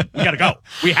in that room. We got to go.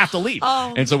 We have to leave.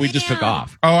 And so we just took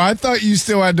off. Oh, I thought you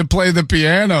still had to play the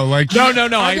piano. Like, no.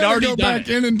 I I'd already go done back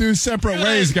it. in and do separate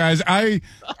ways, guys. I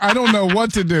don't know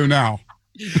what to do now.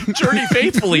 Journey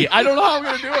faithfully. I don't know how I'm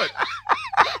going to do it.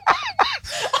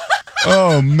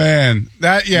 Oh man,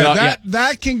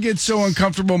 that can get so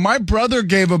uncomfortable. My brother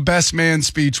gave a best man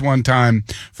speech one time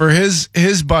for his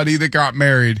buddy that got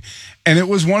married, and it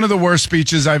was one of the worst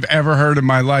speeches I've ever heard in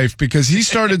my life because he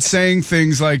started saying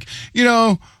things like, you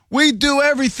know, we do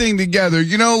everything together.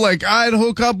 You know, like I'd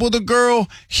hook up with a girl,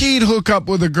 he'd hook up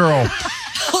with a girl,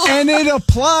 and it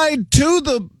applied to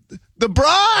the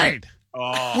bride. We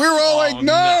were all like,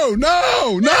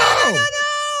 no.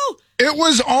 It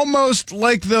was almost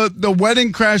like the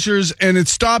Wedding Crashers, and it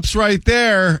stops right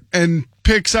there and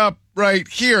picks up right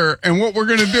here. And what we're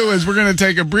going to do is we're going to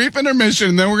take a brief intermission,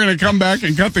 and then we're going to come back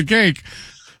and cut the cake.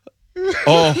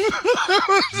 Oh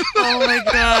my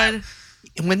God.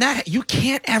 When that, you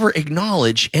can't ever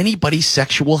acknowledge anybody's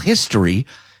sexual history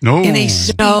No. in a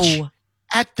speech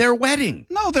at their wedding.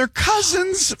 No, their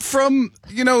cousins from,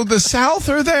 the South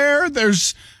are there.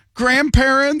 There's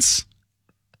grandparents.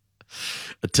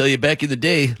 I'll tell you, back in the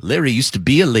day, Larry used to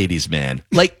be a ladies' man.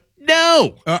 Like,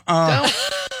 no.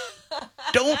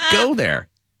 Don't go there.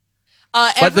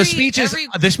 But the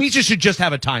speeches should just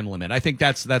have a time limit. I think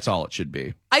that's all it should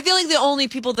be. I feel like the only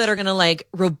people that are going to like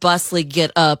robustly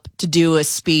get up to do a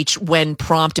speech when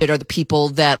prompted are the people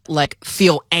that like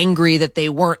feel angry that they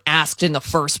weren't asked in the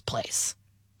first place.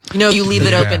 You leave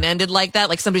it open-ended like that.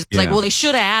 Like somebody's like, well, they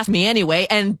should have asked me anyway.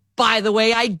 And by the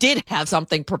way, I did have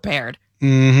something prepared.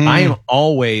 Mm-hmm. I am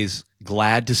always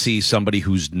glad to see somebody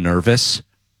who's nervous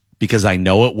because I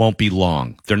know it won't be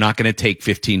long. They're not going to take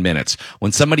 15 minutes.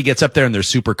 When somebody gets up there and they're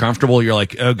super comfortable, you're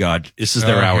like, oh God, this is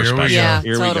their hour special. Yeah,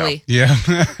 Here totally. we go.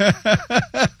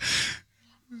 Yeah.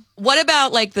 What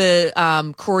about like the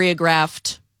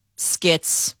choreographed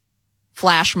skits,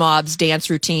 flash mobs, dance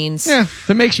routines? Yeah, if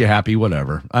it makes you happy,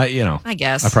 whatever. I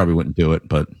guess. I probably wouldn't do it,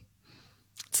 but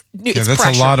It's that's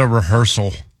pressure. a lot of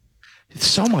rehearsal. it's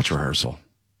so much rehearsal.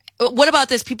 What about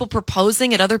this? People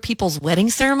proposing at other people's wedding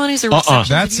ceremonies or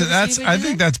receptions? I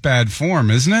think that's bad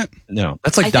form, isn't it? No,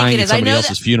 that's like I think dying it at is. I somebody know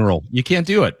else's funeral. You can't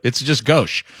do it. It's just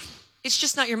gauche. It's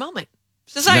just not your moment.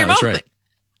 It's just not No, your that's moment.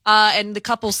 And the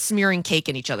couple smearing cake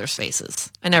in each other's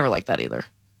faces. I never liked that either.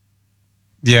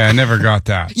 Yeah, I never got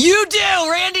that. You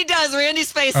do. Randy does.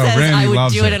 Randy's face Oh, says, Randy I would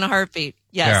loves do it it. in a heartbeat.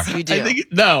 Yes, Yeah. you do.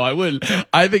 No, I wouldn't.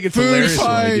 I think it's Food hilarious when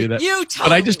fight. they do that. You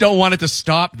But I just don't want it to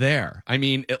stop there. I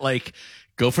mean,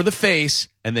 go for the face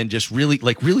and then just really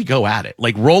go at it.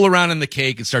 Like roll around in the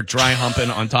cake and start dry humping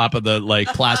on top of the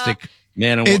plastic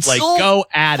man and It's- go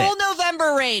at it. Full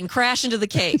November rain, crash into the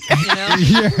cake. You know?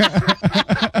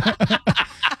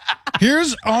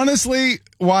 Here's honestly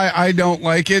why I don't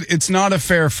like it. It's not a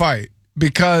fair fight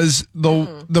because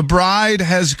the bride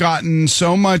has gotten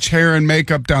so much hair and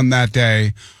makeup done that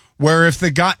day where if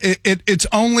the guy, it's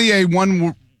only a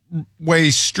one-way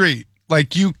street.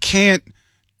 Like you can't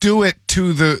do it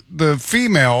to the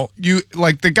female. You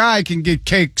like the guy can get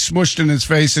cake smushed in his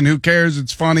face and who cares?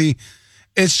 It's funny.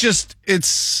 It's just,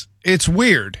 it's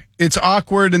weird. It's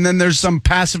awkward. And then there's some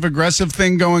passive aggressive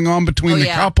thing going on between the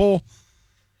couple.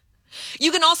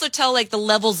 You can also tell like the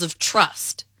levels of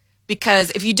trust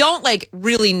Because if you don't like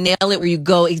really nail it where you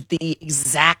go at the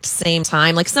exact same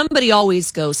time, like somebody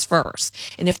always goes first.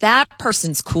 And if that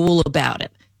person's cool about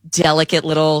it, delicate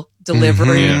little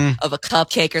delivery of a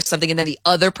cupcake or something, and then the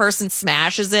other person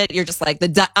smashes it, you're just like,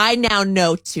 I now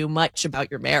know too much about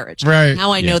your marriage. Right.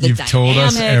 Now I know the You've dynamics. told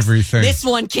us everything. This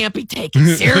one can't be taken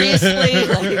seriously.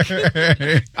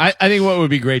 I think what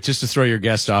would be great just to throw your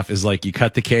guest off is like you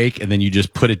cut the cake and then you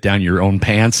just put it down your own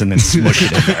pants and then smush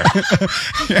it in there.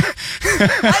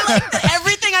 I like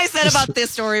everything I said about this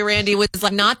story, Randy, was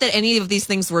like not that any of these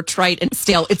things were trite and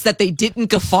stale. It's that they didn't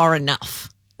go far enough.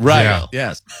 Right. Yeah.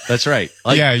 Yes, that's right.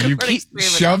 You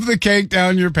shove the cake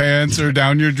down your pants or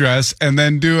down your dress and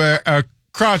then do a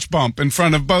crotch bump in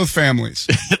front of both families.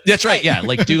 That's right. Yeah.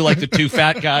 Like do like the two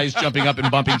fat guys jumping up and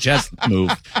bumping chest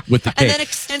move with the cake. And then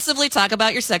extensively talk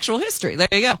about your sexual history. There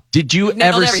you go. Did you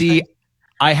ever see, everything.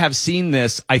 I have seen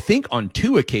this, I think on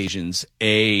 2 occasions,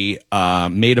 a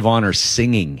maid of honor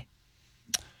singing.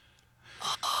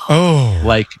 Oh.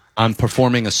 Like I'm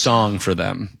performing a song for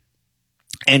them.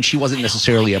 And she wasn't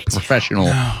necessarily a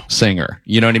professional singer.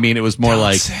 You know what I mean? It was more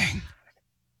like,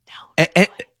 and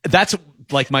that's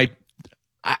like my,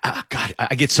 God,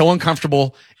 I get so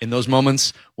uncomfortable in those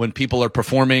moments when people are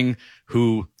performing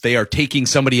who they are taking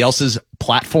somebody else's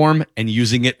platform and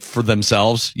using it for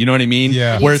themselves. You know what I mean?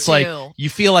 Yeah. Where it's like, you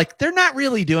feel like they're not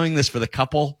really doing this for the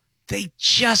couple. They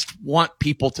just want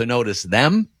people to notice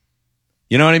them.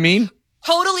 You know what I mean?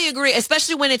 Totally agree,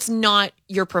 especially when it's not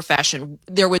your profession.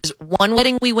 There was one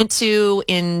wedding we went to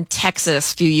in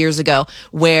Texas a few years ago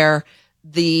where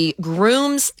the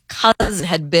groom's cousin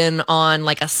had been on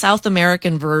like a South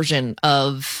American version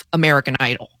of American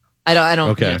Idol. I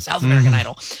don't Okay. South American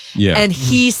Idol. Yeah. And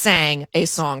he sang a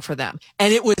song for them.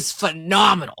 And it was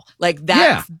phenomenal. Like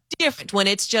that's different when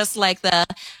it's just like the,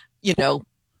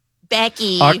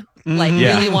 Becky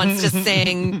really wants to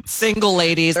sing Single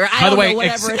Ladies or I By the don't way, know,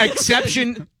 whatever.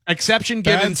 exception given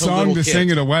Bad to song little to kids. sing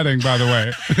at a wedding, by the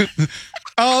way.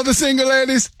 All the single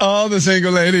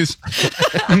ladies.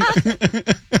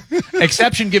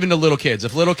 Exception given to little kids.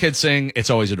 If little kids sing, it's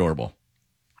always adorable.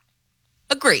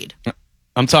 Agreed.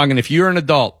 I'm talking if you're an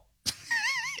adult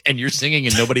and you're singing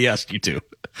and nobody asked you to,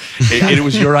 it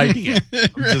was your idea.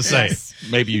 I'm just saying.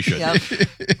 Maybe you should. Yep.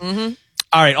 Mm-hmm.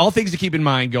 All right, all things to keep in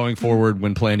mind going forward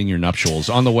when planning your nuptials.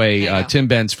 On the way, Tim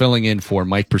Benz filling in for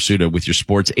Mike Pursuta with your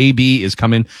sports. AB is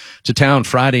coming to town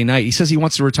Friday night. He says he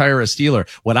wants to retire a Steeler.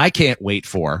 What I can't wait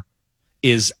for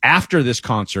is after this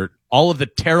concert, all of the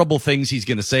terrible things he's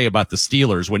going to say about the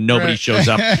Steelers when nobody shows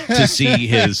up to see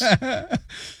his,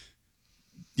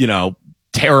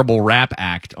 terrible rap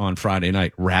act on Friday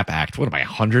night. Rap act. What am I,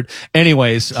 100?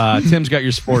 Anyways, Tim's got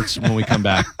your sports when we come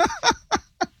back.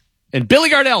 And Billy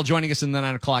Gardell joining us in the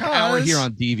 9 o'clock hour here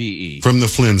on DVE. From the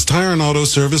Flynn's Tire and Auto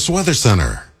Service Weather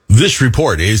Center. This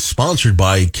report is sponsored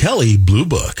by Kelly Blue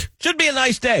Book. Should be a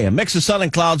nice day. A mix of sun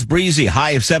and clouds, breezy,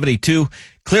 high of 72,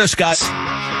 clear skies.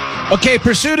 Okay,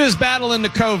 Pursuita's battling the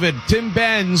COVID. Tim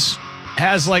Benz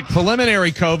has like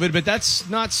preliminary COVID, but that's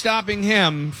not stopping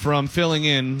him from filling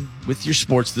in with your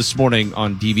sports this morning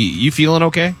on DVE. You feeling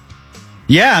okay?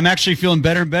 Yeah, I'm actually feeling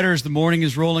better and better as the morning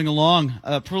is rolling along.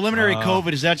 Preliminary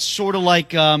COVID, is that sort of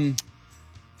like, is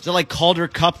that like Calder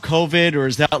Cup COVID, or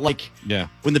is that like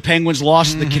when the Penguins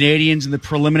lost to the Canadians in the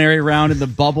preliminary round in the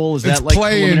bubble? Is that like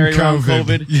preliminary round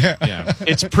COVID? Yeah.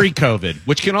 It's pre-COVID,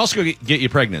 which can also get you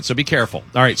pregnant, so be careful.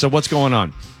 All right, so what's going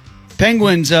on?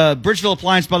 Penguins, Bridgeville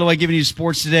Appliance, by the way, giving you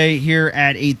sports today here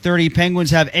at 8:30.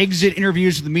 Penguins have exit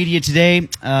interviews with the media today.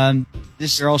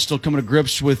 They're all still coming to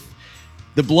grips with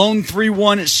the blown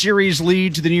 3-1 series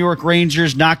lead to the New York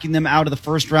Rangers, knocking them out of the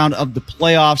first round of the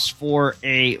playoffs for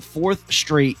a fourth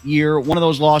straight year. One of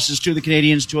those losses to the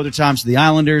Canadians, 2 other times to the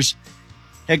Islanders.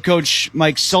 Head coach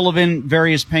Mike Sullivan,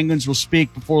 various Penguins will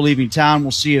speak before leaving town.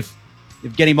 We'll see if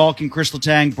Evgeny Malkin, Chris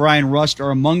Letang, Brian Rust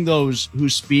are among those who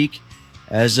speak,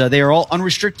 as they are all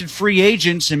unrestricted free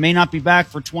agents and may not be back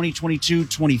for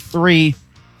 2022-23.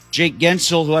 Jake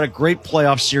Gensel, who had a great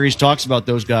playoff series, talks about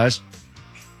those guys.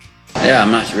 Yeah,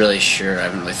 I'm not really sure. I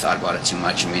haven't really thought about it too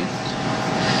much. I mean,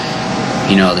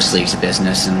 this league's a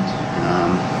business, and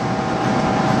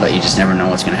but you just never know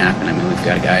what's going to happen. I mean, we've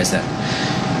got guys that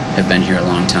have been here a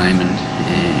long time,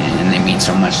 and they mean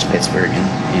so much to Pittsburgh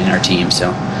and our team.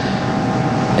 So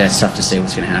yeah, it's tough to say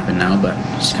what's going to happen now, but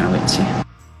just kind of wait and see.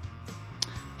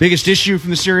 Biggest issue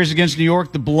from the series against New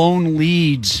York, the blown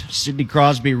leads. Sidney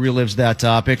Crosby relives that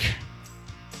topic.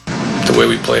 The way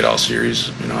we played all series,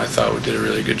 I thought we did a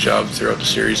really good job throughout the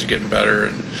series of getting better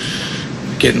and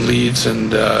getting leads.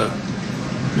 And,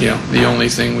 the only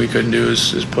thing we couldn't do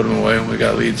is put them away when we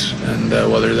got leads. And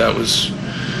whether that was,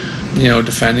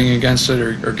 defending against it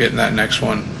or getting that next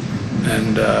one.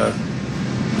 And, that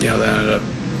ended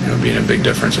up, being a big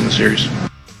difference in the series.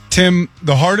 Tim,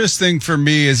 the hardest thing for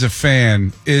me as a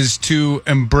fan is to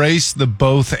embrace the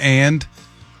both and.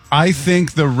 I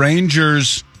think the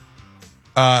Rangers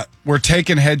were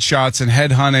taking headshots and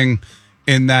headhunting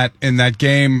in that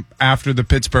game after the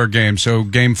Pittsburgh game, so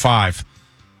Game 5.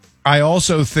 I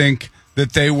also think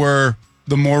that they were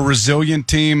the more resilient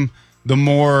team, the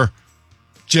more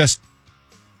just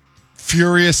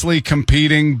furiously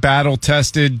competing,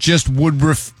 battle-tested, just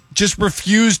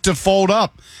refused to fold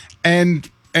up and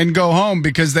go home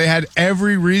because they had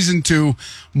every reason to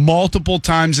multiple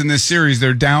times in this series.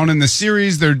 They're down in the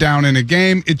series. They're down in a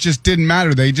game. It just didn't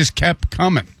matter. They just kept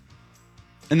coming.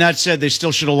 And that said, they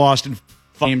still should have lost in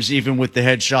games, even with the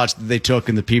headshots that they took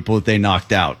and the people that they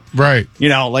knocked out. Right.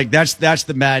 That's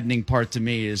the maddening part to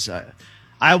me is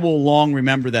I will long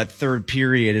remember that third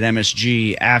period at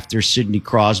MSG after Sidney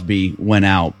Crosby went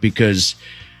out because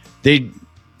they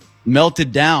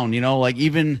melted down,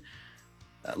 even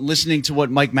listening to what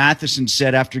Mike Matheson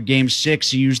said after Game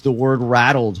 6, he used the word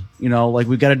rattled.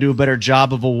 We've got to do a better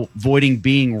job of avoiding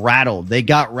being rattled. They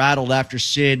got rattled after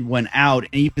Sid went out,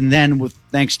 and even then,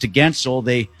 thanks to Gensel,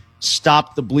 they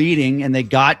stopped the bleeding and they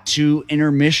got to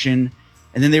intermission,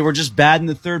 and then they were just bad in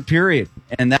the third period,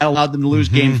 and that allowed them to lose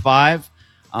Game 5.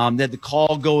 They had the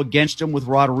call go against them with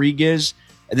Rodriguez,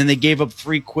 and then they gave up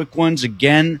 3 quick ones.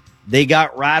 Again, they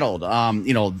got rattled.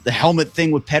 The helmet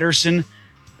thing with Pettersson,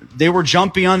 they were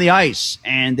jumpy on the ice,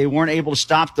 and they weren't able to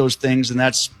stop those things, and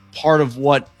that's part of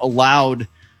what allowed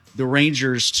the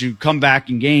Rangers to come back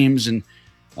in games, and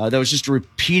that was just a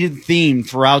repeated theme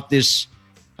throughout this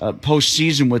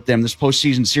postseason with them, this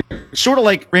postseason series. Sort of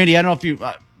like, Randy, I don't know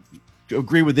if you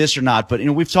agree with this or not, but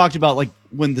we've talked about like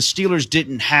when the Steelers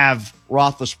didn't have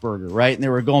Roethlisberger, right, and they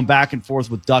were going back and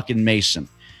forth with Duck and Mason.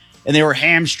 And they were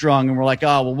hamstrung, and we're like,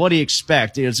 oh, well, what do you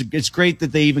expect? It's great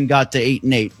that they even got to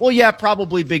 8-8. Well, yeah,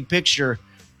 probably big picture,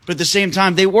 but at the same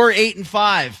time, they were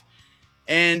 8-5,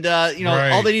 and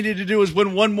right. All they needed to do was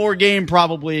win one more game,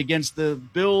 probably against the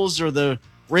Bills or the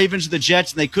Ravens or the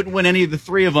Jets, and they couldn't win any of the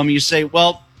 3 of them. You say,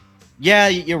 well, yeah,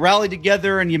 you rallied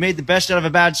together and you made the best out of a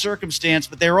bad circumstance,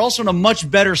 but they were also in a much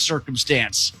better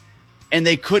circumstance, and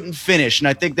they couldn't finish. And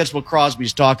I think that's what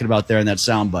Crosby's talking about there in that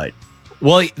soundbite.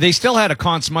 Well, they still had a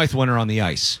Conn Smythe winner on the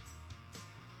ice.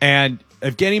 And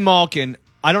Evgeny Malkin,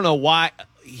 I don't know why,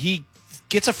 he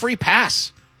gets a free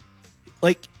pass.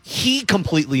 Like, he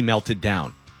completely melted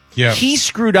down. Yeah. He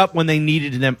screwed up when they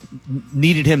needed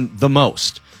him the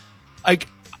most. Like,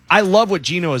 I love what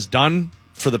Gino has done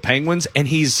for the Penguins, and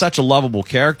he's such a lovable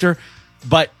character.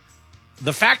 But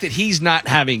the fact that he's not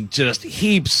having just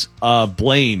heaps of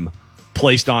blame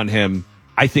placed on him,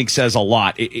 I think says a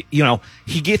lot.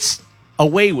 He gets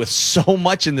away with so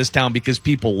much in this town because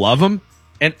people love him,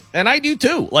 and I do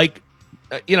too. Like,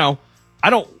 I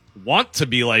don't want to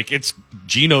be like it's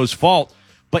Gino's fault,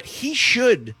 but he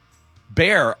should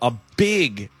bear a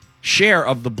big share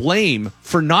of the blame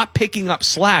for not picking up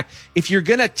slack. If you're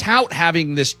gonna tout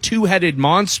having this two-headed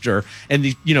monster and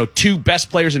the 2 best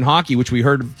players in hockey, which we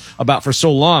heard about for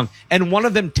so long, and one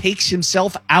of them takes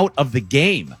himself out of the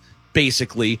game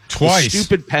basically twice, with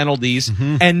stupid penalties,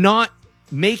 and not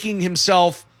making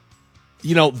himself,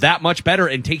 that much better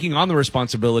and taking on the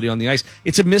responsibility on the ice.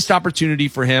 It's a missed opportunity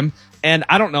for him. And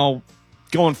I don't know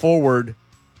going forward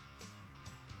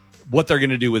what they're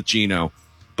going to do with Gino.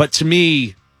 But to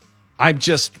me, I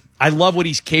love what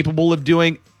he's capable of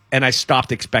doing, and I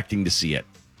stopped expecting to see it.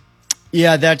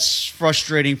 Yeah, that's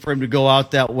frustrating for him to go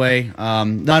out that way.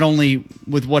 Not only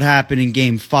with what happened in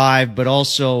Game 5, but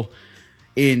also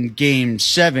in Game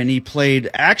 7, he played,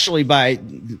 actually by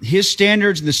his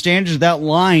standards and the standards of that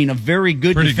line, a very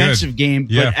good defensive game,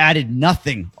 but added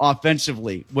nothing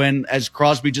offensively when, as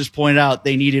Crosby just pointed out,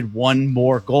 they needed one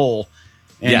more goal.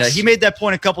 And he made that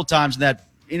point a couple times in that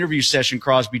interview session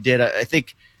Crosby did. I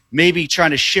think maybe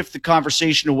trying to shift the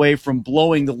conversation away from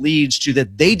blowing the leads to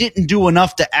that they didn't do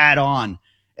enough to add on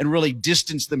and really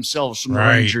distance themselves from the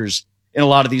Rangers in a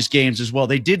lot of these games as well.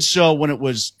 They did so when it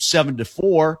was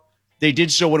 7-4. They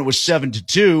did so when it was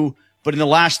 7-2, but in the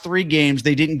last 3 games,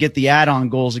 they didn't get the add-on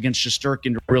goals against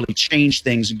Shesterkin to really change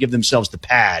things and give themselves the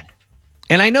pad.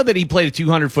 And I know that he played a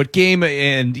 200-foot game,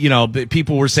 and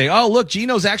people were saying, "Oh, look,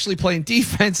 Gino's actually playing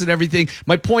defense and everything."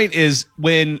 My point is,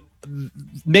 when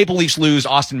Maple Leafs lose,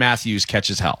 Austin Matthews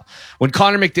catches hell. When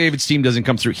Connor McDavid's team doesn't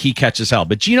come through, he catches hell.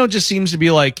 But Gino just seems to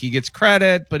be like he gets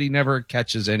credit, but he never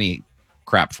catches any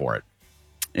crap for it.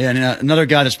 And another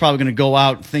guy that's probably going to go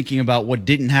out thinking about what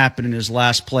didn't happen in his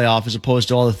last playoff as opposed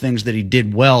to all the things that he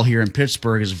did well here in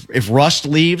Pittsburgh is if Rust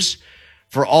leaves,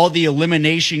 for all the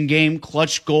elimination game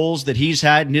clutch goals that he's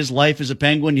had in his life as a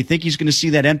Penguin. You think he's going to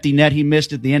see that empty net he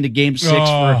missed at the end of Game 6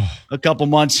 for a couple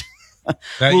months?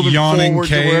 That moving yawning forward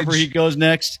cage. to wherever he goes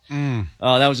next.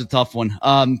 That was a tough one.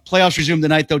 Playoffs resume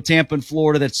tonight, though. Tampa and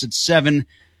Florida, that's at 7.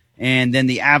 And then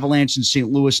the Avalanche in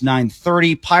St. Louis,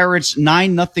 9:30. Pirates,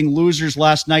 9-0 losers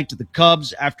last night to the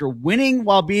Cubs after winning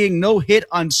while being no hit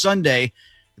on Sunday.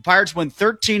 The Pirates went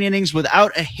 13 innings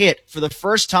without a hit for the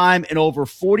first time in over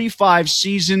 45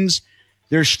 seasons.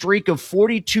 Their streak of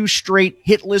 42 straight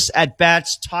hitless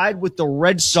at-bats tied with the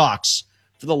Red Sox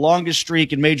for the longest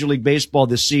streak in Major League Baseball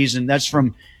this season. That's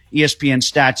from ESPN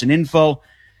Stats and Info.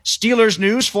 Steelers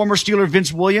news, former Steeler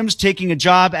Vince Williams taking a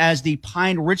job as the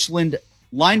Pine Richland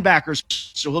linebackers,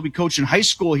 so he'll be coaching high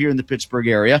school here in the Pittsburgh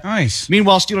area. Nice.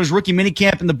 Meanwhile, Steelers rookie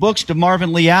minicamp in the books.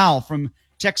 DeMarvin Leal from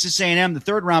Texas A&M, the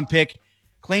third-round pick,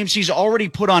 claims he's already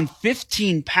put on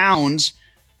 15 pounds.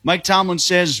 Mike Tomlin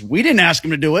says, we didn't ask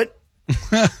him to do it.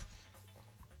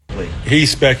 He's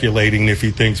speculating if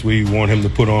he thinks we want him to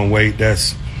put on weight.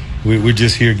 We're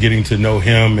just here getting to know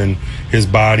him and his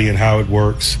body and how it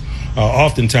works.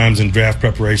 Oftentimes in draft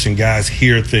preparation, guys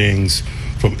hear things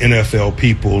from NFL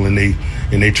people and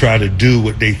they try to do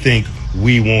what they think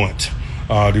we want.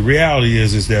 The reality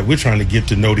is that we're trying to get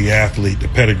to know the athlete, the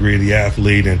pedigree of the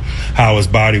athlete, and how his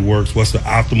body works, what's the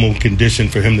optimal condition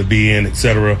for him to be in, et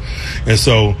cetera. And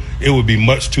so it would be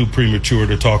much too premature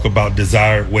to talk about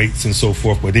desired weights and so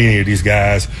forth with any of these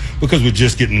guys because we're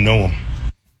just getting to know them.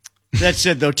 That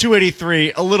said, though,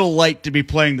 283, a little light to be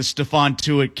playing the Stephon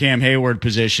Tuitt, Cam Hayward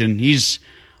position. He's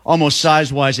almost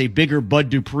size-wise a bigger Bud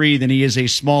Dupree than he is a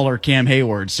smaller Cam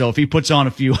Hayward. So if he puts on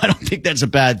a few, I don't think that's a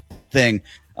bad thing.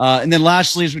 And then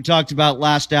lastly, as we talked about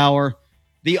last hour,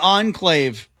 the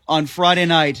Enclave on Friday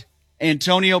night,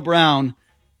 Antonio Brown.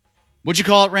 What'd you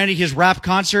call it, Randy? His rap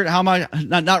concert? How am I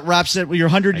not rap set? Your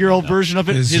 100-year-old version of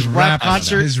it? His rap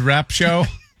concert? His rap show?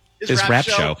 His rap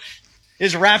show.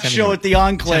 His rap show at the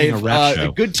Enclave.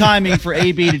 Good timing for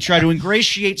AB to try to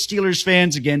ingratiate Steelers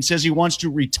fans again. Says he wants to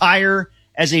retire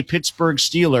as a Pittsburgh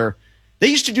Steeler. They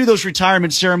used to do those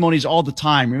retirement ceremonies all the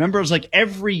time. Remember, it was like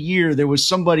every year there was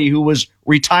somebody who was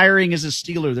retiring as a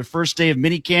Steeler, their first day of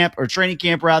minicamp or training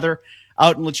camp, rather,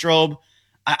 out in Latrobe.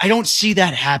 I don't see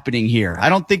that happening here. I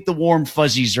don't think the warm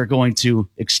fuzzies are going to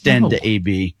extend to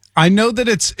AB. I know that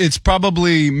it's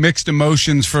probably mixed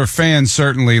emotions for fans,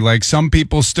 certainly. Like, some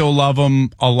people still love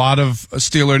him. A lot of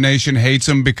Steeler Nation hates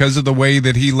him because of the way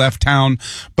that he left town.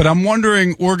 But I'm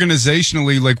wondering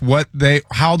organizationally, like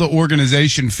how the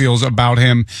organization feels about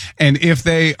him, and if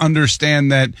they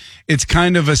understand that it's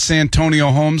kind of a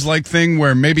Santonio Holmes-like thing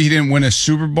where maybe he didn't win a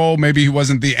Super Bowl, maybe he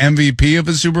wasn't the MVP of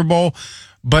a Super Bowl,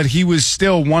 but he was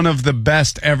still one of the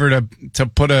best ever to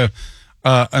put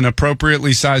an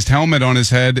appropriately sized helmet on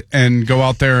his head and go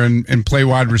out there and play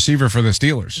wide receiver for the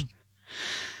Steelers.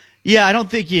 Yeah, I don't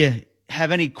think you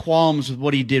have any qualms with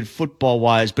what he did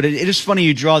football-wise, but it is funny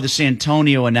you draw the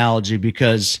Santonio analogy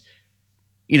because,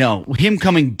 you know, him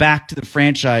coming back to the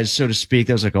franchise, so to speak,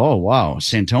 that was like, oh, wow,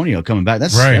 Santonio coming back.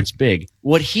 That's big.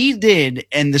 What he did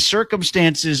and the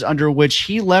circumstances under which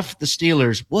he left the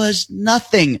Steelers was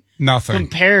nothing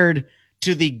compared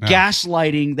to the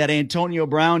gaslighting that Antonio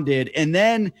Brown did, and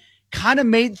then kind of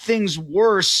made things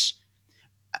worse.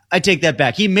 I take that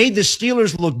back. He made the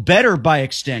Steelers look better by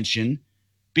extension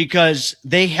because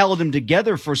they held him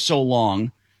together for so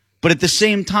long. But at the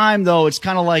same time, though, it's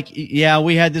kind of like, yeah,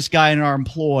 we had this guy in our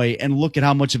employ, and look at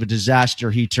how much of a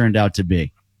disaster he turned out to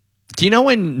be. Do you know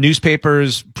when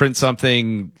newspapers print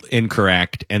something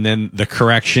incorrect and then the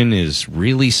correction is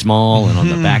really small and on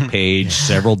the back page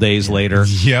several days later?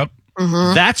 Yep.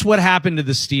 That's what happened to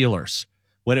the Steelers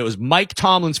when it was Mike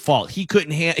Tomlin's fault. He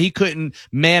couldn't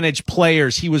manage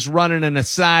players. He was running an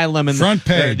asylum, and front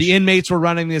page. The inmates were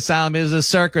running the asylum. It was a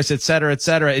circus, et cetera, et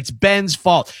cetera. It's Ben's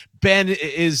fault. Ben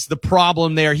is the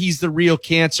problem there. He's the real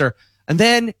cancer. And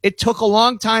then it took a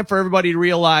long time for everybody to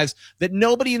realize that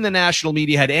nobody in the national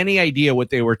media had any idea what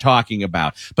they were talking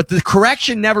about. But the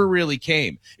correction never really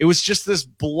came. It was just this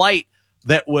blight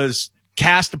that was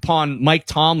cast upon Mike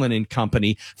Tomlin and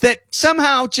company that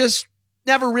somehow just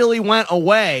never really went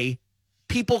away.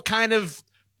 People kind of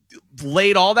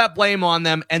laid all that blame on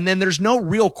them, and then there's no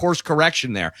real course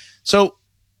correction there. So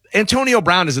Antonio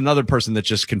Brown is another person that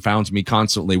just confounds me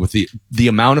constantly with the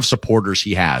amount of supporters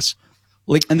he has.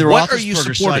 Like, and the what are you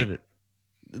Roethlisberger supporting? side of it?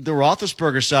 The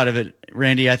Roethlisberger side of it,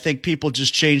 Randy, I think people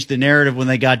just changed the narrative when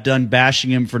they got done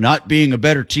bashing him for not being a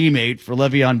better teammate for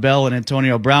Le'Veon Bell and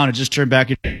Antonio Brown. It just turned back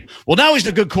well, now he's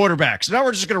a good quarterback, so now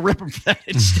we're just going to rip him for that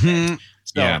instead.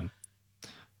 So, Yeah.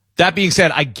 That being said,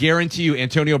 I guarantee you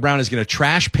Antonio Brown is going to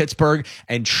trash Pittsburgh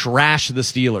and trash the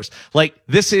Steelers. Like,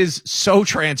 this is so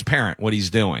transparent what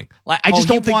he's doing. Like, I just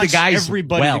don't think the guy's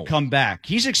everybody to come back.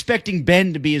 He's expecting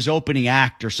Ben to be his opening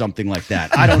act or something like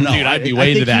that. I don't know. Dude, I'd be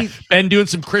way into that. Ben doing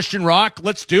some Christian rock?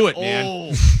 Let's do it, man.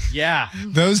 Oh, yeah.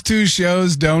 Those two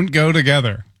shows don't go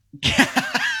together.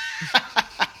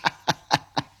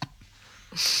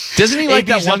 Doesn't he like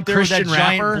AB's that one up there with Christian that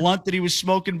giant rapper? blunt that he was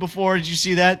smoking before? Did you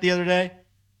see that the other day?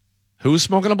 Who's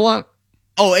smoking a blunt?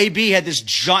 Oh, AB had this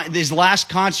giant, this last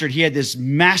concert, he had this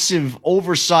massive,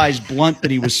 oversized blunt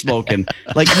that he was smoking.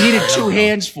 Like, he needed 2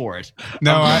 hands for it.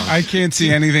 No, I can't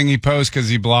see anything he posts because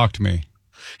he blocked me.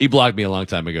 He blocked me a long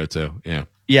time ago, too. Yeah.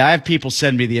 Yeah, I have people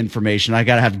send me the information. I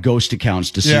got to have ghost accounts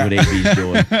to see what AB's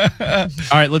doing.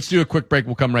 All right, let's do a quick break.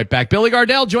 We'll come right back. Billy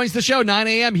Gardell joins the show 9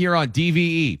 a.m. here on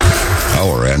DVE.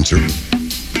 Our answer.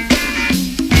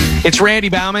 It's Randy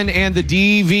Baumann and the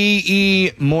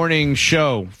DVE Morning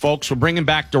Show. Folks, we're bringing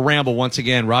back the Ramble once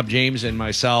again. Rob James and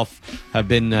myself have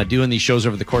been doing these shows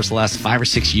over the course of the last 5 or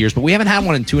 6 years, but we haven't had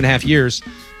one in 2.5 years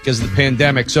because of the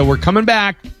pandemic. So we're coming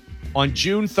back on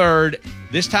June 3rd,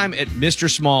 this time at Mr.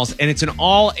 Smalls, and it's an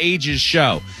all-ages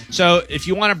show. So if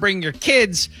you want to bring your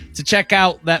kids to check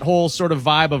out that whole sort of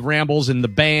vibe of Rambles and the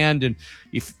band, and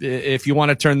if you want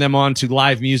to turn them on to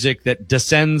live music that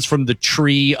descends from the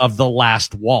tree of the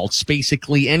last waltz,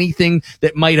 basically anything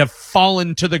that might have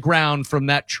fallen to the ground from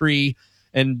that tree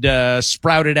and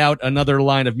sprouted out another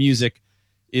line of music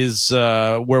is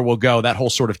where we'll go, that whole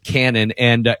sort of canon.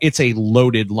 And it's a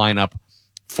loaded lineup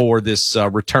for this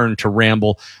return to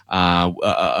Ramble.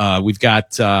 We've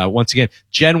got, once again,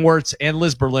 Jen Wirtz and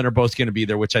Liz Berlin are both going to be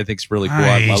there, which I think is really cool.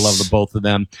 Nice. I love the both of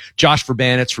them. Josh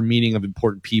Verbanitz from Meeting of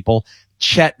Important People.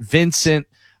 Chet Vincent.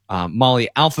 Molly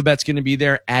Alphabet's going to be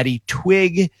there. Addie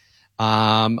Twig.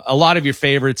 A lot of your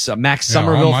favorites. Max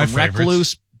Somerville from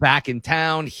Recluse back in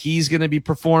town. He's going to be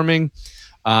performing.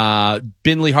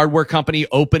 Binley Hardware Company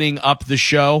opening up the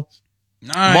show.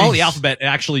 Nice. Molly Alphabet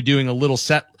actually doing a little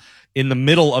set in the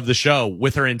middle of the show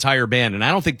with her entire band. And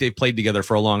I don't think they've played together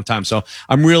for a long time. So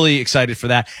I'm really excited for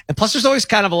that. And plus there's always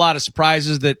kind of a lot of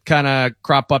surprises that kind of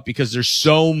crop up because there's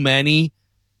so many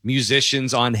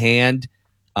musicians on hand,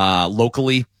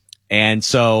 locally. And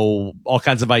so all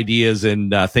kinds of ideas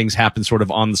and things happen sort of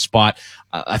on the spot.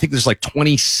 I think there's like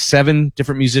 27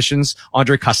 different musicians.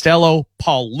 Andre Costello,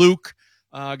 Paul Luke,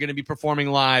 going to be performing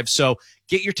live. So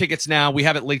get your tickets now. We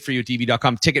have it linked for you at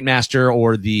dv.com, Ticketmaster,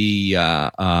 or the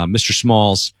Mr.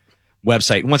 Smalls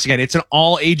website. And once again, it's an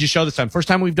all ages show this time. First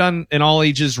time we've done an all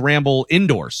ages Ramble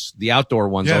indoors. The outdoor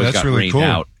ones always got really rained cool.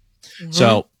 out. Mm-hmm.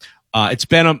 So it's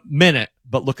been a minute,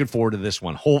 but looking forward to this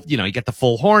one. You get the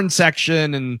full horn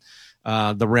section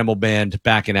and the Ramble Band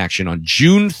back in action on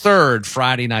June 3rd,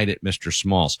 Friday night at Mr.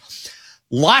 Smalls.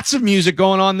 Lots of music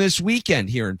going on this weekend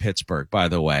here in Pittsburgh, by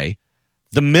the way.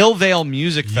 The Millvale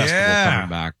Music Festival coming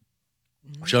back,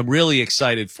 which I'm really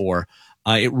excited for.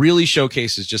 It really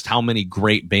showcases just how many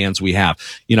great bands we have.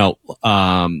 In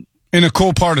a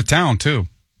cool part of town, too.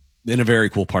 In a very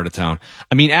cool part of town.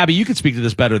 I mean, Abby, you can speak to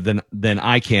this better than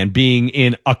I can, being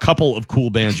in a couple of cool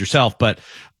bands yourself. But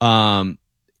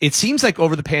it seems like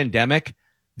over the pandemic,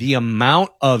 the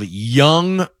amount of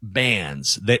young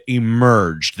bands that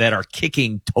emerged that are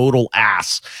kicking total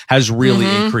ass has really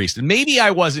increased. And maybe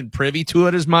I wasn't privy to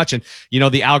it as much. And,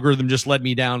 the algorithm just led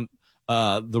me down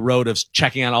the road of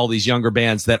checking out all these younger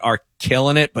bands that are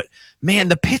killing it. But man,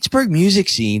 the Pittsburgh music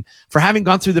scene, for having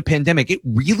gone through the pandemic, it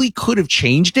really could have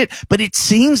changed it. But it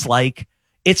seems like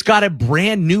it's got a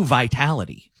brand new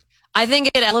vitality. I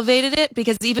think it elevated it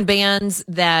because even bands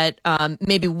that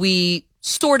maybe we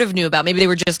sort of knew about, maybe they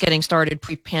were just getting started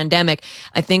pre-pandemic,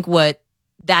 I think what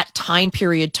that time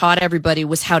period taught everybody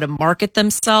was how to market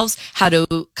themselves, how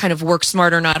to kind of work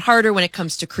smarter, not harder when it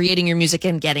comes to creating your music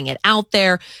and getting it out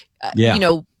there.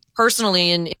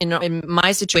 Personally, in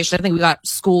my situation, I think we got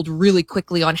schooled really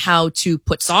quickly on how to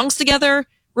put songs together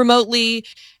remotely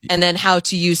and then how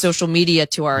to use social media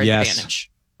to our advantage.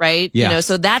 Right. Yeah.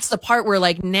 So that's the part where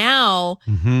now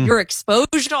your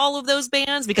exposure to all of those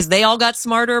bands, because they all got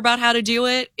smarter about how to do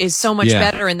it, is so much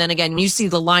better. And then again, you see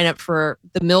the lineup for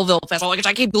the Millville Festival, which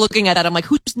I keep looking at that. I'm like,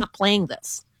 who's not playing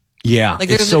this? Yeah.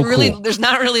 There's there's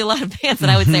not really a lot of bands that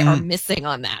I would say are missing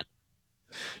on that.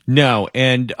 No.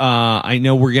 And, I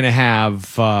know we're going to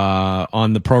have,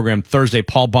 on the program Thursday,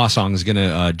 Paul Bossong is going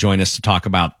to, join us to talk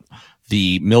about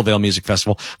the Millvale Music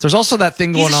Festival. There's also that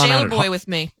thing going on. He's a Shaler boy with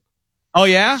me. Oh,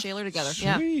 yeah? Shaler together.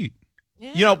 Sweet.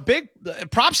 Yeah. Big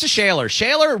props to Shaler.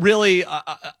 Shaler really,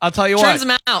 I'll tell you what. Turns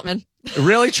them out, man. It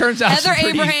really turns out. Heather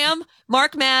Abraham,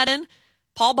 Mark Madden,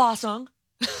 Paul Bossong.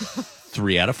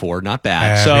 3 out of 4, not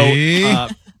bad. Abby.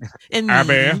 So, And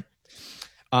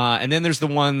and then there's the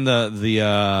one,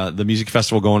 the music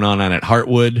festival going on at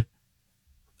Heartwood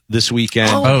this weekend.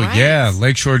 Yeah,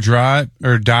 Lakeshore Drive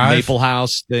or Dive, Maple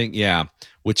House thing, yeah.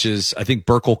 Which is, I think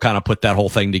Burkle kind of put that whole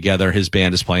thing together. His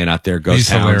band is playing out there. He's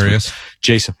hilarious.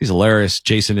 Jason, he's hilarious.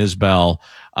 Jason Isbell,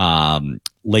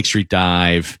 Lake Street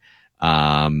Dive,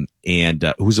 and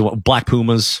who's the one? Black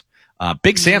Pumas.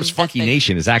 Big Sam's Funky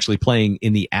Nation is actually playing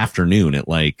in the afternoon at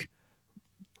like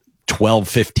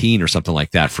 12:15 or something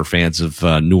like that for fans of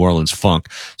New Orleans funk.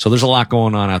 So there's a lot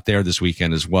going on out there this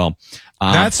weekend as well.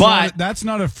 That's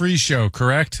not a free show,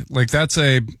 correct? Like that's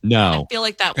I feel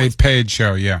like that was a paid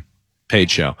show. Yeah. Paid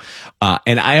show.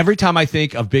 And every time I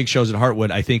think of big shows at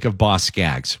Heartwood, I think of Boss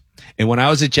Skaggs. And when I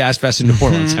was at Jazz Fest in New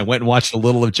Orleans, I went and watched a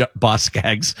little of Boss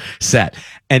Skaggs' set.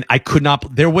 And I could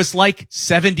not, there was like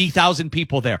 70,000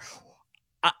 people there.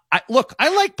 Look,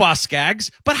 I like Boss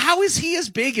Skaggs, but how is he as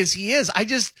big as he is?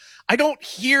 I don't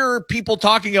hear people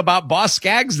talking about Boss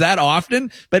Skaggs that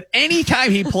often, but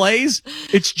anytime he plays,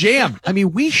 it's jammed. I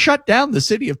mean, we shut down the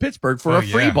city of Pittsburgh for a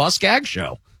free Boss Skaggs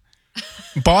show.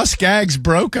 Boss Skaggs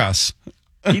broke us.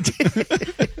 He did.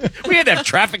 We had to have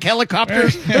traffic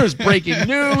helicopters. There was breaking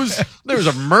news. There was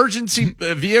emergency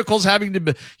vehicles having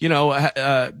to,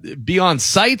 be on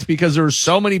site because there were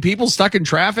so many people stuck in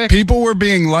traffic. People were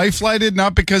being life flighted,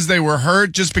 not because they were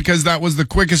hurt, just because that was the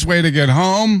quickest way to get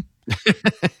home.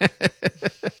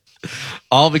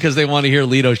 All because they want to hear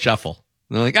Lido shuffle.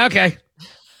 And they're like, okay,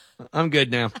 I'm good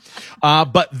now.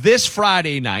 But this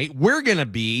Friday night, we're going to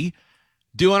be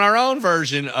doing our own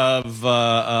version of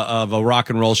a rock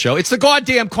and roll show. It's the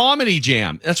goddamn Comedy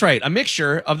Jam. That's right. A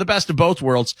mixture of the best of both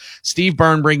worlds. Steve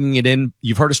Byrne bringing it in.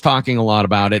 You've heard us talking a lot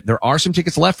about it. There are some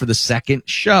tickets left for the second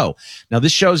show. Now,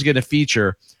 this show is going to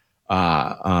feature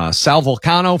Sal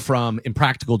Vulcano from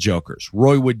Impractical Jokers,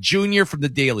 Roy Wood Jr. from The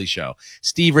Daily Show,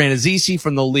 Steve Rannazzisi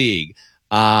from The League.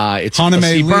 It's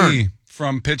Haname Byrne. Lee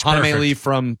from Pitch Haname Perfect. Lee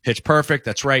from Pitch Perfect.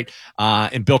 That's right.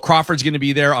 And Bill Crawford's going to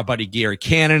be there. Our buddy Gary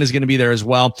Cannon is going to be there as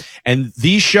well. And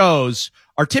these shows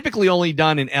are typically only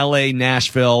done in LA,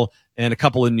 Nashville, and a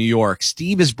couple in New York.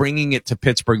 Steve is bringing it to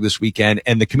Pittsburgh this weekend,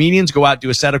 and the comedians go out, do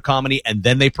a set of comedy, and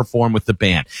then they perform with the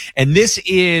band. And this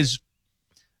is,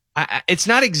 it's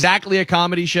not exactly a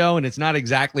comedy show, and it's not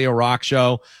exactly a rock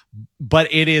show, but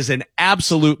it is an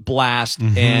absolute blast,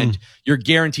 and you're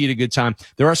guaranteed a good time.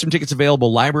 There are some tickets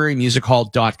available,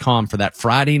 librarymusichall.com for that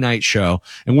Friday night show,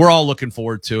 and we're all looking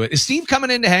forward to it. Is Steve coming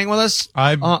in to hang with us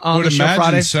I on would the show imagine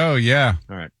Friday? so, yeah.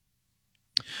 All right.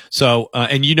 So,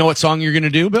 and you know what song you're going to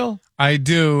do, Bill? I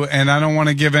do, and I don't want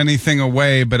to give anything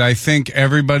away, but I think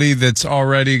everybody that's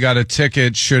already got a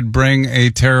ticket should bring a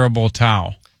terrible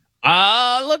towel.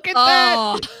 Look at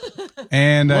that.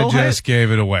 And I just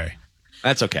gave it away.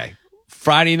 That's okay.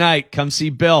 Friday night, come see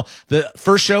Bill. The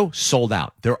first show sold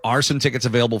out. There are some tickets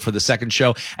available for the second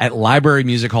show at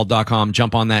librarymusichall.com.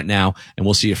 Jump on that now, and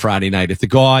we'll see you Friday night at the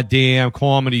goddamn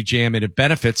Comedy Jam, and it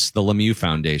benefits the Lemieux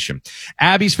Foundation.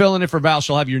 Abby's filling in for Val.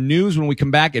 She'll have your news when we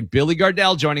come back, at Billy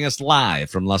Gardell joining us live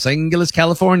from Los Angeles,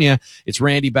 California. It's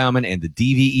Randy Bauman and the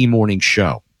DVE Morning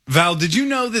Show. Val, did you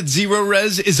know that Zero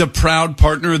Res is a proud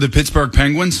partner of the Pittsburgh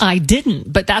Penguins? I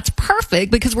didn't, but that's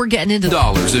perfect because we're getting into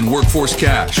dollars in workforce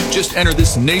cash. Just enter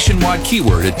this nationwide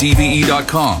keyword at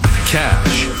DVE.com.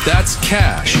 Cash. That's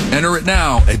cash. Enter it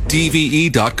now at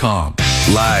DVE.com.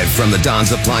 Live from the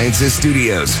Don's Appliances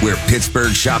Studios, where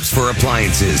Pittsburgh shops for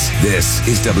appliances. This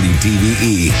is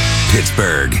WDVE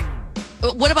Pittsburgh.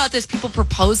 What about this? People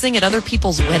proposing at other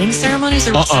people's wedding ceremonies?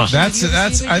 Or That's.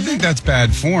 I think that's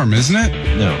bad form, isn't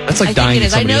it? No, that's like dying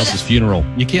at somebody else's funeral.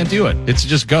 You can't do it. It's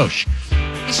just gauche.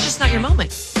 It's just not your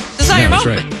moment. It's not your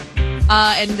moment.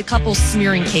 Right. And the couple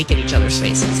smearing cake at each other's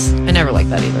faces. I never liked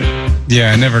that either.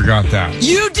 Yeah, I never got that.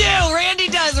 You do. Randy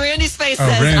does. Randy's face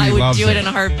says Randy I would do it it in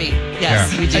a heartbeat.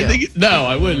 Yes, you do. No,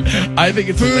 I wouldn't. I think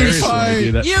it's hilarious when they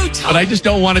do that. But I just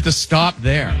don't want it to stop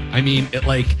there. I mean,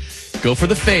 go for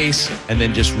the face and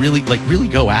then just really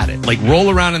go at it. Like roll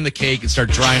around in the cake and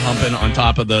start dry humping on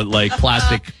top of the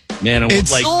plastic nano.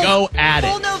 Go at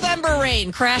Full it. November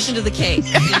rain, crash into the cake.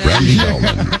 Randy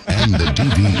Bauman and the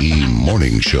DVE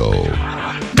Morning Show.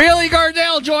 Billy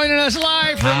Gardell joining us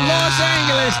live from Los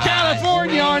Angeles,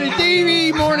 California on the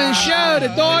DVE Morning Show.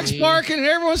 The dog's barking and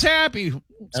everyone's happy.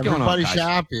 Everybody's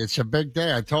happy. It's a big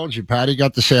day. I told you, Patty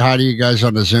got to say hi to you guys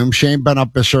on the Zoom. She ain't been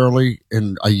up this early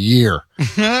in a year.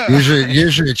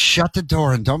 Usually it's shut the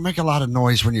door and don't make a lot of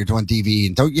noise when you're doing DVE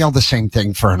and don't yell the same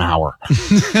thing for an hour.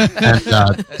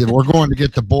 And we're going to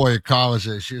get the boy at college.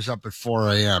 She was up at 4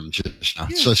 a.m. just now.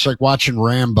 So it's like watching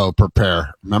Rambo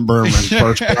prepare. Remember when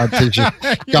first teacher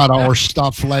got all her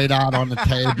stuff laid out on the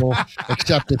table,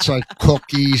 except it's like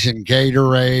cookies and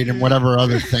Gatorade and whatever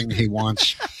other thing he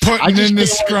wants. Putting in the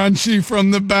scrunchie from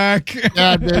the back.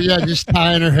 Yeah, just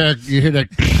tying her hair. You hear the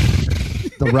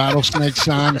rattlesnake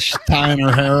sound. She's tying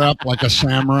her hair up like a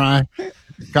samurai.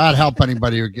 God help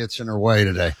anybody who gets in her way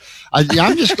today.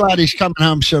 I'm just glad he's coming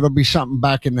home, so there'll be something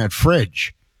back in that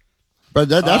fridge. But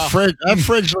that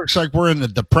fridge looks like we're in the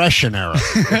Depression era.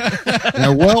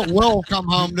 Will come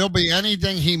home. There'll be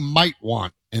anything he might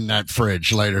want in that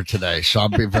fridge later today. So I'll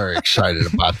be very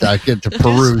excited about that. I get to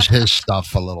peruse his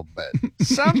stuff a little bit.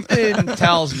 Something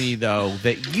tells me, though,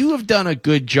 that you have done a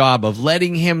good job of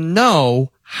letting him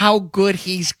know how good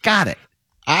he's got it.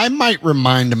 I might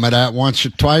remind him of that once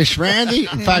or twice, Randy.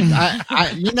 In fact,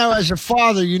 I as a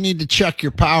father, you need to check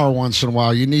your power once in a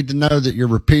while. You need to know that you're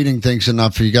repeating things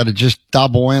enough. You got to just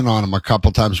double in on them a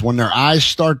couple times. When their eyes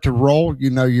start to roll,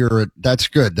 that's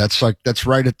good. That's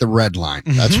right at the red line.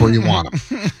 That's where you want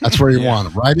them. That's where you want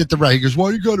them. Right at the red. He goes, "Why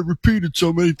you got to repeat it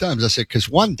so many times?" I said, "Because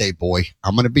one day, boy,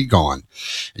 I'm going to be gone,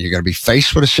 and you're going to be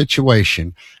faced with a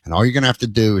situation, and all you're going to have to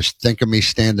do is think of me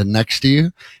standing next to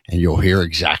you, and you'll hear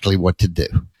exactly what to do.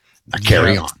 Now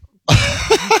carry on."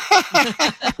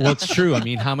 Well, it's true. I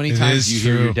mean, how many times do you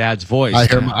hear your dad's voice? I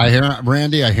hear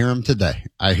Randy. I hear him today.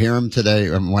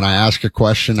 And when I ask a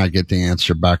question, I get the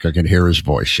answer back. I can hear his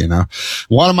voice.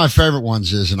 One of my favorite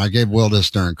ones is, and I gave Will this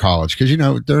during college because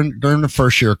during the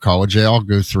first year of college, they all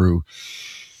go through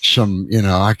some,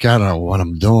 I gotta know what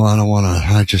I'm doing.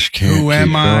 I just can't. Who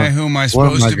am I? Who am I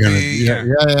supposed to be?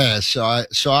 Yeah.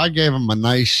 So I gave him a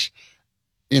nice,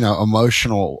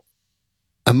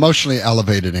 emotionally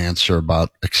elevated answer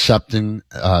about accepting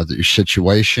your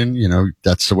situation.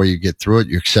 That's the way you get through it.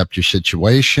 You accept your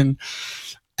situation.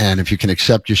 And if you can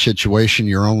accept your situation,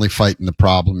 you're only fighting the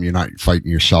problem. You're not fighting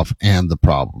yourself and the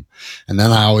problem. And then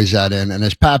I always add in, and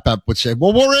as Pap would say,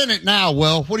 "Well, we're in it now,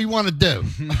 Will. What do you want to do?"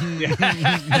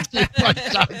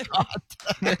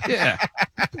 Yeah.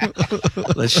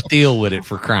 Let's deal with it,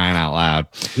 for crying out loud.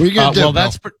 What are you going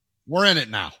to do? We're in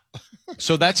it now.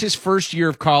 So that's his first year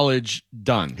of college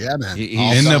done. Yeah, man.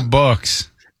 He's in the books.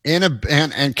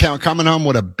 And coming home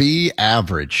with a B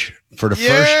average for the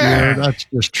first year. That's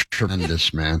just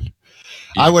tremendous, man.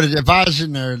 Yeah. If I was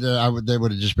in there, they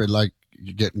would have just been like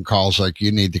getting calls like,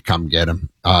 "You need to come get him."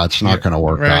 It's not going to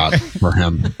work out for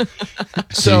him.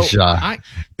 So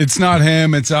it's not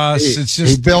him. It's us. It's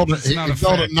just he built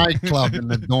a nightclub in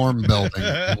the dorm building.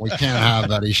 We can't have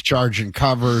that. He's charging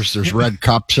covers. There's red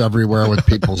cups everywhere with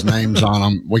people's names on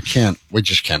them. We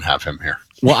just can't have him here.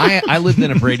 Well, I lived in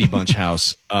a Brady Bunch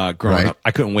house growing up.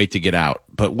 I couldn't wait to get out.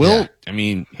 But Will, I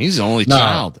mean, he's the only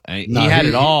child. He had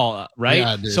it all, right?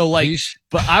 Yeah, dude. So,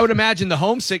 but I would imagine the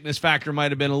homesickness factor might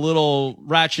have been a little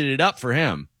ratcheted up for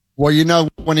him. Well,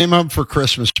 when he came home for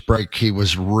Christmas break,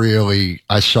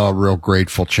 I saw a real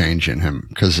grateful change in him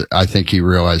because I think he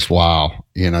realized, wow,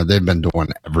 they've been doing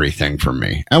everything for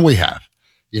me. And we have.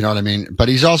 You know what I mean? But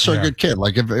he's also a good kid.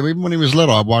 Like even when he was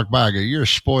little, I'd walk by, I go, "You're a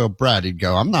spoiled brat." He'd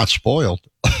go, "I'm not spoiled."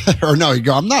 Or no, he'd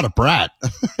go, "I'm not a brat."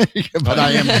 But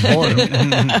I am spoiled.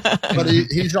 But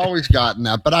he's always gotten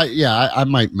that. But I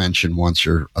might mention once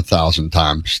or 1,000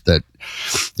 times that,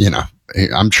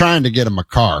 I'm trying to get him a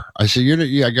car. I said,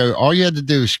 I go, all you had to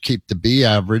do is keep the B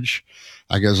average.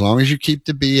 I go, as long as you keep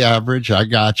the B average, I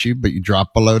got you, but you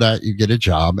drop below that, you get a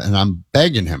job. And I'm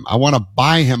begging him. I want to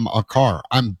buy him a car.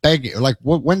 I'm begging. Like,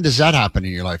 when does that happen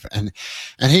in your life? And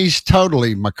he's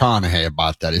totally McConaughey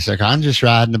about that. He's like, "I'm just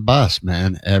riding the bus,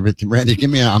 man. Everything, Randy,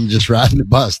 I'm just riding the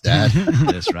bus, Dad."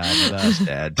 Just riding the bus,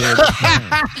 Dad.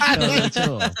 That's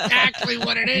exactly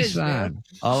what it is, man.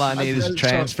 All I need is a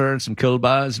transfer and some cool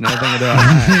bars and everything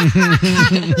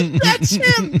to do. That's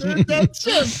him, dude. That's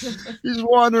him. He's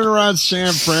wandering around San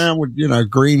Fran with,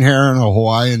 green hair and a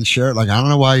Hawaiian shirt. Like, I don't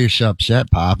know why you're so upset,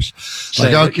 Pops.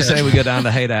 Say we go down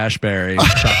to Haight-Ashbury and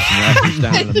chop some rappers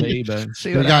down to me, but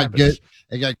see what happens.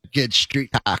 They got good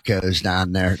street tacos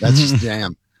down there. That's his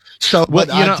jam. So,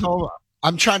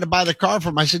 I'm trying to buy the car for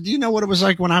him. I said, "Do you know what it was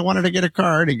like when I wanted to get a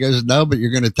car?" And he goes, "No, but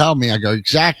you're going to tell me." I go,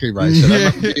 "Exactly right." I said, "I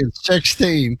remember being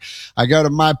 16. I go to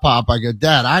my pop. I go,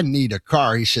 'Dad, I need a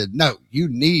car.' He said, 'No, you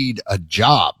need a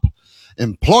job.'"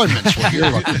 Employment's what you're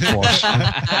looking for.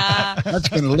 That's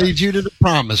going to lead you to the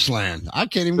promised land. I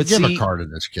can't even give a car to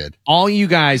this kid. All you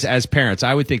guys as parents,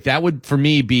 I would think that would, for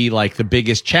me, be like the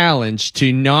biggest challenge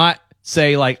to not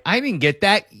say like, I didn't get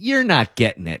that. You're not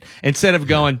getting it. Instead of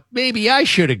going, maybe I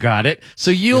should have got it.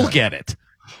 So you'll get it.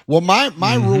 Well,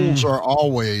 my rules are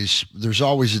always, there's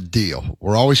always a deal.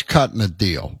 We're always cutting a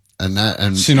deal. And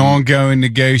it's an ongoing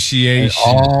negotiation.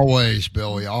 Always,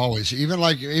 Billy, always.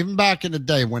 Even back in the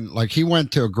day when like he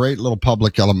went to a great little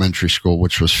public elementary school,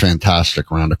 which was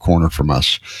fantastic around the corner from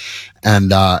us.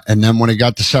 And then when he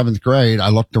got to 7th grade, I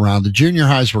looked around. The junior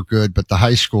highs were good, but the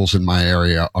high schools in my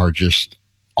area are just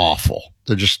awful.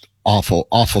 They're just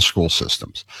awful school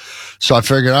systems. So I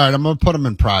figured, all right, I'm going to put him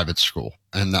in private school.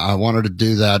 And I wanted to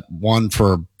do that, one,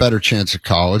 for a better chance at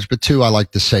college, but two, I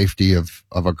like the safety of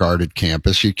a guarded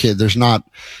campus. Nothing's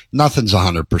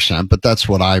 100%, but that's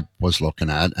what I was looking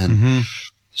at. And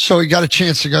so he got a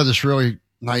chance to go to this really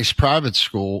nice private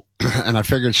school. And I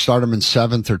figured start him in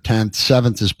 7th or 10th.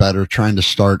 7th is better. Trying to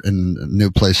start in a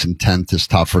new place in 10th is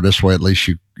tougher. This way, at least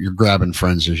you're grabbing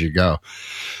friends as you go.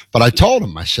 But I told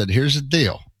him, I said, here's the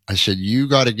deal. I said, you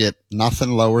got to get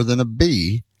nothing lower than a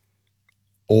B,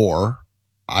 or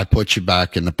I put you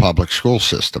back in the public school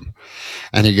system.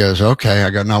 And he goes, okay.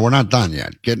 I go, no, we're not done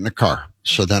yet. Get in the car.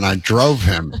 So then I drove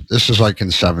him. This is like in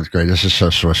 7th grade. This is so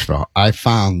Swissville. I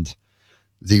found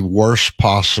the worst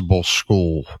possible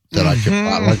school that I could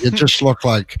find. Like, it just looked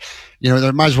like,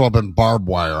 there might as well have been barbed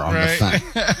wire on the thing.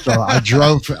 So I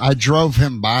drove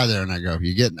him by there and I go,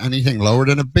 you get anything lower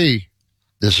than a B,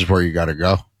 this is where you got to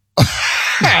go.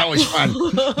 I always find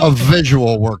a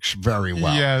visual works very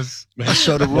well. Yes.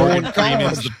 So the rule in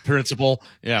college, the principal.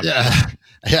 Yeah.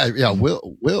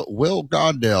 Will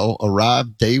Gondell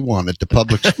arrived day one at the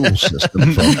public school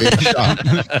system for a big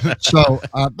shot. So,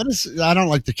 but I don't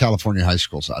like the California high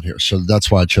schools out here, so that's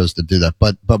why I chose to do that.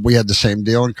 But we had the same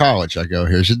deal in college. I go,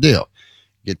 here's the deal: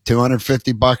 get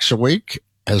 $250 a week.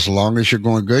 As long as you're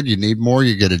going good, you need more,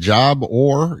 you get a job,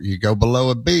 or you go below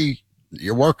a B.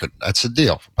 You're working. That's the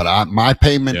deal. But my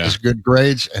payment is good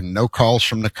grades and no calls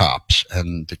from the cops.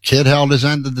 And the kid held his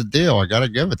end of the deal. I got to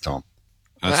give it to him.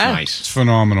 That's nice. It's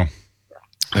phenomenal.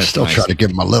 I still try to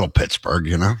give him a little Pittsburgh,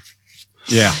 Yeah.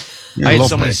 Yeah, I had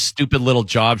so many stupid little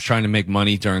jobs trying to make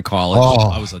money during college.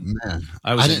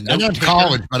 I didn't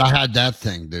college, but I had that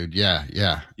thing, dude. Yeah.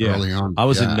 Early on. I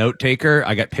was a note taker.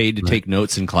 I got paid to take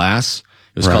notes in class.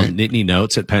 It was called Nittany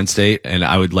Notes at Penn State. And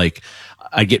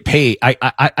I get paid.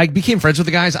 I became friends with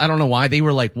the guys. I don't know why. They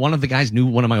were like, one of the guys knew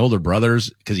one of my older brothers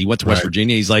because he went to West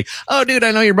Virginia. He's like, oh, dude,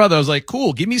 I know your brother. I was like,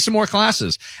 cool. Give me some more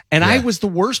classes. And I was the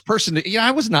worst person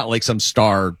I was not like some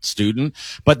star student,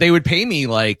 but they would pay me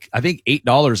like, I think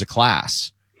 $8 a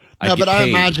class. No, but I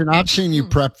imagine, I've seen you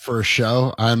prep for a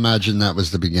show. I imagine that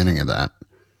was the beginning of that.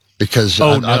 Because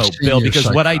Bill,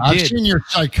 because what I did, I've seen your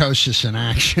psychosis in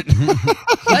action.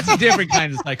 That's a different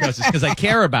kind of psychosis because I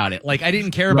care about it. Like, I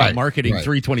didn't care about marketing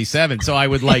 327, so I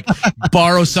would like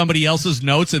borrow somebody else's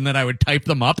notes and then I would type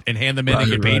them up and hand them in and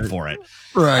get paid for it.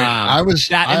 Right.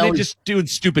 Then just doing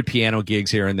stupid piano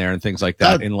gigs here and there and things like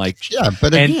that. And like,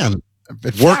 but again,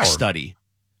 work study.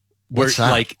 What's that?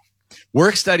 Like,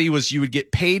 work study was you would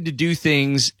get paid to do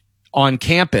things on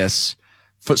campus.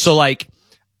 So like,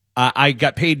 I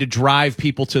got paid to drive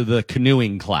people to the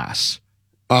canoeing class.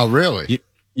 Oh, really?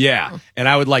 Yeah. And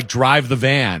I would like drive the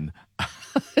van.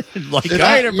 Like, all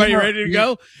right, everybody ready to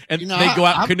go? And they go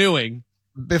out canoeing.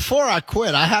 Before I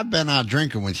quit, I have been out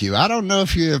drinking with you. I don't know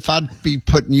if I'd be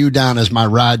putting you down as my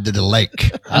ride to the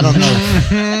lake. I don't know.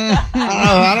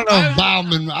 I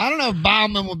don't know if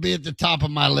Bauman would be at the top of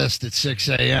my list at 6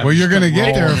 a.m. Well, you're going to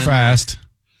get there fast.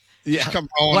 Yeah. Just come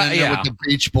rolling in there with the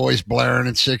Beach Boys blaring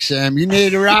at 6 a.m. You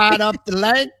need to ride up the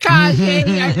lake, Kazi.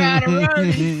 I got a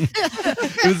roadie.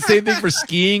 It was the same thing for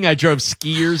skiing. I drove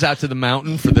skiers out to the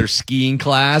mountain for their skiing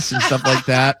class and stuff like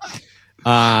that.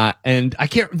 And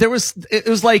it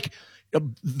was like,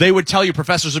 they would tell you,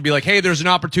 professors would be like, hey, there's an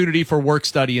opportunity for work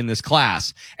study in this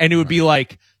class. And it would be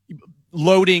like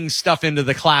loading stuff into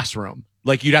the classroom.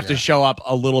 Like, you'd have to show up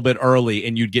a little bit early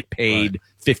and you'd get paid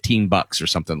 $15 or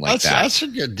something like that. That's a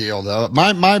good deal, though.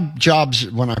 My jobs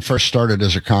when I first started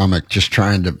as a comic, just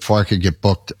before I could get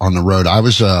booked on the road, I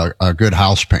was a good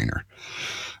house painter.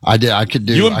 I could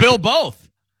do. You and Bill both.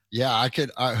 Yeah, I could.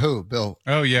 Who? Bill?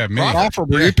 Oh, yeah, me.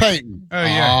 Were you painting? Oh,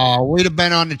 yeah. Oh, we'd have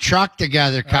been on the truck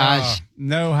together, Kaz.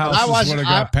 No houses would have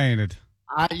got painted.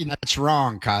 That's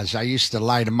wrong, Kaz. I used to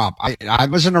light them up. I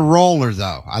wasn't a roller,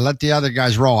 though. I let the other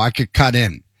guys roll. I could cut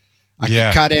in. I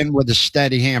could cut in with a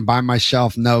steady hand by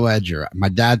myself, no edger. My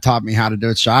dad taught me how to do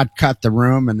it, so I'd cut the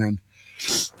room, and then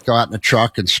go out in the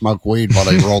truck and smoke weed while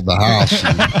they rolled the house.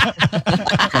 And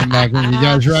come back in. You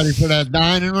guys ready for that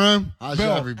dining room? How's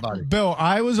everybody? Bill,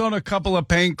 I was on a couple of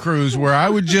paint crews where I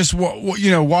would just,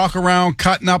 walk around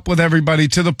cutting up with everybody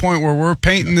to the point where we're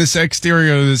painting this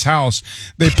exterior of this house.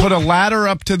 They put a ladder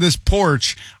up to this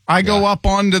porch. I go up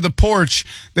onto the porch.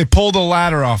 They pull the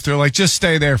ladder off. They're like, just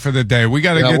stay there for the day. We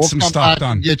got to get some stuff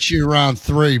done. And get you around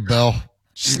 3, Bill.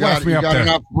 You got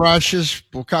enough brushes.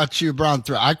 We'll cut you around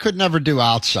 3. I could never do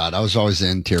outside. I was always the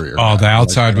interior. Oh, the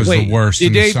outside was the worst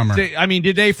in the summer.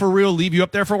 Did they for real leave you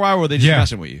up there for a while, or were they just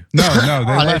messing with you? No,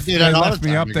 they left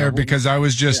me up there because I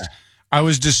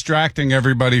was distracting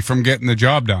everybody from getting the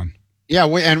job done. Yeah,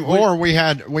 we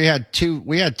had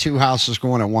two houses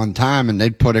going at one time, and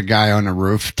they'd put a guy on the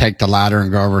roof, take the ladder,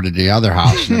 and go over to the other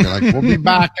house. And they'd be like, "We'll be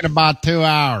back in about 2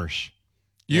 hours."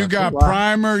 You got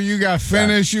primer, you got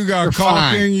finish, you got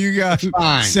caulking, you got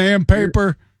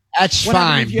sandpaper. That's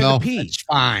fine, Bill. That's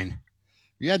fine.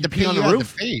 You had to pee on the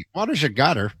roof. Well, there's a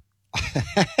gutter.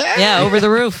 Yeah, over the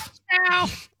roof.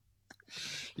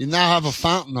 You now have a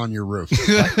fountain on your roof.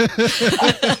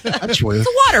 That's weird. It's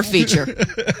a water feature.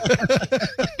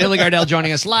 Billy Gardell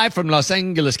joining us live from Los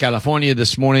Angeles, California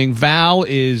this morning. Val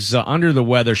is under the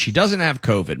weather. She doesn't have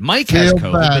COVID. Mike has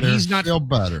COVID, but he's not. Feel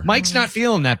better. Mike's not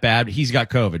feeling that bad. He's got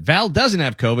COVID. Val doesn't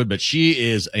have COVID, but she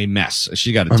is a mess.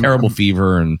 She got a terrible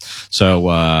fever, and so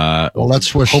well,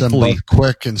 let's wish them both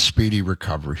quick and speedy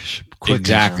recoveries.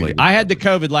 Exactly. I had the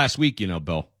COVID last week,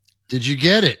 Bill. Did you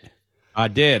get it? I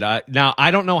did. Now,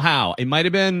 I don't know how. It might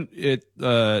have been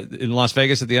in Las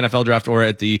Vegas at the NFL draft or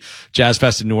at the Jazz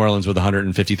Fest in New Orleans with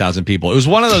 150,000 people. It was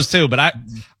one of those two, but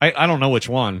I don't know which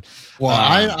one. Well,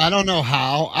 I don't know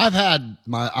how.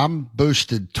 I'm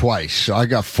boosted twice, so I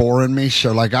got 4 in me.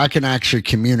 So like I can actually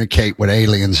communicate with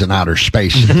aliens in outer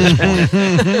space at this point,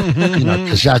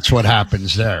 because that's what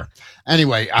happens there.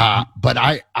 Anyway, but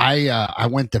I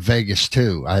went to Vegas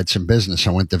too. I had some business.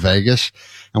 I went to Vegas,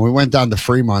 and we went down to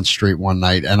Fremont Street one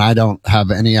night, and I don't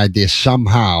have any idea.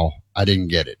 Somehow I didn't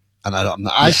get it. And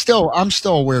I'm still a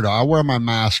weirdo. I wear my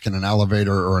mask in an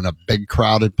elevator or in a big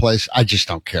crowded place. I just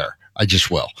don't care. I just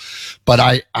will.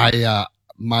 But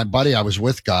my buddy I was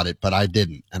with got it, but I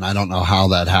didn't. And I don't know how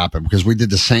that happened because we did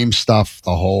the same stuff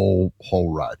the whole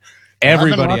ride.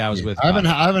 Everybody I was with. I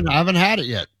haven't had it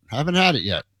yet.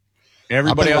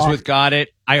 Everybody I was with got it.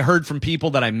 I heard from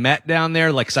people that I met down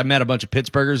there, like, 'cause I met a bunch of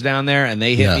Pittsburghers down there, and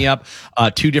they hit me up.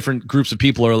 2 different groups of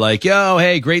people are like, "Yo,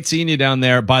 hey, great seeing you down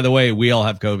there. By the way, we all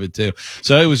have COVID too."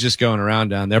 So it was just going around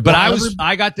down there. But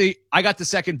I got the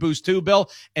second boost too,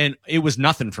 Bill, and it was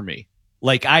nothing for me.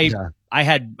 Like I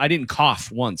didn't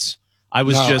cough once. I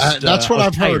was that's what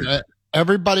I've heard.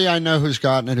 Everybody I know who's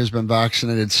gotten it, has been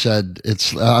vaccinated, said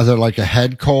it's either like a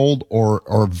head cold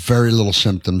or very little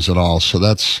symptoms at all. So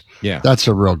that's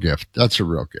a real gift.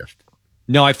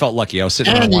 No, I felt lucky. I was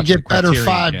sitting and around you watching get better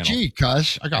Criterion 5G,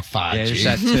 cuz I got 5G. Yeah, there's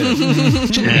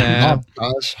that too. Yeah.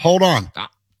 Hold on.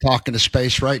 Talking to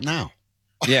space right now.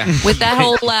 Yeah. With that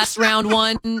whole last round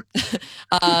one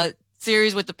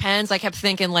series with the Pens, I kept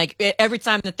thinking, like, every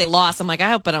time that they lost, I'm like, I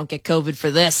hope I don't get COVID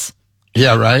for this.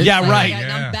 Yeah, right. Yeah, right.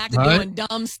 I'm back to doing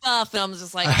dumb stuff, and I'm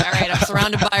just like, all right, I'm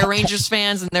surrounded by Rangers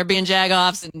fans, and they're being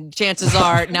jagoffs, and chances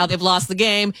are now they've lost the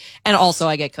game, and also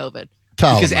I get COVID.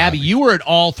 Because Abby, you were at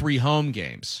all 3 home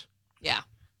games. Yeah.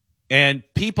 And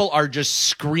people are just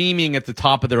screaming at the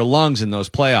top of their lungs in those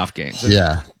playoff games.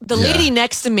 Yeah. The lady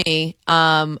next to me,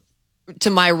 to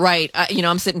my right,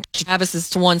 I'm sitting, Travis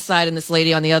is to one side and this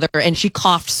lady on the other, and she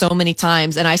coughed so many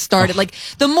times, and I started, like,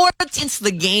 the more tense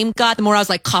the game got, the more I was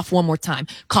like, cough one more time,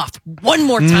 cough one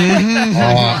more time.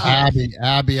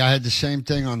 Abby, I had the same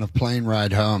thing on the plane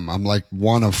ride home. I'm like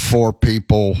one of 4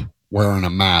 people wearing a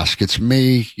mask. It's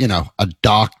me, a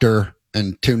doctor,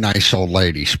 and 2 nice old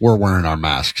ladies. We're wearing our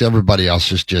masks. Everybody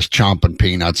else is just chomping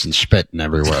peanuts and spitting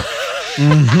everywhere.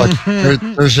 But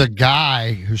there's a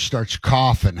guy who starts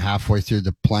coughing halfway through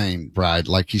the plane ride,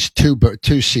 like he's two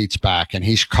seats back, and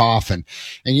he's coughing.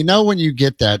 And when you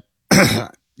get that,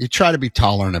 you try to be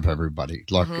tolerant of everybody.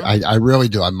 Look, I really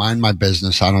do. I mind my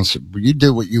business. You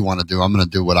do what you want to do. I'm going to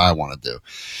do what I want to do.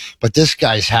 But this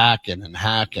guy's hacking and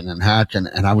hacking and hacking,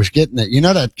 and I was getting it.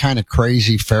 That kind of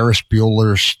crazy Ferris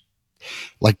Bueller's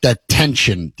like that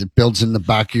tension that builds in the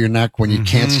back of your neck when you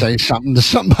can't say something to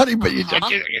somebody, but you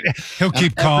He'll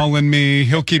keep calling me.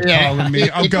 He'll keep calling me.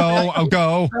 I'll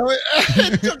go.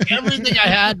 It took everything I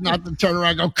had not to turn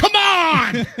around and go, come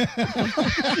on!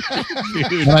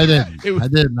 Dude, But I didn't. It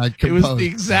was the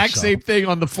exact same thing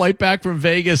on the flight back from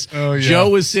Vegas. Oh, yeah. Joe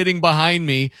was sitting behind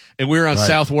me, and we were on Right.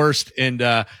 Southwest, and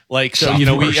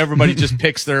everybody just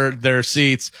picks their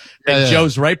seats, and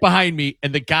Joe's right behind me,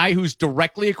 and the guy who's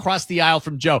directly across the aisle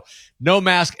from Joe, no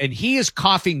mask, and he is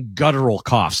coughing guttural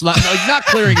coughs, not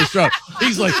clearing his throat.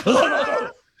 He's like.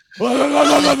 It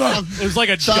was like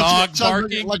a dog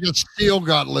barking. Like a steel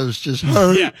got loose. Just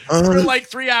for like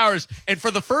 3 hours. And for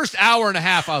the first hour and a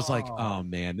half, I was like, oh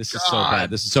man, this is so bad.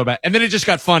 This is so bad. And then it just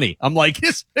got funny. I'm like,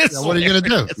 what are you going to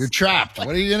do? You're trapped. What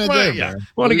are you going to do? Yeah. Man?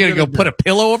 Want to go put a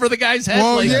pillow over the guy's head?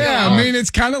 Well, Like, yeah. I mean,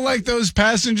 it's kind of like those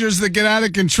passengers that get out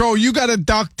of control. You got to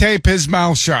duct tape his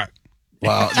mouth shut.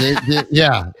 Well,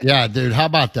 yeah, dude. How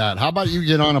about that? How about you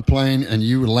get on a plane and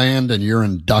you land and you're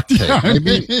in duct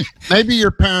tape? Maybe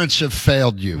your parents have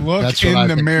failed you. Look That's what in I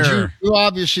the think. mirror. You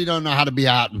obviously don't know how to be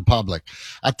out in public.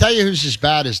 I tell you who's as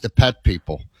bad as the pet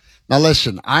people. Now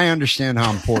listen, I understand how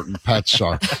important pets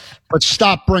are, but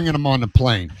stop bringing them on the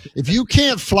plane. If you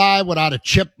can't fly without a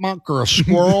chipmunk or a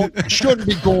squirrel, you shouldn't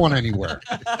be going anywhere.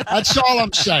 That's all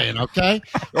I'm saying, okay?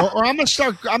 Or I'm gonna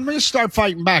start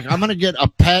fighting back. I'm gonna get a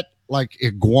pet like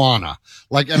iguana,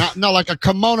 like a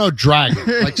kimono dragon,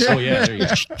 like there you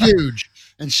go. huge,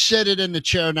 and sit it in the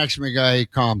chair next to me. Guy, he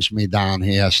calms me down.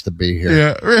 He has to be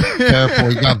here. Yeah. Careful,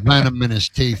 he got venom in his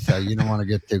teeth. Though you don't want to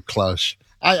get too close.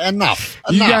 Enough.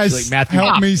 You guys Like Matthew-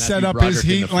 help me Matthew set up Broderick his in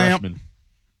The heat lamp. Freshman.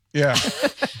 Yeah.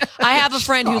 I have a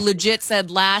friend who legit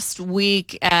said last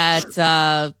week at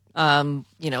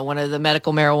one of the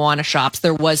medical marijuana shops,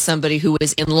 there was somebody who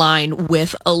was in line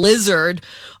with a lizard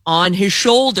on his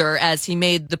shoulder as he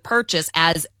made the purchase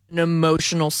as an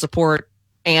emotional support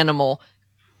animal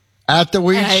At the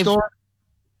weed store?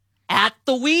 At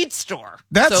the weed store.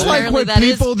 That's So like apparently what that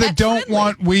is people that don't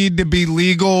want weed to be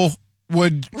legal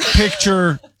would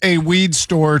picture a weed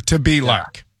store to be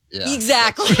like. Yeah.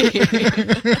 Exactly.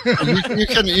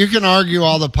 you can argue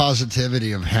all the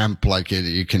positivity of hemp, like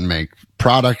you can make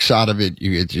products out of it.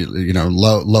 You get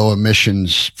low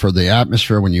emissions for the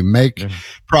atmosphere when you make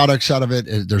products out of it.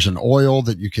 There's an oil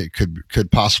that you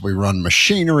could possibly run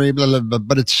machinery, blah, blah, blah,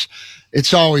 but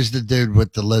it's always the dude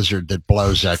with the lizard that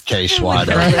blows that case wide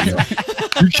open.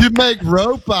 You can make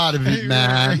rope out of it,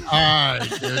 man. All right,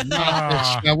 dude. Not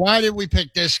this guy. Why did we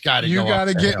pick this guy to You go got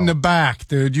to up the get hill? in the back,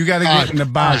 dude. You got to get in the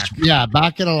back. Yeah,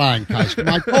 back of the line, guys.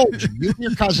 I told you, you and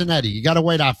your cousin Eddie, you got to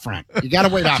wait out front. You got to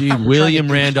wait out Gee, front.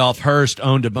 William Randolph Hearst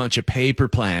owned a bunch of paper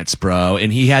plants, bro,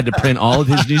 and he had to print all of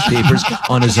his newspapers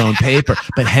on his own paper.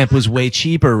 But hemp was way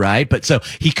cheaper, right? But so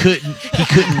he couldn't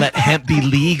let hemp be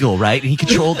legal, right? And he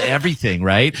controlled everything,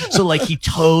 right? So like he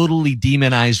totally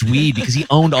demonized weed because he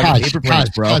owned all the paper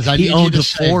plants, bro. He owned the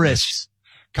forests.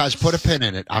 Guys, put a pin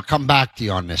in it. I'll come back to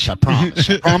you on this. I promise.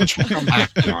 I promise we'll come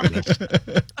back to you on this.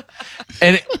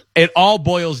 And it all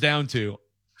boils down to,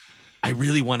 I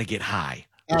really want to get high.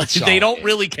 That's They all. don't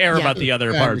really care about the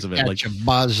other parts of it. Like, Catch a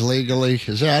buzz legally.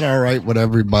 Is that all right with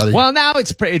everybody? well, now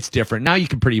it's different. Now you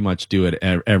can pretty much do it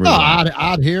everywhere. No,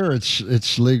 out here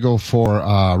it's legal for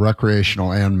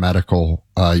recreational and medical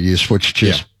use, which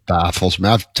just baffles me.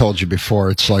 I've told you before.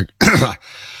 It's like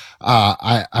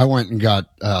I went and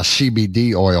got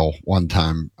CBD oil one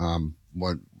time.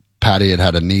 Patty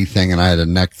had a knee thing and I had a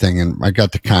neck thing, and I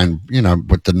got the kind,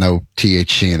 with the no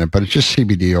THC in it, but it's just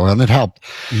CBD oil, and it helped.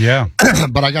 Yeah.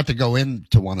 But I got to go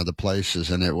into one of the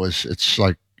places, and it's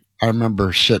like, I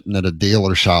remember sitting at a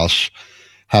dealer's house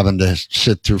having to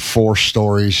sit through 4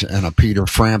 stories and a Peter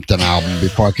Frampton album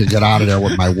before I could get out of there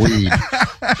with my weed.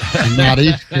 And now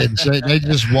these kids, they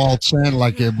just waltz in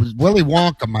like it was Willy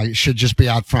Wonka should just be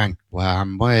out front.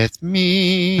 Come with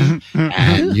me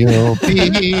and you'll be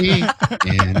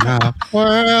in a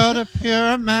world of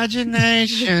pure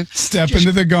imagination. Step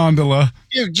into the gondola.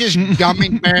 Just gummy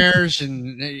bears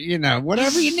and,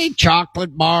 whatever you need,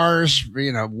 chocolate bars,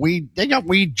 weed. They got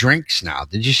weed drinks now.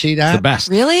 Did you see that? It's the best.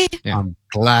 Really? Yeah. I'm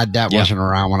glad that wasn't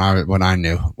around when I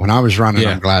knew. When I was running,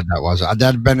 I'm glad that was. I'd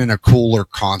have been in a cooler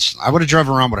constant. I would have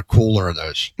driven around with a cooler of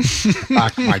those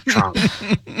back in my trunk.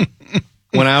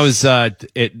 When I was at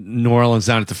New Orleans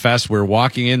down at the fest, we were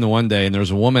walking in the one day, and there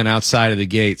was a woman outside of the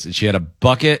gates, and she had a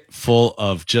bucket full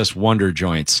of just Wonder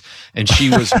joints, and she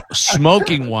was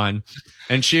smoking one,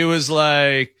 and she was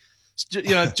like,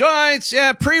 joints,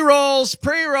 yeah, pre-rolls,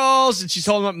 and she's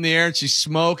holding them up in the air, and she's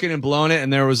smoking and blowing it,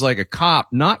 and there was like a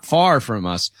cop not far from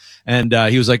us, and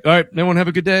he was like, all right, everyone have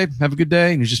a good day, and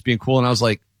he was just being cool, and I was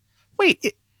like,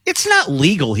 wait, it's not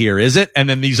legal here, is it? And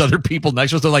then these other people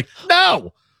next to us are like,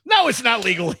 no, it's not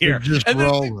legal here. They're just and then,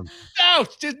 rolling. no,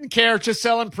 didn't care. Just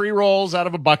selling pre-rolls out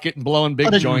of a bucket and blowing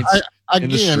big joints in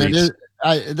the Again, streets.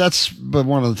 that's but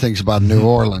one of the things about New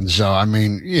Orleans, though. I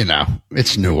mean,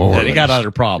 it's New Orleans. Yeah, they got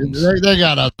other problems. They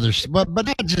got others, but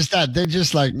not just that. They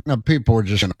just like people are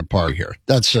just going to party here.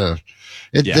 That's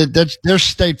their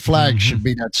state flag should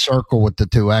be that circle with the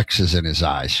 2 X's in his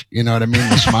eyes. You know what I mean?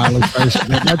 The smiley face.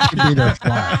 That should be their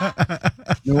flag.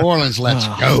 New Orleans lets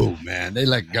go, man. They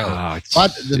let go.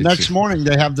 But the next morning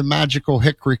they have the magical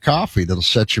hickory coffee that'll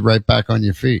set you right back on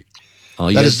your feet.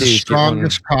 That is the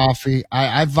strongest coffee.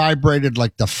 I vibrated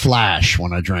like the Flash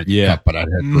when I drank a cup of that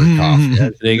hickory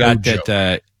coffee. They got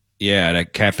that,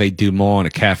 that Cafe Du Monde, a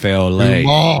Cafe au lait.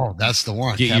 Oh, that's the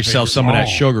one. Get Cafe yourself Du some of that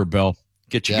Monde. sugar, Bill.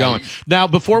 Get you going. Now,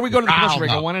 before we go to the commercial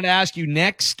break, I no. wanted to ask you,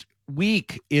 next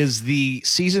week is the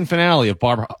season finale of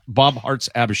Bob Hart's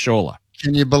Abishola.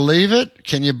 Can you believe it?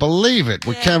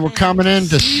 We're coming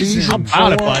into season 4. How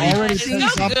about it, buddy? Already So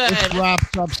finished up, good. this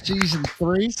wraps up season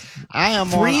 3. I am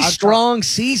Three strong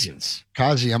seasons.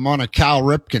 Kazi, I'm on a Cal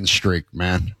Ripken streak,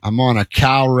 man.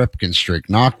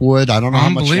 Knock wood. I don't know how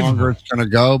much longer it's going to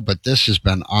go, but this has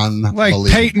been unbelievable.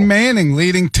 Like Peyton Manning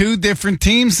leading 2 different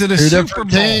teams to the 2 Super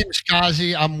different Bowl. teams,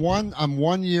 Kazi. I'm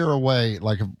 1 year away.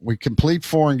 Like if we complete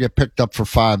 4 and get picked up for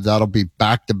 5, that'll be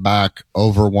back-to-back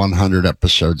over 100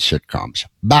 episode sitcoms.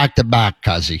 Back-to-back,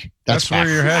 Kazi. That's where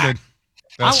you're headed.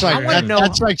 That's I wanna know-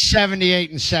 that's like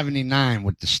 78 and 79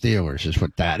 with the Steelers is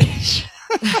what that is.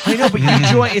 I know, but you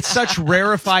join. It's such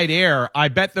rarefied air. I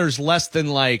bet there's less than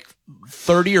like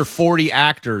 30 or 40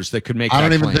 actors that could make. I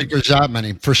don't that even claim. think there's that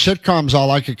many. For sitcoms, all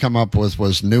I could come up with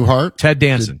was Newhart, Ted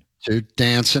Danson,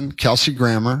 Danson, Kelsey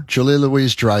Grammer, Julia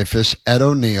Louis-Dreyfus, Ed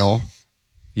O'Neill.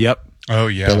 Yep. Oh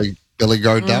yeah. Billy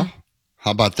Gardell.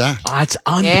 How about that? That's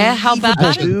unbelievable. Yeah, how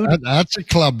about it? dude? That's a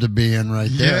club to be in right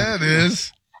there. Yeah, it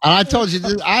is. And I told you,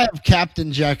 I have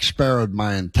Captain Jack Sparrowed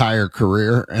my entire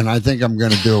career, and I think I'm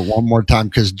going to do it one more time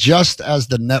because just as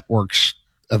the networks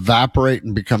evaporate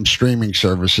and become streaming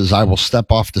services, I will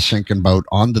step off the sinking boat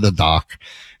onto the dock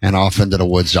and off into the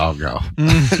woods I'll go.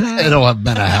 It'll have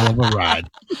been a hell of a ride.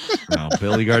 Oh,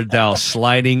 Billy Gardell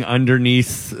sliding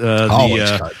underneath Always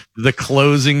the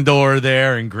closing door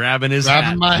there and grabbing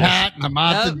my hat and I'm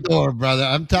out the door, brother.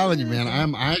 I'm telling you,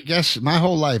 man, I guess my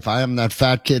whole life I am that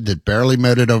fat kid that barely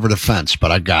made it over the fence, but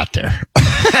I got there.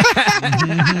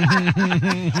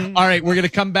 All right, we're going to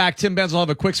come back. Tim Benz will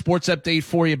have a quick sports update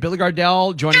for you. Billy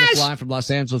Gardell joining us live from Los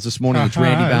Angeles this morning with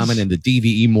Randy Bauman and the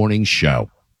DVE Morning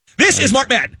Show. This is Mark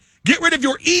Madden. Get rid of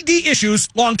your ED issues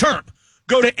long term.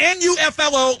 Go to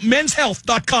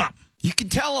NUFLOmenshealth.com. You can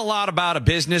tell a lot about a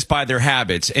business by their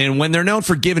habits, and when they're known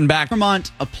for giving back.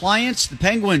 Vermont Appliance, the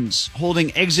Penguins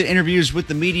holding exit interviews with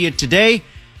the media today.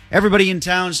 Everybody in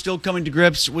town still coming to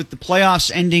grips with the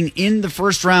playoffs ending in the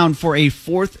first round for a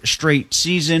 4th straight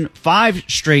season. 5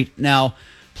 straight now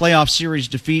playoff series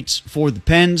defeats for the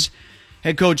Pens.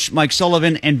 Head coach Mike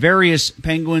Sullivan and various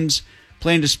Penguins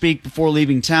plan to speak before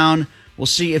leaving town. We'll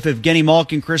see if Evgeny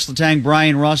Malkin, Chris Letang,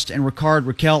 Brian Rust, and Ricard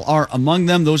Raquel are among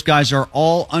them. Those guys are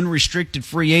all unrestricted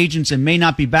free agents and may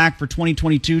not be back for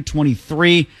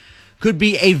 2022-23. Could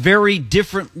be a very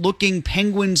different-looking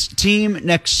Penguins team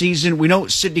next season. We know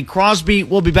Sidney Crosby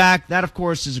will be back. That, of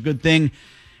course, is a good thing.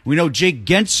 We know Jake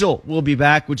Gensel will be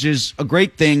back, which is a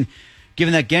great thing,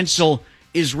 given that Gensel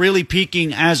is really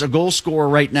peaking as a goal scorer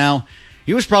right now.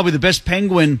 He was probably the best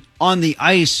Penguin on the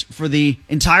ice for the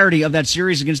entirety of that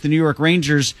series against the New York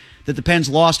Rangers that the Pens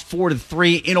lost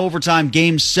 4-3 in overtime.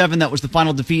 Game 7, that was the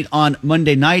final defeat on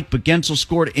Monday night. But Gensel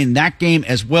scored in that game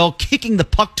as well, kicking the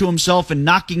puck to himself and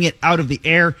knocking it out of the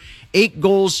air. 8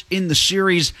 goals in the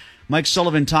series. Mike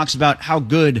Sullivan talks about how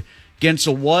good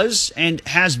Gensel was and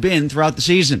has been throughout the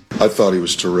season. I thought he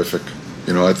was terrific.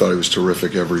 I thought he was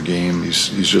terrific every game. He's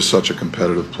just such a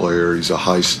competitive player. He's a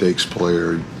high-stakes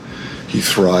player. He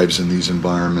thrives in these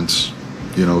environments.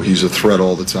 He's a threat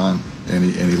all the time, and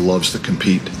he loves to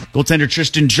compete. Goaltender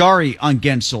Tristan Jarry on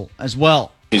Gensel as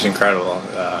well. He's incredible.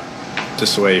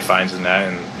 Just the way he finds the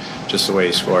net and just the way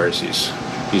he scores.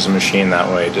 He's a machine that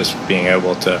way. Just being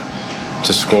able to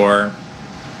score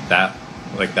that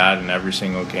like that in every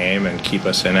single game and keep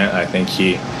us in it. I think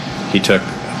he took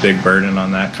a big burden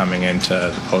on that coming into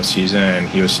the postseason, and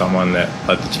he was someone that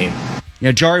led the team.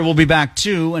 Yeah, Jarry will be back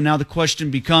too, and now the question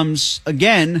becomes,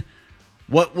 again,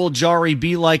 what will Jarry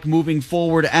be like moving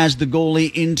forward as the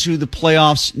goalie into the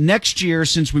playoffs next year,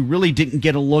 since we really didn't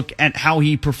get a look at how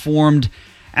he performed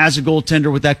as a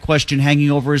goaltender with that question hanging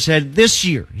over his head this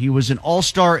year. He was an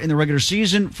all-star in the regular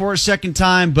season for a second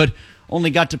time, but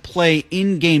only got to play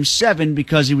in Game 7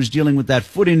 because he was dealing with that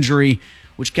foot injury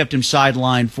which kept him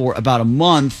sidelined for about a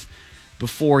month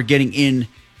before getting in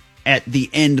at the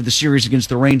end of the series against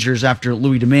the Rangers after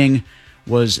Louis Domingue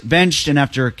was benched and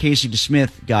after Casey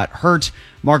DeSmith got hurt.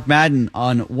 Mark Madden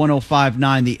on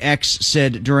 105.9 The X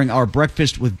said during our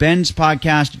Breakfast with Ben's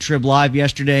podcast at Trib Live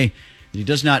yesterday that he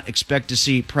does not expect to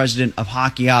see President of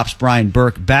Hockey Ops Brian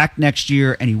Burke back next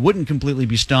year, and he wouldn't completely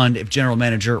be stunned if General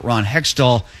Manager Ron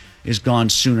Hextall is gone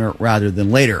sooner rather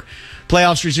than later.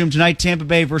 Playoffs resume tonight. Tampa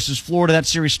Bay versus Florida. That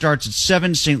series starts at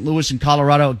 7. St. Louis and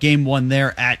Colorado, game 1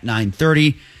 there at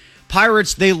 9:30.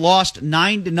 Pirates, they lost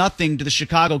 9-0 to the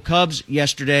Chicago Cubs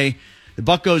yesterday. The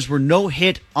Buccos were no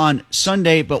hit on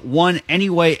Sunday, but won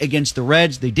anyway against the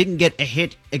Reds. They didn't get a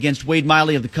hit against Wade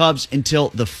Miley of the Cubs until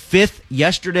the 5th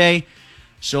yesterday.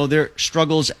 So their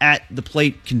struggles at the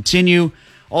plate continue.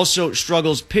 Also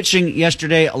struggles pitching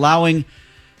yesterday, allowing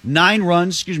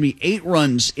 8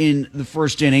 runs in the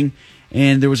first inning.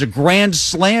 And there was a grand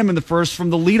slam in the first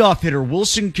from the leadoff hitter,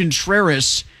 Wilson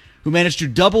Contreras, who managed to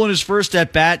double in his first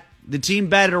at-bat. The team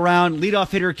batted around.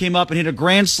 Leadoff hitter came up and hit a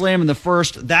grand slam in the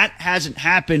first. That hasn't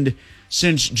happened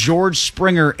since George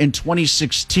Springer in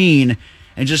 2016.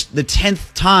 And just the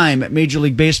 10th time Major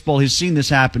League Baseball has seen this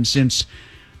happen since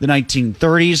the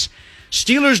 1930s.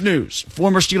 Steelers news.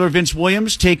 Former Steeler Vince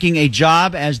Williams taking a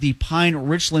job as the Pine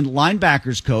Richland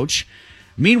linebackers coach.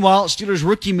 Meanwhile, Steelers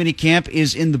rookie minicamp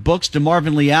is in the books.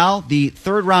 DeMarvin Leal, the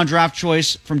third-round draft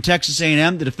choice from Texas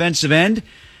A&M, the defensive end,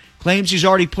 claims he's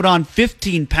already put on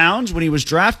 15 pounds when he was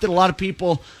drafted. A lot of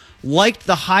people liked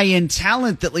the high-end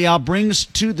talent that Leal brings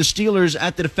to the Steelers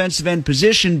at the defensive end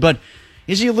position, but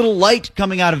is he a little light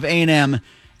coming out of A&M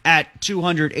at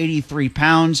 283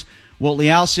 pounds? Well,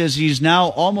 Leal says he's now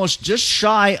almost just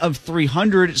shy of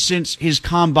 300 since his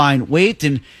combine weight,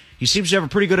 and he seems to have a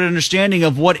pretty good understanding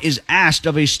of what is asked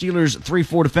of a Steelers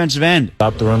 3-4 defensive end.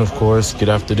 Stop the run, of course, get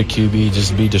after the QB,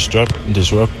 just be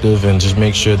disruptive, and just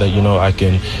make sure that, I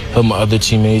can help my other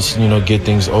teammates, get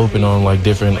things open on like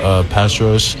different pass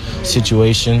rush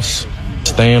situations.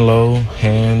 Staying low,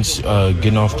 hands,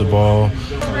 getting off the ball,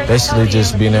 basically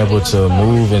just being able to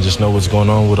move and just know what's going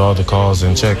on with all the calls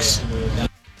and checks.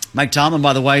 Mike Tomlin,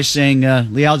 by the way, saying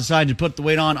Leal decided to put the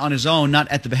weight on his own, not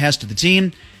at the behest of the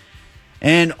team.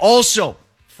 And also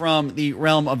from the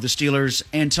realm of the Steelers,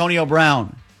 Antonio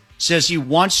Brown says he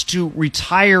wants to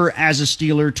retire as a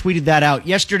Steeler, tweeted that out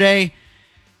yesterday.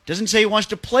 Doesn't say he wants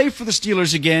to play for the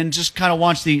Steelers again, just kind of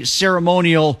wants the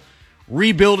ceremonial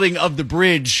rebuilding of the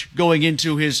bridge going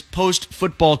into his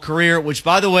post-football career, which,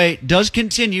 by the way, does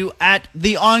continue at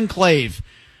the Enclave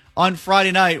on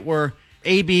Friday night, where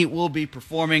AB will be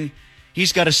performing.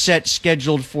 He's got a set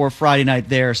scheduled for Friday night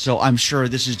there, so I'm sure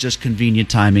this is just convenient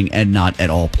timing and not at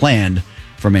all planned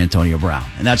from Antonio Brown.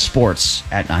 And that's sports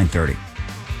at 9:30.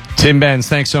 Tim Benz,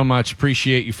 thanks so much.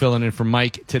 Appreciate you filling in for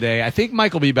Mike today. I think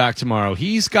Mike will be back tomorrow.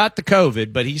 He's got the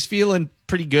COVID, but he's feeling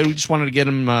pretty good. We just wanted to get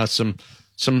him some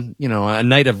a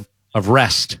night of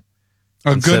rest.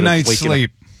 A good night's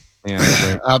sleep.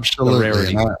 Yeah,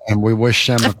 absolutely. And we wish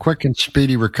Sam a quick and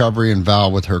speedy recovery, and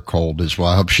Val with her cold as well.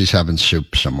 I hope she's having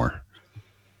soup somewhere.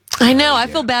 I know. I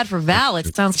feel bad for Val.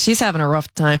 It sounds like she's having a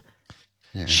rough time.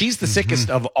 Yeah. She's the sickest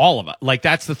of all of us. Like,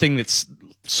 that's the thing that's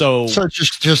so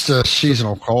it's just a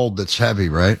seasonal cold that's heavy,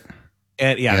 right?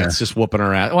 And it's just whooping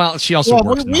her ass. Well, she also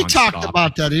works we talked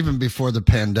about that even before the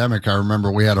pandemic. I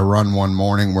remember we had a run one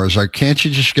morning where it's like, can't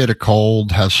you just get a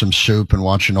cold, have some soup, and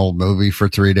watch an old movie for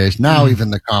 3 days? Now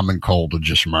even the common cold would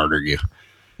just murder you.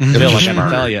 Bill, I gotta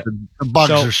tell you, the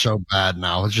bugs are so bad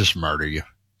now; it'll just murder you.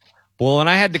 Well, when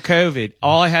I had the COVID,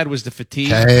 all I had was the fatigue.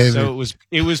 So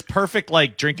it was perfect,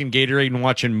 like drinking Gatorade and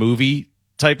watching movie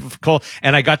type of cold.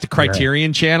 And I got the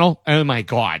Criterion channel. Oh my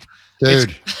God.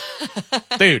 Dude,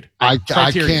 I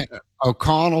Criterion. can't.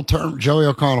 Joey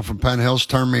O'Connell from Penn Hills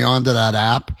turned me on to that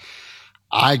app.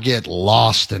 I get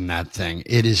lost in that thing.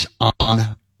 It is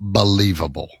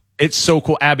unbelievable. It's so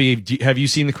cool. Abby, have you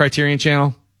seen the Criterion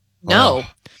channel? No.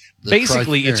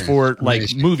 Basically, it's for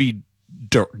like movie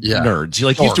nerds. You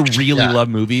used to really love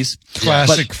movies,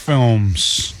 classic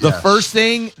films. The first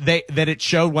thing that it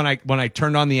showed when I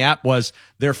turned on the app was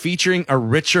they're featuring a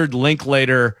Richard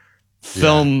Linklater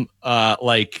film,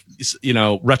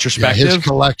 retrospective. His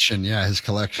collection.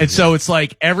 And so it's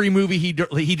like every movie he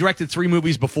directed 3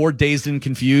 movies before Dazed and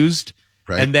Confused,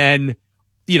 right. And then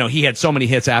he had so many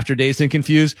hits after Dazed and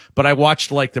Confused. But I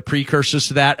watched like the precursors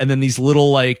to that, and then these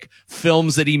little like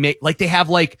films that he made. Like they have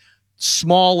like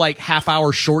small like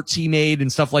half-hour shorts he made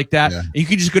and stuff like that. Yeah. And you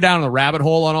could just go down the rabbit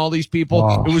hole on all these people.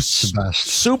 Oh, it was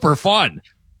super fun.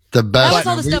 The best. That was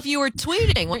all the stuff you were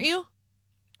tweeting, weren't you?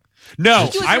 No, You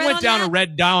was I right went on down that? a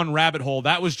Red Dawn rabbit hole.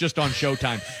 That was just on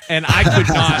Showtime, and I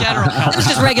could not. General. That was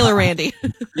just regular Randy.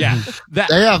 Yeah, that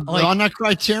They have like, on that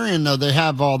Criterion though. They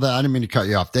have all that. I didn't mean to cut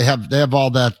you off. They have all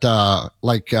that.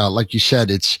 Like you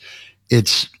said,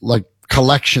 it's like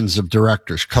collections of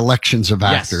directors, collections of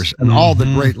Yes. actors, and all the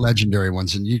great legendary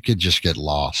ones, and you could just get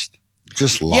lost.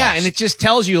 Just lost. Yeah, and it just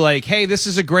tells you like, hey, this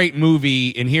is a great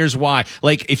movie, and here's why.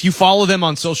 Like, if you follow them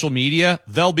on social media,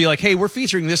 they'll be like, hey, we're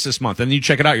featuring this month, and then you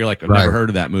check it out, you're like, I've never heard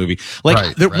of that movie.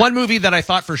 Like, one movie that I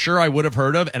thought for sure I would have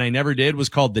heard of, and I never did, was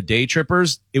called The Day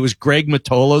Trippers. It was Greg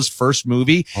Matolo's first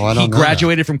movie. He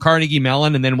graduated from Carnegie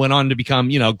Mellon and then went on to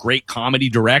become, great comedy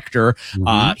director.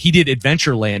 He did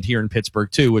Adventureland here in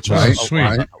Pittsburgh too, which was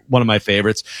one of my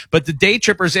favorites. But The Day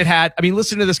Trippers,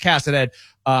 listen to this cast. It had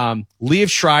Liev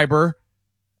Schreiber,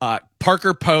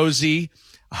 Parker Posey,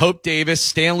 Hope Davis,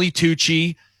 Stanley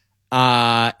Tucci,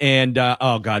 and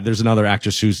there's another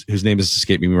actress whose name is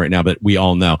escaping me right now, but we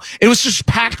all know. It was just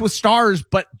packed with stars,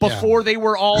 but before they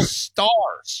were all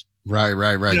stars. Right.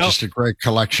 Just a great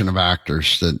collection of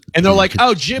actors And they're like,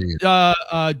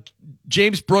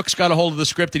 James Brooks got a hold of the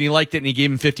script and he liked it and he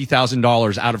gave him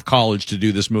 $50,000 out of college to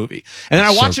do this movie. And then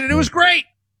I watched it and it was great.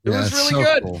 It was really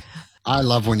good. Cool. I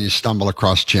love when you stumble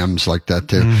across gems like that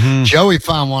too. Joey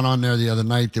found one on there the other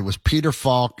night that was Peter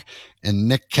Falk and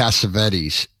Nick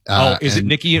Cassavetes. Is it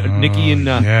Nikki and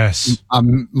yes,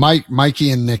 Mikey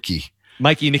and Nikki.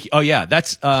 Mikey and Nikki. Oh yeah,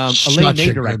 that's Elaine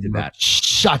May directed that.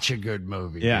 Such a good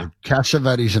movie. Yeah, dude.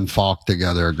 Cassavetes and Falk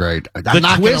together are great.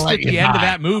 The twist at the end of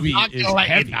that movie is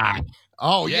heavy.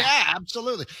 Oh yeah,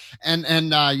 absolutely. And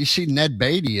you see Ned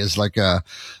Beatty is like a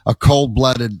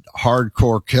cold-blooded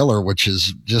hardcore killer, which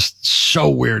is just so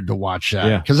weird to watch that.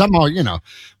 Yeah. Cause I'm all,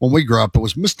 when we grew up, it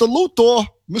was Mr. Luthor.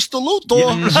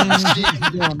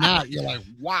 Doing that, you're like,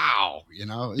 wow,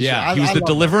 Yeah, he was the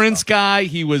Deliverance guy.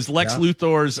 He was Lex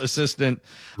Luthor's assistant.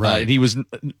 Right. And he was,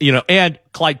 and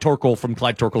Clyde Torkel from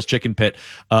Clyde Torkel's Chicken Pit,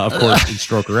 of course, in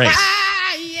Stroker Ace.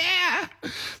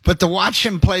 But to watch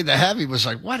him play the heavy was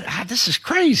like, what? This is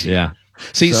crazy. Yeah.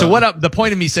 See, so the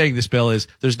point of me saying this, Bill, is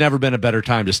there's never been a better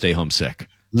time to stay homesick.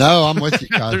 No, I'm with you,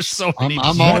 guys. There's so many.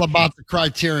 I'm all about the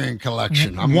Criterion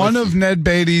Collection. One of Ned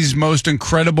Beatty's most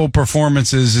incredible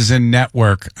performances is in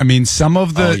Network. I mean, some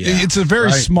of the it's a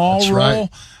very small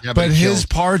role, but his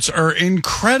parts are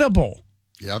incredible.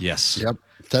 Yep. Yes. Yep.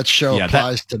 That show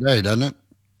applies today, doesn't it?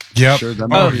 Yep. Sure, that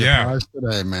applies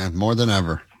today, man, more than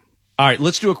ever. All right,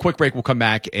 let's do a quick break. We'll come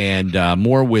back and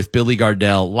more with Billy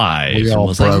Gardell live We all from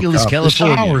Los broke Angeles, up.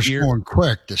 California. This hour's Here. going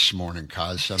quick this morning,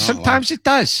 cuz. Sometimes it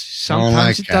does.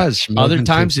 Sometimes it does. Other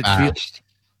times it feels.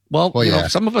 Well,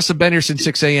 some of us have been here since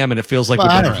 6 a.m. and it feels like we've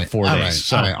been here for 4 days.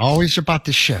 So. Always about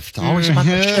the shift. Always about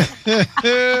the shift.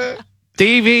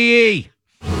 DVE.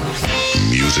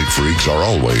 Music freaks are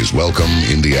always welcome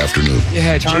in the afternoon.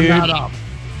 Yeah, Turn dude. that up.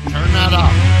 Turn that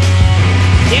up.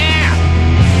 Yeah.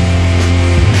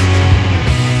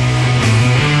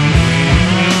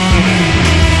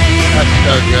 That's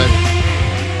so good.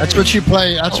 That's what you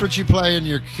play. That's what you play in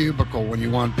your cubicle when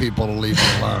you want people to leave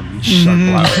you alone. You suck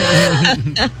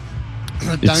loud.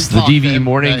 It's the DVE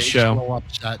morning show.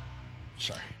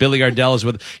 Billy Gardell is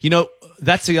with.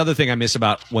 That's the other thing I miss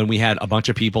about when we had a bunch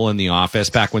of people in the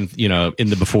office back when in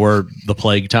the before the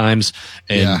plague times,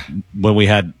 and when we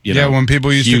had when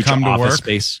people used to come to work.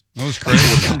 Space. That was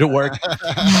crazy. Come to work.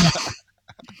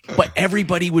 But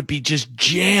everybody would be just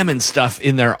jamming stuff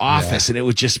in their office, and it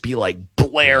would just be like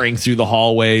blaring through the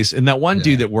hallways. And that one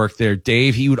dude that worked there,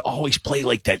 Dave, he would always play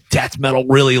like that death metal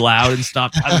really loud and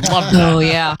stuff. I love that. Oh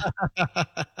yeah.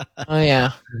 Oh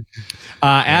yeah.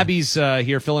 Abby's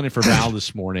here filling in for Val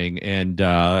this morning, and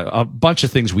a bunch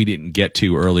of things we didn't get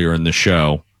to earlier in the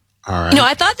show. All right.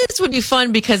 I thought this would be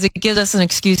fun because it gives us an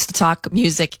excuse to talk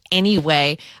music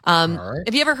anyway.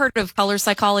 Have you ever heard of color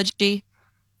psychology?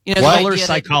 Color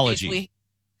psychology.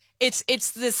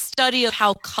 It's this study of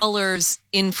how colors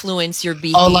influence your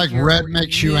behavior. Oh, like red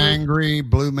makes you angry,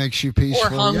 blue makes you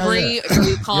peaceful, or hungry,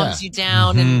 blue calms you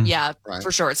down, and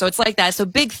for sure. So it's like that. So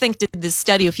Big Think did this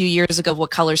study a few years ago of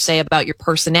what colors say about your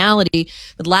personality.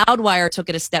 But Loudwire took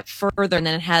it a step further and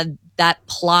then had that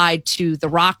applied to the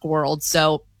rock world.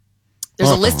 So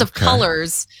there's a list of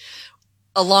colors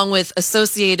along with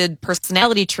associated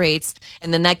personality traits,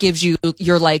 and then that gives you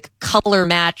your like color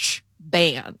match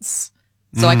bands.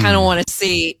 So I kind of want to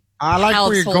see. I like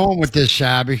where you're going with this,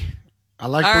 Shabby. I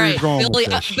like where you're going Billy,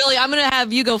 with this. Billy, I'm going to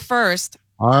have you go first.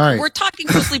 All right. We're talking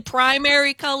mostly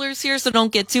primary colors here, so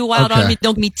don't get too wild on me.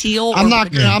 Don't be teal. I'm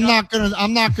not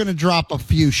gonna drop a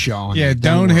fuchsia on you. Yeah,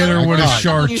 don't hit her with a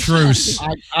chartreuse.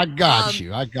 I got you.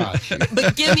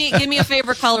 But give me a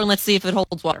favorite color and let's see if it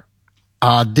holds water.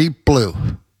 Deep blue.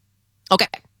 Okay.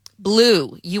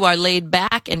 Blue, you are laid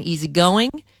back and easygoing.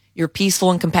 You're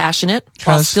peaceful and compassionate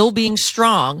while still being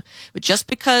strong. But just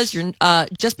because you're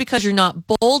not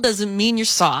bold doesn't mean you're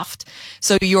soft.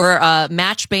 So your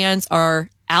match bands are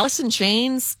Alice in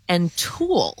Chains and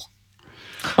Tool.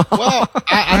 Well,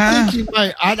 I think you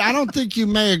might. I don't think you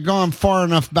may have gone far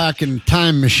enough back in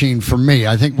time machine for me.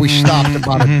 I think we stopped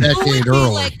about a decade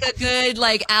early. Like a good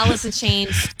Alice in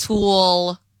Chains,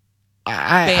 Tool.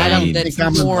 I don't think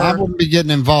I wouldn't be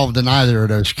getting involved in either of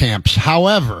those camps.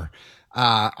 However,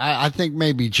 I think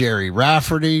maybe Jerry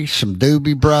Rafferty, some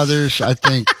Doobie Brothers. I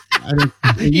think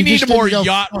you need a more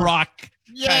yacht rock.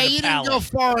 Yeah, you didn't go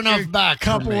far enough back.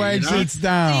 Couple exits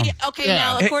down.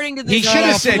 Now, according to this, he should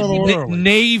have said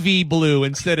navy blue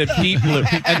instead of deep blue,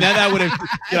 and then that would have,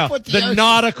 the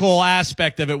nautical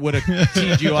aspect of it would have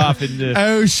teed you off into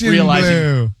ocean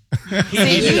realizing blue. He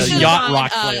needed a yacht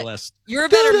rock playlist. You're a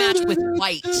better match with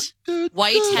White.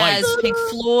 White has Pink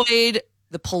Floyd,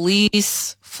 The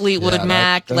Police, Fleetwood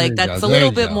Mac. That's a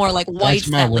little bit more like White's.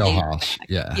 That's my wheelhouse.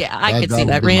 Yeah, I could see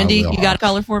that. Randy, you got a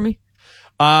color for me?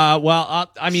 I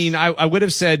would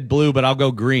have said blue, but I'll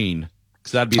go green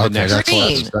because that'd be the next.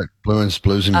 Green.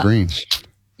 Blues and greens.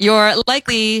 You're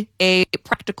likely a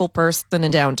practical person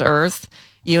and down to earth.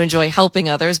 You enjoy helping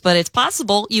others, but it's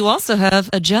possible you also have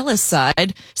a jealous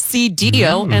side. See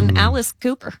Dio and Alice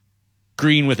Cooper.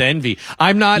 Green with envy.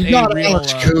 I'm not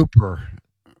Alice Cooper.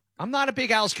 I'm not a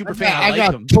big Alice Cooper fan. I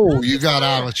got him. Tool. You got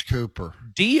Alice Cooper.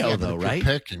 Dio, though, right?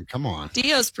 Picking. Come on.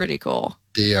 Dio's pretty cool.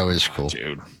 Dio is cool.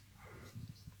 Dude.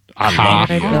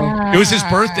 It was his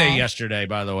birthday yesterday,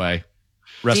 by the way.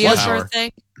 Dio's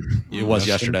birthday? It was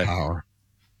yesterday. Power.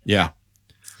 Yeah.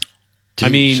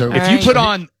 Dude, if you put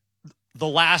on The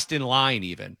Last in Line,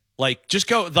 even, just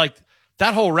go, that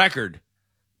whole record,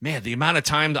 man, the amount of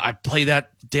time that I play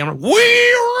that damn, we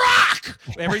rock!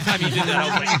 Every time you did that, I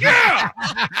was like,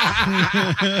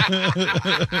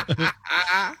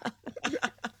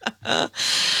 yeah!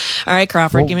 All right,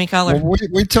 Crawford, give me a color. Well,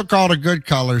 we took all the good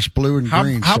colors, blue and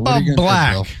green. How about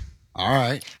black? All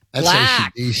right. That's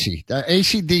black. AC/DC.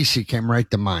 AC/DC came right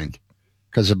to mind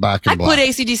because of Back in Black. I put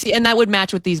AC/DC, and that would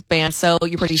match with these bands, so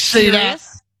you're pretty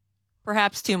serious.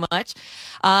 Perhaps too much.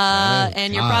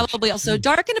 And you're probably also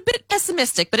dark and a bit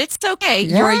pessimistic, but it's okay.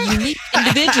 What? You're a unique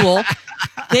individual.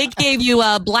 They gave you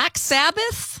Black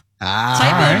Sabbath,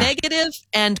 Typo Negative,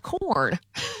 and Korn.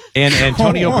 And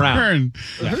Antonio Brown.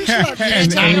 Who's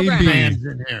letting bands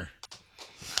in here?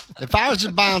 If I was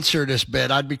a bouncer this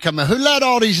bit, I'd become who let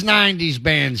all these 90s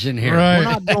bands in here? Right. We're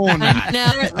not doing that.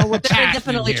 No, they're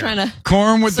definitely trying to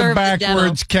Korn with the serve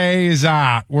backwards K is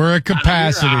out. We're at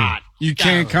capacity. You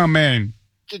can't come in.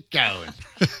 Get going.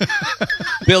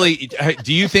 Billy,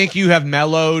 do you think you have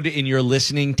mellowed in your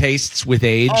listening tastes with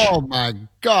age? Oh, my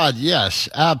God, yes.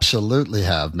 Absolutely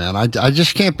have, man. I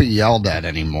just can't be yelled at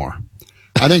anymore.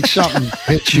 I think something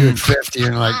hits you at 50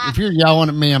 and if you're yelling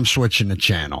at me, I'm switching the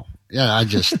channel. Yeah,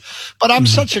 but I'm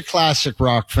such a classic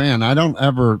rock fan. I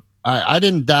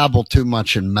didn't dabble too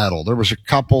much in metal. There was a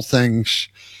couple things,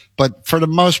 but for the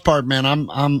most part, man,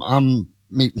 I'm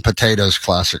meat and potatoes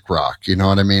classic rock. You know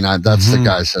what I mean? That's the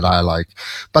guys that I like.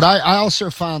 But I also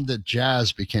found that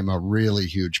jazz became a really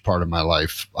huge part of my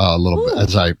life a little bit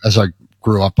as I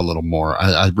grew up a little more.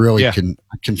 I really can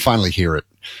finally hear it.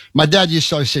 My dad used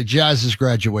to always say jazz is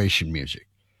graduation music.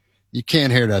 You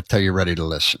can't hear that till you're ready to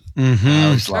listen. I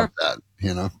always loved that,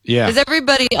 Yeah. Does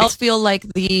everybody else feel like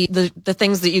the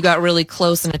things that you got really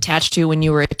close and attached to when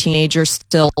you were a teenager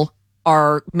still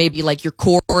are maybe like your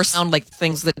core sound, like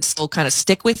things that still kind of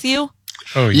stick with you?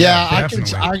 Oh, yeah.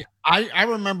 I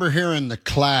remember hearing The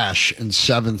Clash in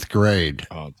 7th grade,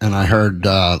 and I heard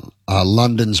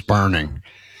London's Burning.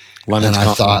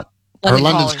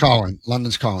 London's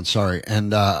Calling, sorry.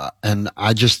 And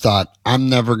I just thought, I'm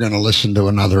never going to listen to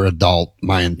another adult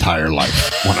my entire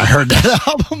life when I heard that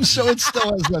album. So it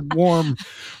still has that warm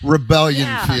rebellion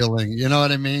feeling. You know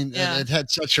what I mean? Yeah. It had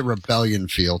such a rebellion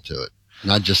feel to it.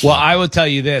 And I will tell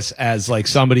you this as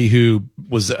somebody who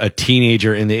was a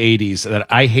teenager in the 80s, that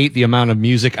I hate the amount of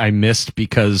music I missed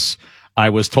because I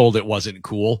was told it wasn't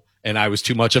cool. And I was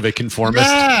too much of a conformist.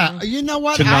 Yeah, you know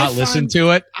what? To not listen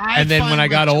to it. And then when I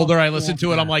got older, I listened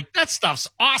to it. I'm like, that stuff's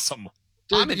awesome.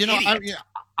 Dude, I'm an idiot.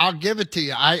 I'll give it to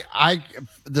you. I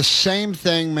the same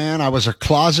thing, man. I was a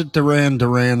closet Duran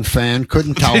Duran fan.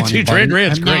 Couldn't tell anybody. Duran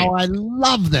Duran's and great. now I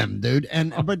love them, dude.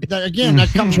 But again, that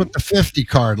comes with the 50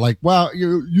 card. Like, well,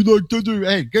 you like to do.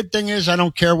 Hey, good thing is I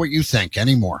don't care what you think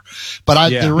anymore. But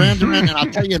Duran Duran, and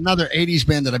I'll tell you another 80s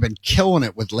band that I've been killing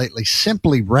it with lately.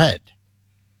 Simply Red.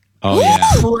 Oh, yeah.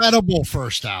 Incredible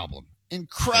first album.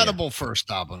 Incredible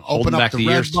first album. Holding Open up Back the the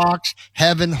Red Years. Box,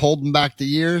 Heaven, Holding Back the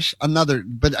Years. Another,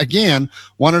 but again,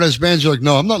 one of those bands you're like,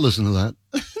 no, I'm not listening to that.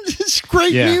 It's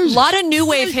great A music. lot of new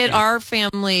wave hit our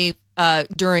family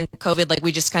during COVID. Like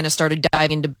we just kind of started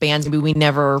diving into bands maybe we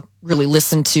never really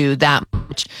listened to that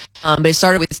much. But it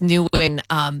started with new wave.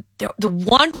 And the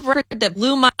one record that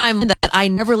blew my mind that I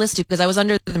never listened to because I was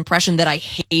under the impression that I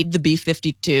hated the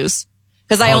B-52s.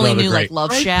 Because I only knew like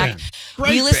Love Shack.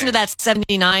 We listened to that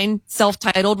 79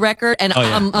 self-titled record, and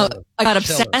I got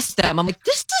obsessed with them. I'm like,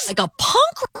 this is like a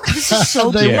punk record. This is so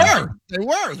They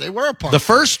good. were a punk. The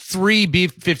first 3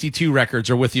 B-52 records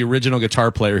are with the original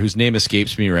guitar player whose name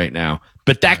escapes me right now.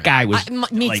 But that guy was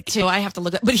Me too. I have to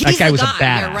look at, but he's that guy the was a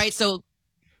guy, badass. right? So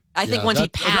I think Yeah, once he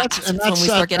that- and passed, that's- when we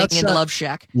start getting into that- Love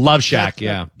Shack. Love Shack,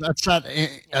 yeah. That's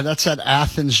that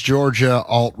Athens, Georgia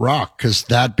alt rock because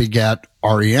that begat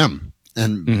REM.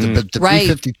 And the Right.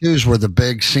 B-52s were the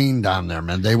big scene down there,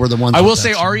 man. They were the ones. I with will that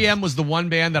say scene. REM was the one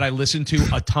band that I listened to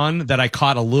a ton that I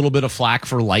caught a little bit of flack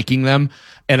for liking them,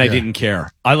 and I didn't care.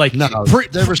 I like No,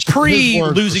 there was- his pre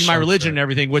words losing were my so religion good. and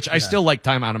everything, which I still like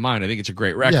Time Out of Mind. I think it's a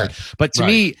great record. Yeah, But to right.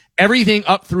 me, everything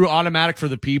up through Automatic for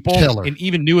the People Killer. and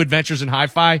even New Adventures in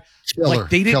Hi-Fi, like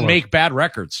they didn't Killer. make bad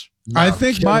records. I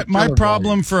think my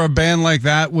problem for a band like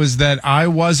that was that I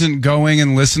wasn't going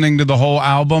and listening to the whole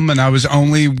album, and I was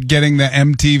only getting the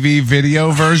MTV video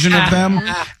version of them,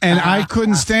 and I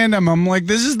couldn't stand them. I'm like,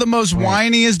 this is the most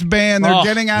whiniest band. They're Oh,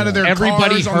 getting out of their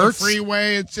Everybody cars on the Hurts.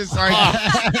 freeway. It's just like,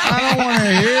 I don't want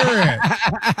to hear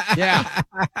it. Yeah.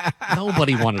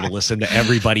 Nobody wanted to listen to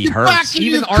Everybody Get Hurts. back in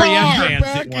Even your REM car. fans Get didn't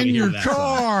back want to in hear your that song.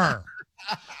 car.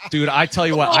 Dude, I tell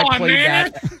you what, Come I on, played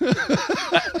man.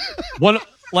 that.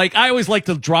 Like I always like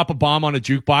to drop a bomb on a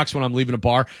jukebox when I'm leaving a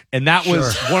bar, and that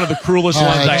was one of the cruelest Oh,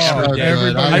 ones I that's ever so did.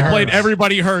 good. I played Hurts.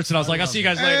 Everybody Hurts, and I was like, I'll see you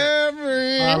guys later.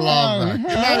 I love that.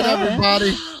 Good night,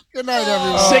 everybody. Good night,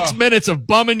 everyone. 6 minutes of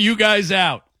bumming you guys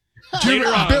out.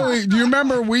 Billy, do you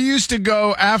remember we used to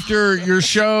go after your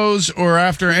shows or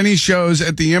after any shows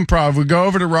at the Improv? We'd go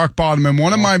over to Rock Bottom, and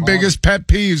one of my biggest pet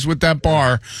peeves with that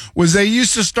bar was they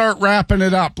used to start wrapping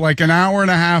it up like an hour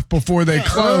and a half before they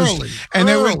closed, and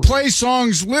they would play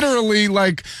songs literally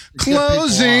like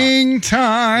closing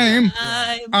time.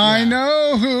 I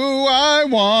know who I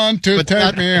want to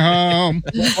take me home.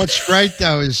 What's great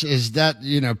though is that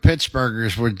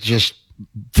Pittsburghers would just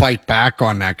fight back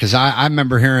on that because I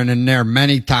remember hearing in there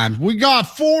many times, we got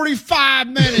 45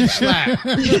 minutes left.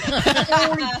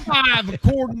 45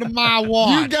 according to my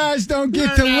watch. You guys don't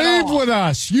get to live with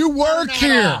us. You work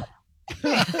here.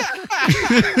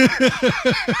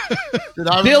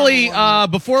 Billy,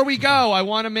 before we go, I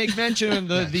want to make mention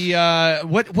of the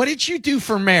what did you do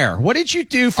for mayor? What did you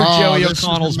do for Joey this is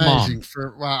O'Connell's amazing.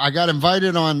 mom? I got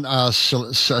invited on a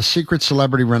secret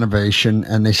celebrity renovation,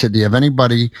 and they said, do you have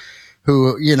anybody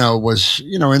who, was,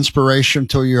 inspiration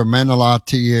to you or meant a lot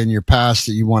to you in your past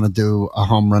that you want to do a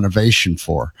home renovation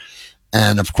for?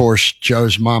 And of course,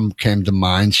 Joe's mom came to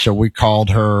mind. So we called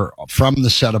her from the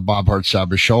set of Bob Hart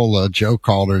Sabashola. Joe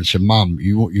called her and said, Mom,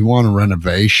 you want a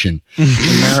renovation?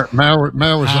 And Mary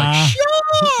was like,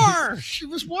 sure. She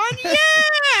was one.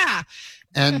 Yeah.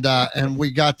 And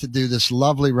we got to do this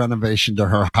lovely renovation to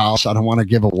her house. I don't want to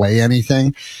give away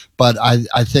anything, but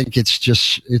I think it's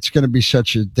going to be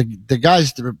the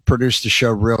guys that produced the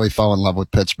show really fell in love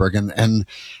with Pittsburgh. And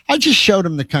I just showed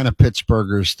them the kind of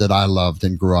Pittsburghers that I loved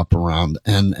and grew up around.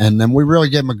 And then we really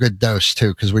gave them a good dose too,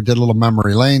 because we did a little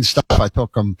memory lane stuff. I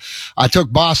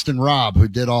took Boston Rob, who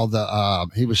did all the,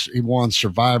 he won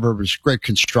Survivor, was a great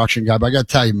construction guy. But I got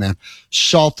to tell you, man,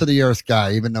 salt of the earth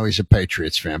guy, even though he's a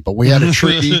Patriots fan, but we had a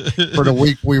treaty for the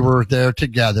week we were there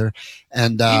together.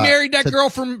 And, He married that girl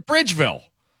from Bridgeville.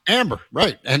 Amber,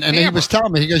 right. And he was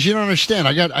telling me, he goes, you don't understand.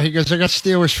 I got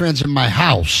Steelers fans in my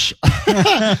house.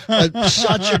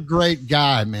 Such a great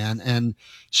guy, man. And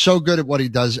so good at what he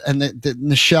does. And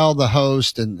Nichelle, the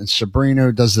host, and Sabrina,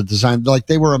 who does the design, like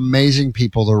they were amazing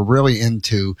people. They're really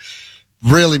into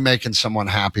really making someone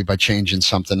happy by changing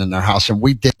something in their house. And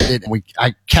we did it. And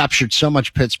I captured so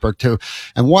much Pittsburgh too.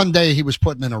 And one day he was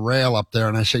putting in a rail up there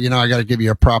and I said, I got to give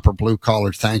you a proper blue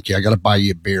collar thank you. I got to buy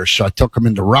you a beer. So I took him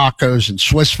into Rocco's in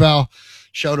Swissville,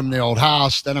 showed him the old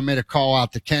house. Then I made a call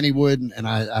out to Kennywood and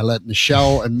I let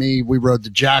Nichelle and me, we rode the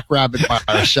Jackrabbit by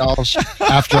ourselves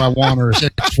after I won her a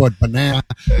 6-foot banana.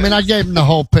 I mean, I gave him the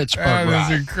whole Pittsburgh That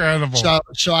ride. is incredible.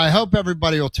 So I hope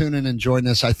everybody will tune in and join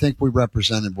us. I think we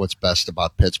represented what's best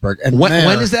about Pittsburgh. And When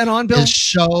Mare is that on, Bill? is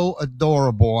so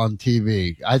adorable on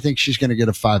TV. I think she's going to get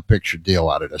a 5-picture deal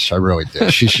out of this. I really do.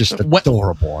 She's just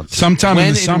adorable on TV. Sometime When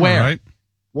in the and summer, where? right?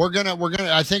 We're gonna.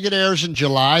 I think it airs in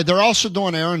July. They're also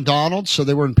doing Aaron Donald. So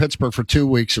they were in Pittsburgh for 2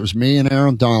 weeks. It was me and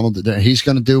Aaron Donald. He's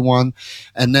going to do one,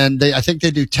 and then I think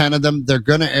they do 10 of them. They're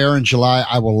going to air in July.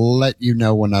 I will let you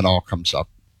know when that all comes up.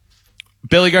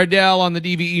 Billy Gardell on the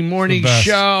DVE Morning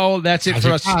Show. That's it for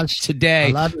us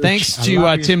today. Thanks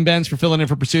to Tim Benz for filling in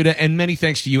for Pursuta, and many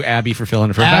thanks to you, Abby, for filling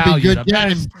in for Val. Abby, good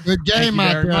game. Good game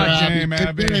out there, Abby.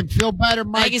 Good game. Feel better,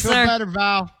 Mike. Thank you, Feel sir. better,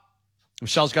 Val.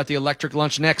 Michelle's got the electric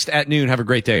lunch next at noon. Have a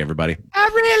great day, everybody. I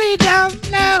really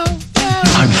don't know.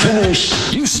 I'm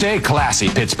finished. You stay classy,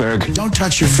 Pittsburgh. Don't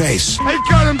touch your face. I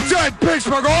got him dead,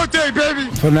 Pittsburgh, all day, baby.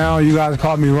 For now, you guys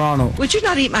call me Ronald. Would you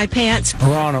not eat my pants?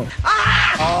 Ronald.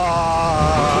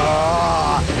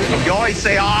 You always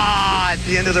say, at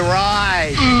the end of the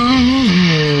ride.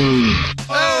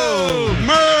 Oh,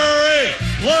 Murray!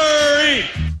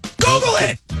 Google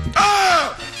it!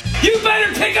 Oh! You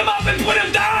better pick him up and put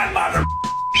him down, mother...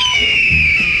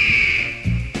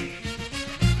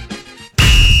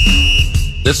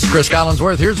 This is Chris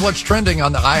Collinsworth. Here's what's trending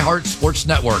on the iHeart Sports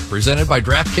Network, presented by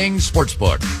DraftKings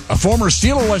Sportsbook. A former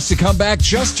Steeler wants to come back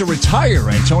just to retire.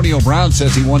 Antonio Brown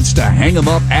says he wants to hang him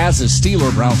up as a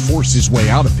Steeler. Brown forced his way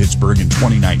out of Pittsburgh in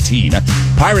 2019.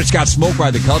 Pirates got smoked by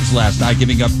the Cubs last night,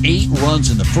 giving up 8 runs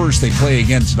in the first. They play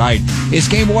again tonight. It's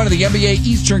game 1 of the NBA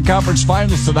Eastern Conference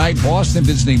Finals tonight. Boston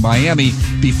visiting Miami.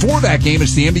 Before that game,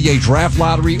 it's the NBA Draft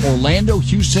Lottery. Orlando,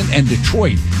 Houston, and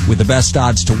Detroit with the best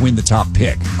odds to win the top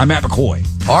pick. I'm Matt McCoy.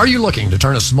 Are you looking to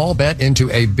turn a small bet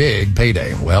into a big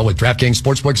payday? Well, with DraftKings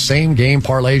Sportsbook same game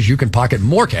parlays, you can pocket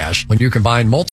more cash when you combine multiple